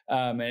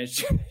 And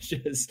it's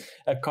just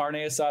a carne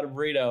asada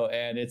burrito,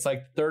 and it's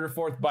like 3rd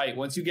or 4th bite.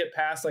 Once you get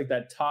past like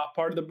that top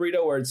part of the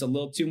burrito where it's a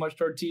little too much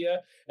tortilla,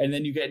 and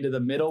then you get into the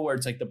middle where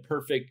it's like the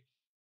perfect.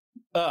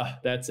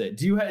 That's it.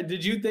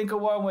 Did you think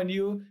of one when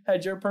you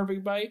had your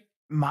perfect bite?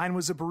 Mine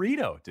was a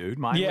burrito, dude.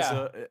 Mine was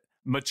a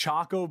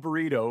machaco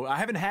burrito. I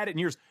haven't had it in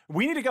years.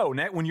 We need to go.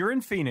 When you're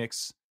in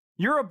Phoenix,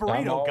 you're a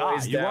burrito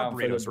guy. You love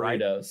burritos,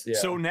 right? Yeah.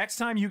 So next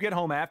time you get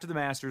home after the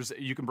Masters,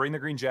 you can bring the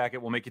green jacket.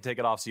 We'll make you take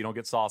it off so you don't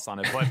get sauce on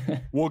it.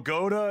 But we'll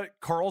go to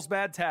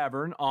Carlsbad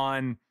Tavern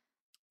on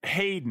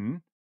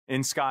Hayden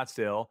in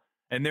Scottsdale,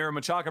 and they're a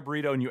machaca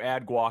burrito, and you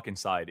add guac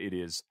inside. It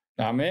is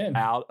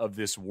out of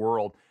this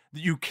world.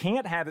 You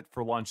can't have it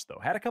for lunch, though.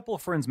 Had a couple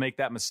of friends make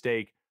that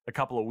mistake a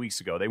couple of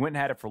weeks ago. They went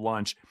and had it for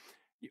lunch.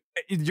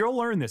 You'll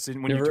learn this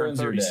when you turn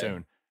 30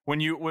 soon. When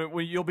you get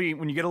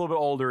a little bit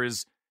older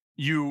is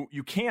you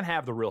can't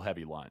have the real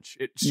heavy lunch.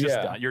 It's just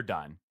done. You're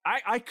done.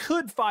 I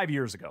could 5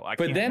 years ago. I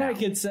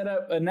could set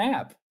up a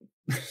nap,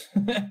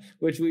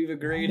 which we've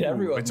agreed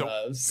everyone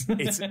loves.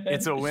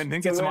 It's a win.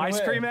 Then get some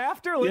ice cream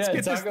after. Let's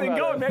get this thing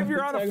going. Maybe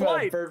you're on a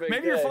flight.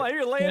 Maybe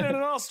you're landing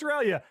in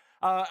Australia.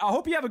 I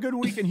hope you have a good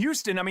week in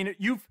Houston. I mean,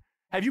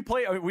 have you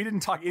played? We didn't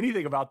talk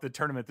anything about the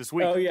tournament this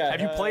week. Oh yeah. Have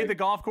you played the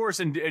golf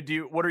course? And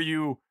what are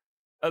you?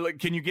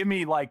 Can you give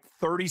me like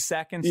 30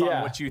 seconds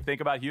on what you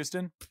think about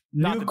Houston?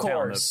 New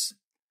course.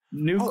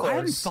 I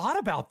hadn't thought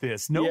about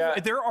this. No,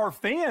 there are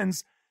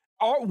fans.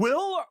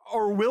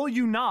 Will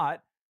you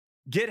not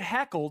get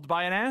heckled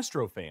by an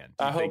Astro fan?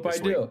 I hope I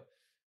do.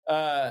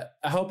 I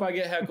hope I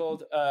get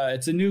heckled.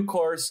 It's a new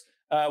course.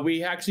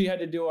 We actually had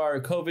to do our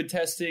COVID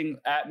testing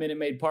at Minute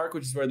Maid Park,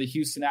 which is where the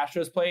Houston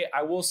Astros play.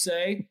 I will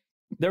say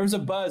there was a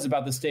buzz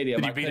about the stadium.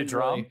 Did you beat a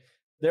drum?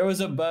 There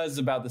was a buzz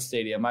about the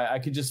stadium. I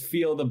could just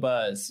feel the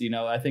buzz. You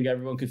know, I think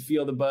everyone could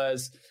feel the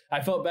buzz.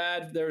 I felt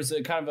bad. There was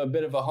a kind of a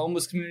bit of a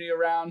homeless community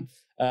around.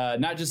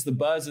 Not just the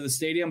buzz of the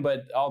stadium,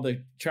 but all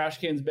the trash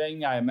cans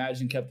banging, I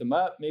imagine, kept them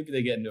up. Maybe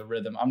they get into a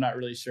rhythm. I'm not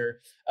really sure.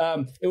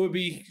 It would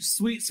be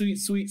sweet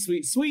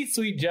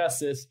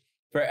justice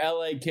for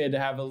LA Kid to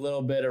have a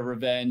little bit of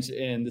revenge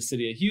in the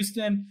city of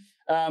Houston.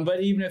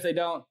 But even if they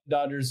don't,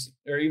 Dodgers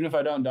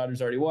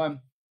already won.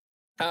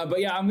 But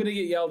yeah, I'm going to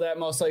get yelled at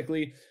most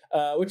likely,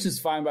 which is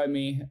fine by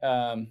me.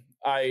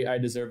 I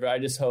deserve it. I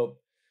just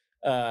hope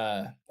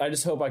I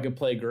could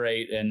play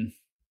great, and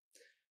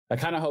I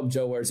kind of hope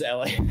Joe wears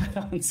LA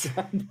on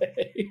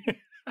Sunday.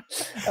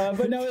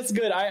 But no, it's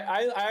good.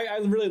 I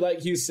really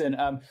like Houston.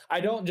 I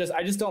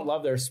just don't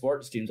love their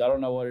sports teams. I don't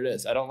know what it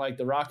is. I don't like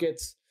the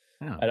Rockets.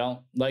 Oh. I don't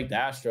like the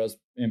Astros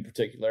in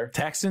particular.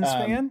 Texans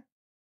fan?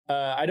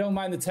 I don't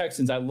mind the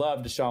Texans. I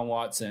love Deshaun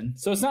Watson.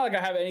 So it's not like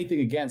I have anything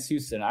against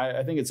Houston.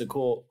 I think it's a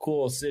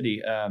cool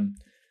city.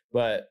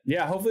 But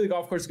yeah, hopefully the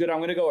golf course is good. I'm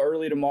going to go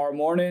early tomorrow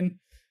morning,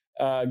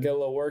 get a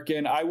little work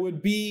in. I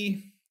would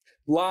be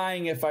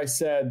lying if I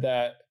said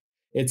that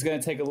it's going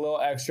to take a little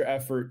extra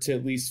effort to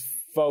at least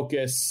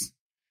focus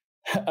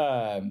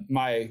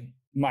my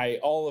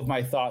all of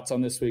my thoughts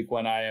on this week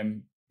when I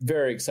am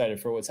very excited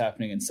for what's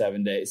happening in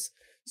 7 days.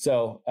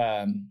 So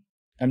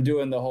I'm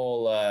doing the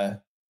whole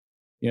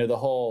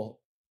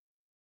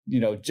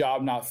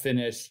job not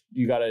finished.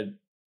 You got to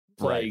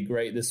play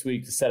great this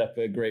week to set up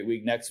a great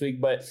week next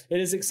week. But it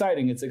is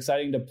exciting. It's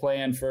exciting to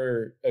plan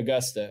for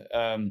Augusta.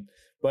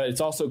 But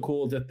it's also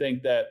cool to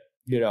think that,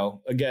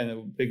 again,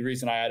 the big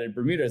reason I added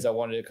Bermuda is I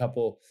wanted a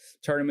couple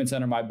tournaments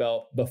under my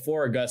belt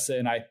before Augusta.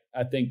 And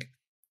I think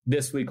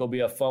this week will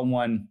be a fun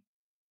one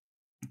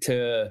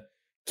to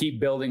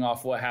keep building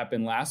off what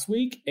happened last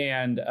week.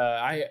 And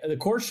the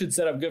course should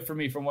set up good for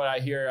me from what I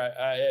hear.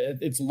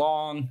 It's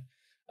long.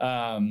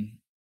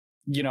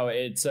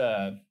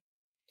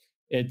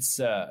 It's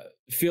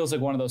feels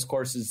like one of those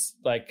courses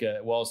like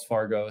Wells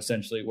Fargo,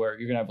 essentially, where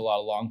you're going to have a lot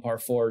of long par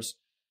fours,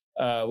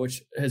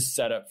 which has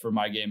set up for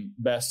my game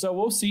best. So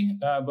we'll see.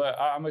 But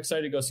I'm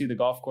excited to go see the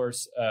golf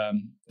course.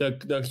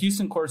 The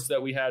Houston course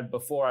that we had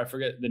before, I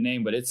forget the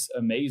name, but it's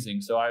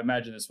amazing. So I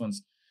imagine this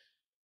one's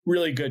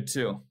really good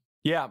too.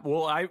 Yeah,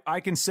 well, I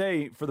can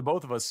say for the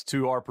both of us,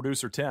 to our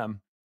producer,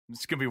 Tim,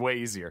 it's going to be way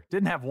easier.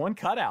 Didn't have one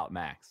cutout,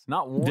 Max.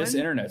 Not one. This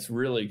internet's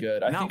really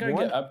good. I think I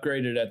get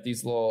upgraded at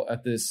this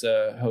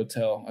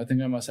hotel. I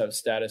think I must have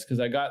status because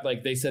I got,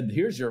 they said,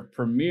 here's your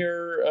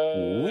premier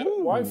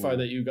Wi-Fi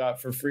that you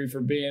got for free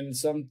for being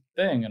something.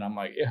 And I'm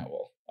like, yeah,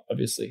 well,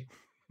 obviously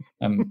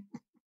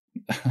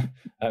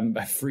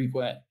I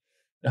frequent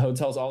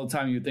hotels all the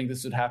time. You'd think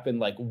this would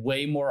happen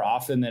way more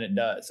often than it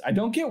does. I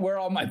don't get where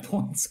all my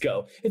points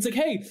go. It's like,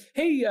 hey,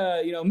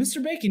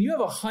 Mr. Bacon, you have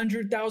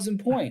 100,000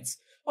 points.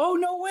 Oh,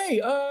 no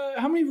way.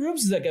 How many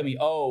rooms does that get me?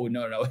 Oh,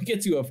 no. It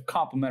gets you a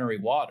complimentary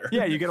water.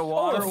 Yeah, you get a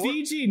water. Oh,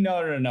 Fiji?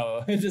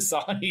 No. It's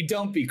Dasani.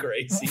 Don't be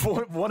crazy.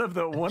 One of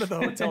the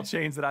hotel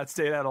chains that I'd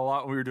stayed at a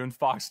lot when we were doing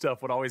Fox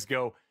stuff would always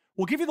go,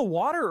 we'll give you the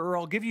water, or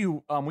I'll give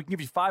you, we can give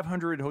you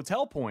 500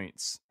 hotel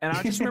points. And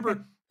I just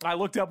remember I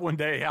looked up one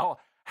day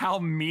how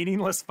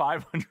meaningless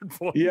 500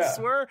 points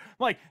were.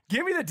 Like,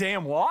 give me the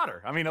damn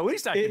water. I mean, at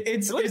least I can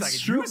use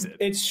it.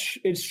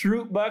 It's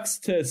Shroot bucks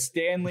to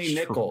Stanley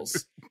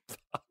Nichols.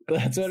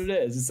 That's what it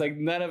is. It's like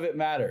none of it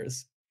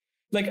matters.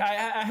 Like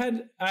I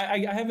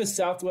have a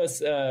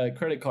Southwest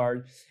credit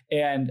card,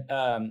 and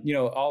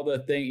all the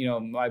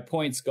thing, my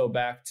points go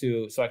back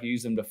to so I can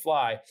use them to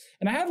fly.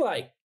 And I had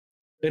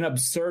an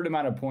absurd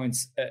amount of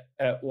points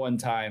at one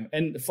time,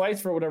 and flights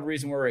for whatever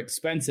reason were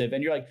expensive.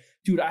 And you're like,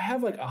 dude, I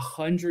have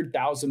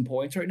 100,000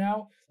 points right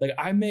now. Like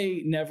I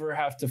may never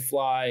have to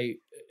fly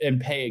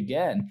and pay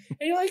again.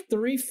 And you're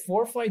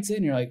 3-4 flights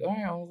in, you're like,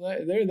 oh, well,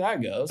 there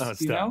that goes. Oh,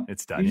 it's done.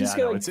 It's done. You just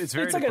get it's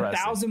very depressing.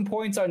 1,000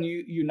 points on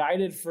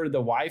United for the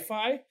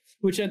Wi-Fi,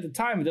 which at the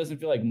time it doesn't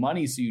feel like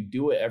money, so you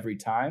do it every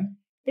time.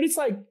 But it's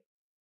I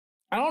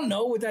don't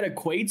know what that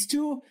equates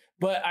to,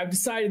 but I've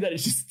decided that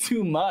it's just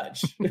too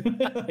much.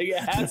 It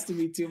has to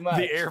be too much.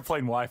 The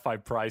airplane Wi-Fi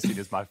pricing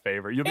is my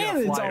favorite. You'll be on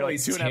a flight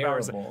 2.5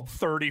 hours,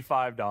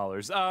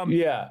 $35.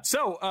 Yeah.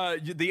 So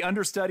the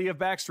understudy of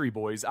Backstreet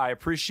Boys, I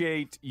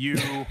appreciate you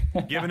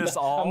giving us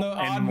all I'm the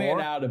odd man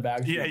out of Backstreet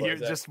Boys. Yeah, you're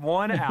just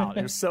one out.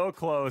 You're so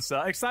close.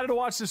 Excited to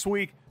watch this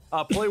week.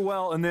 Play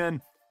well, and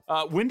then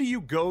when do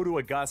you go to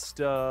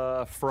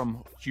Augusta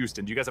from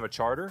Houston? Do you guys have a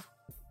charter?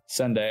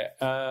 Sunday.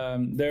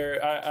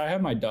 I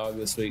have my dog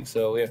this week,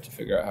 so we have to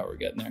figure out how we're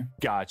getting there.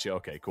 Gotcha.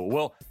 Okay, cool.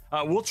 Well,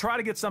 we'll try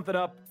to get something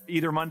up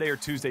either Monday or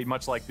Tuesday,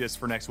 much like this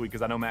for next week,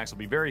 because I know Max will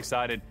be very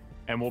excited,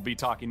 and we'll be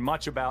talking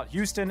much about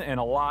Houston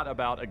and a lot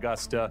about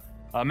Augusta.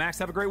 Max,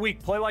 have a great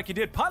week. Play like you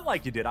did. Putt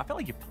like you did. I feel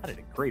like you putted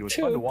it great. It was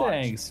fun to watch.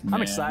 Thanks, man.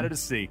 I'm excited to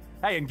see.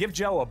 Hey, and give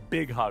Joe a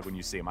big hug when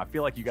you see him. I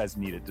feel like you guys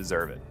need it,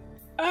 deserve it.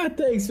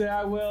 Thanks, man.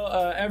 I will.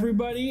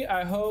 Everybody,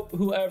 I hope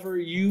whoever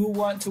you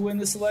want to win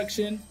this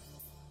election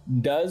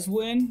does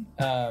win.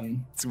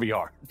 It's gonna be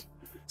hard.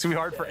 It's gonna be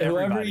hard for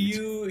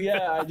everybody.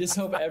 I just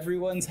hope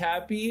everyone's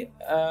happy.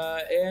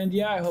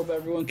 And I hope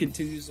everyone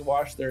continues to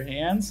wash their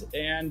hands,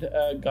 and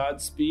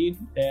Godspeed,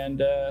 and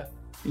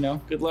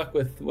good luck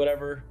with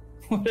whatever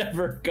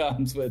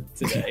comes with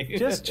today.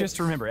 just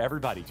remember,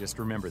 everybody, just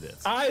remember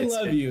this. I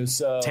love you.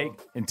 So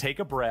take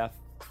a breath,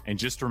 and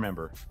just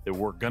remember that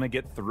we're gonna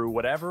get through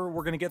whatever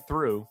we're gonna get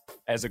through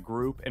as a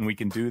group, and we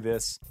can do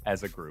this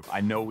as a group. I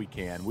know we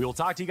can. We will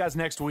talk to you guys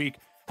next week.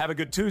 Have a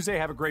good Tuesday.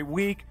 Have a great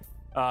week.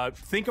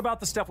 Think about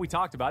the stuff we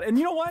talked about. And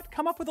you know what?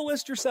 Come up with a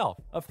list yourself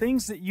of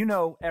things that you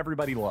know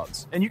everybody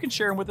loves. And you can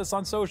share them with us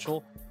on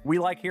social. We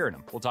like hearing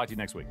them. We'll talk to you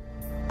next week.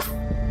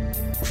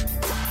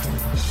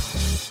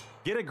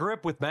 Get a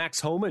Grip with Max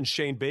Homa and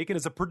Shane Bacon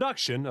is a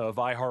production of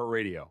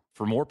iHeartRadio.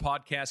 For more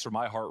podcasts from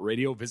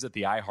iHeartRadio, visit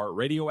the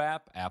iHeartRadio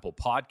app, Apple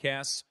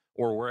Podcasts,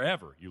 or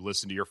wherever you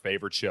listen to your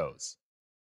favorite shows.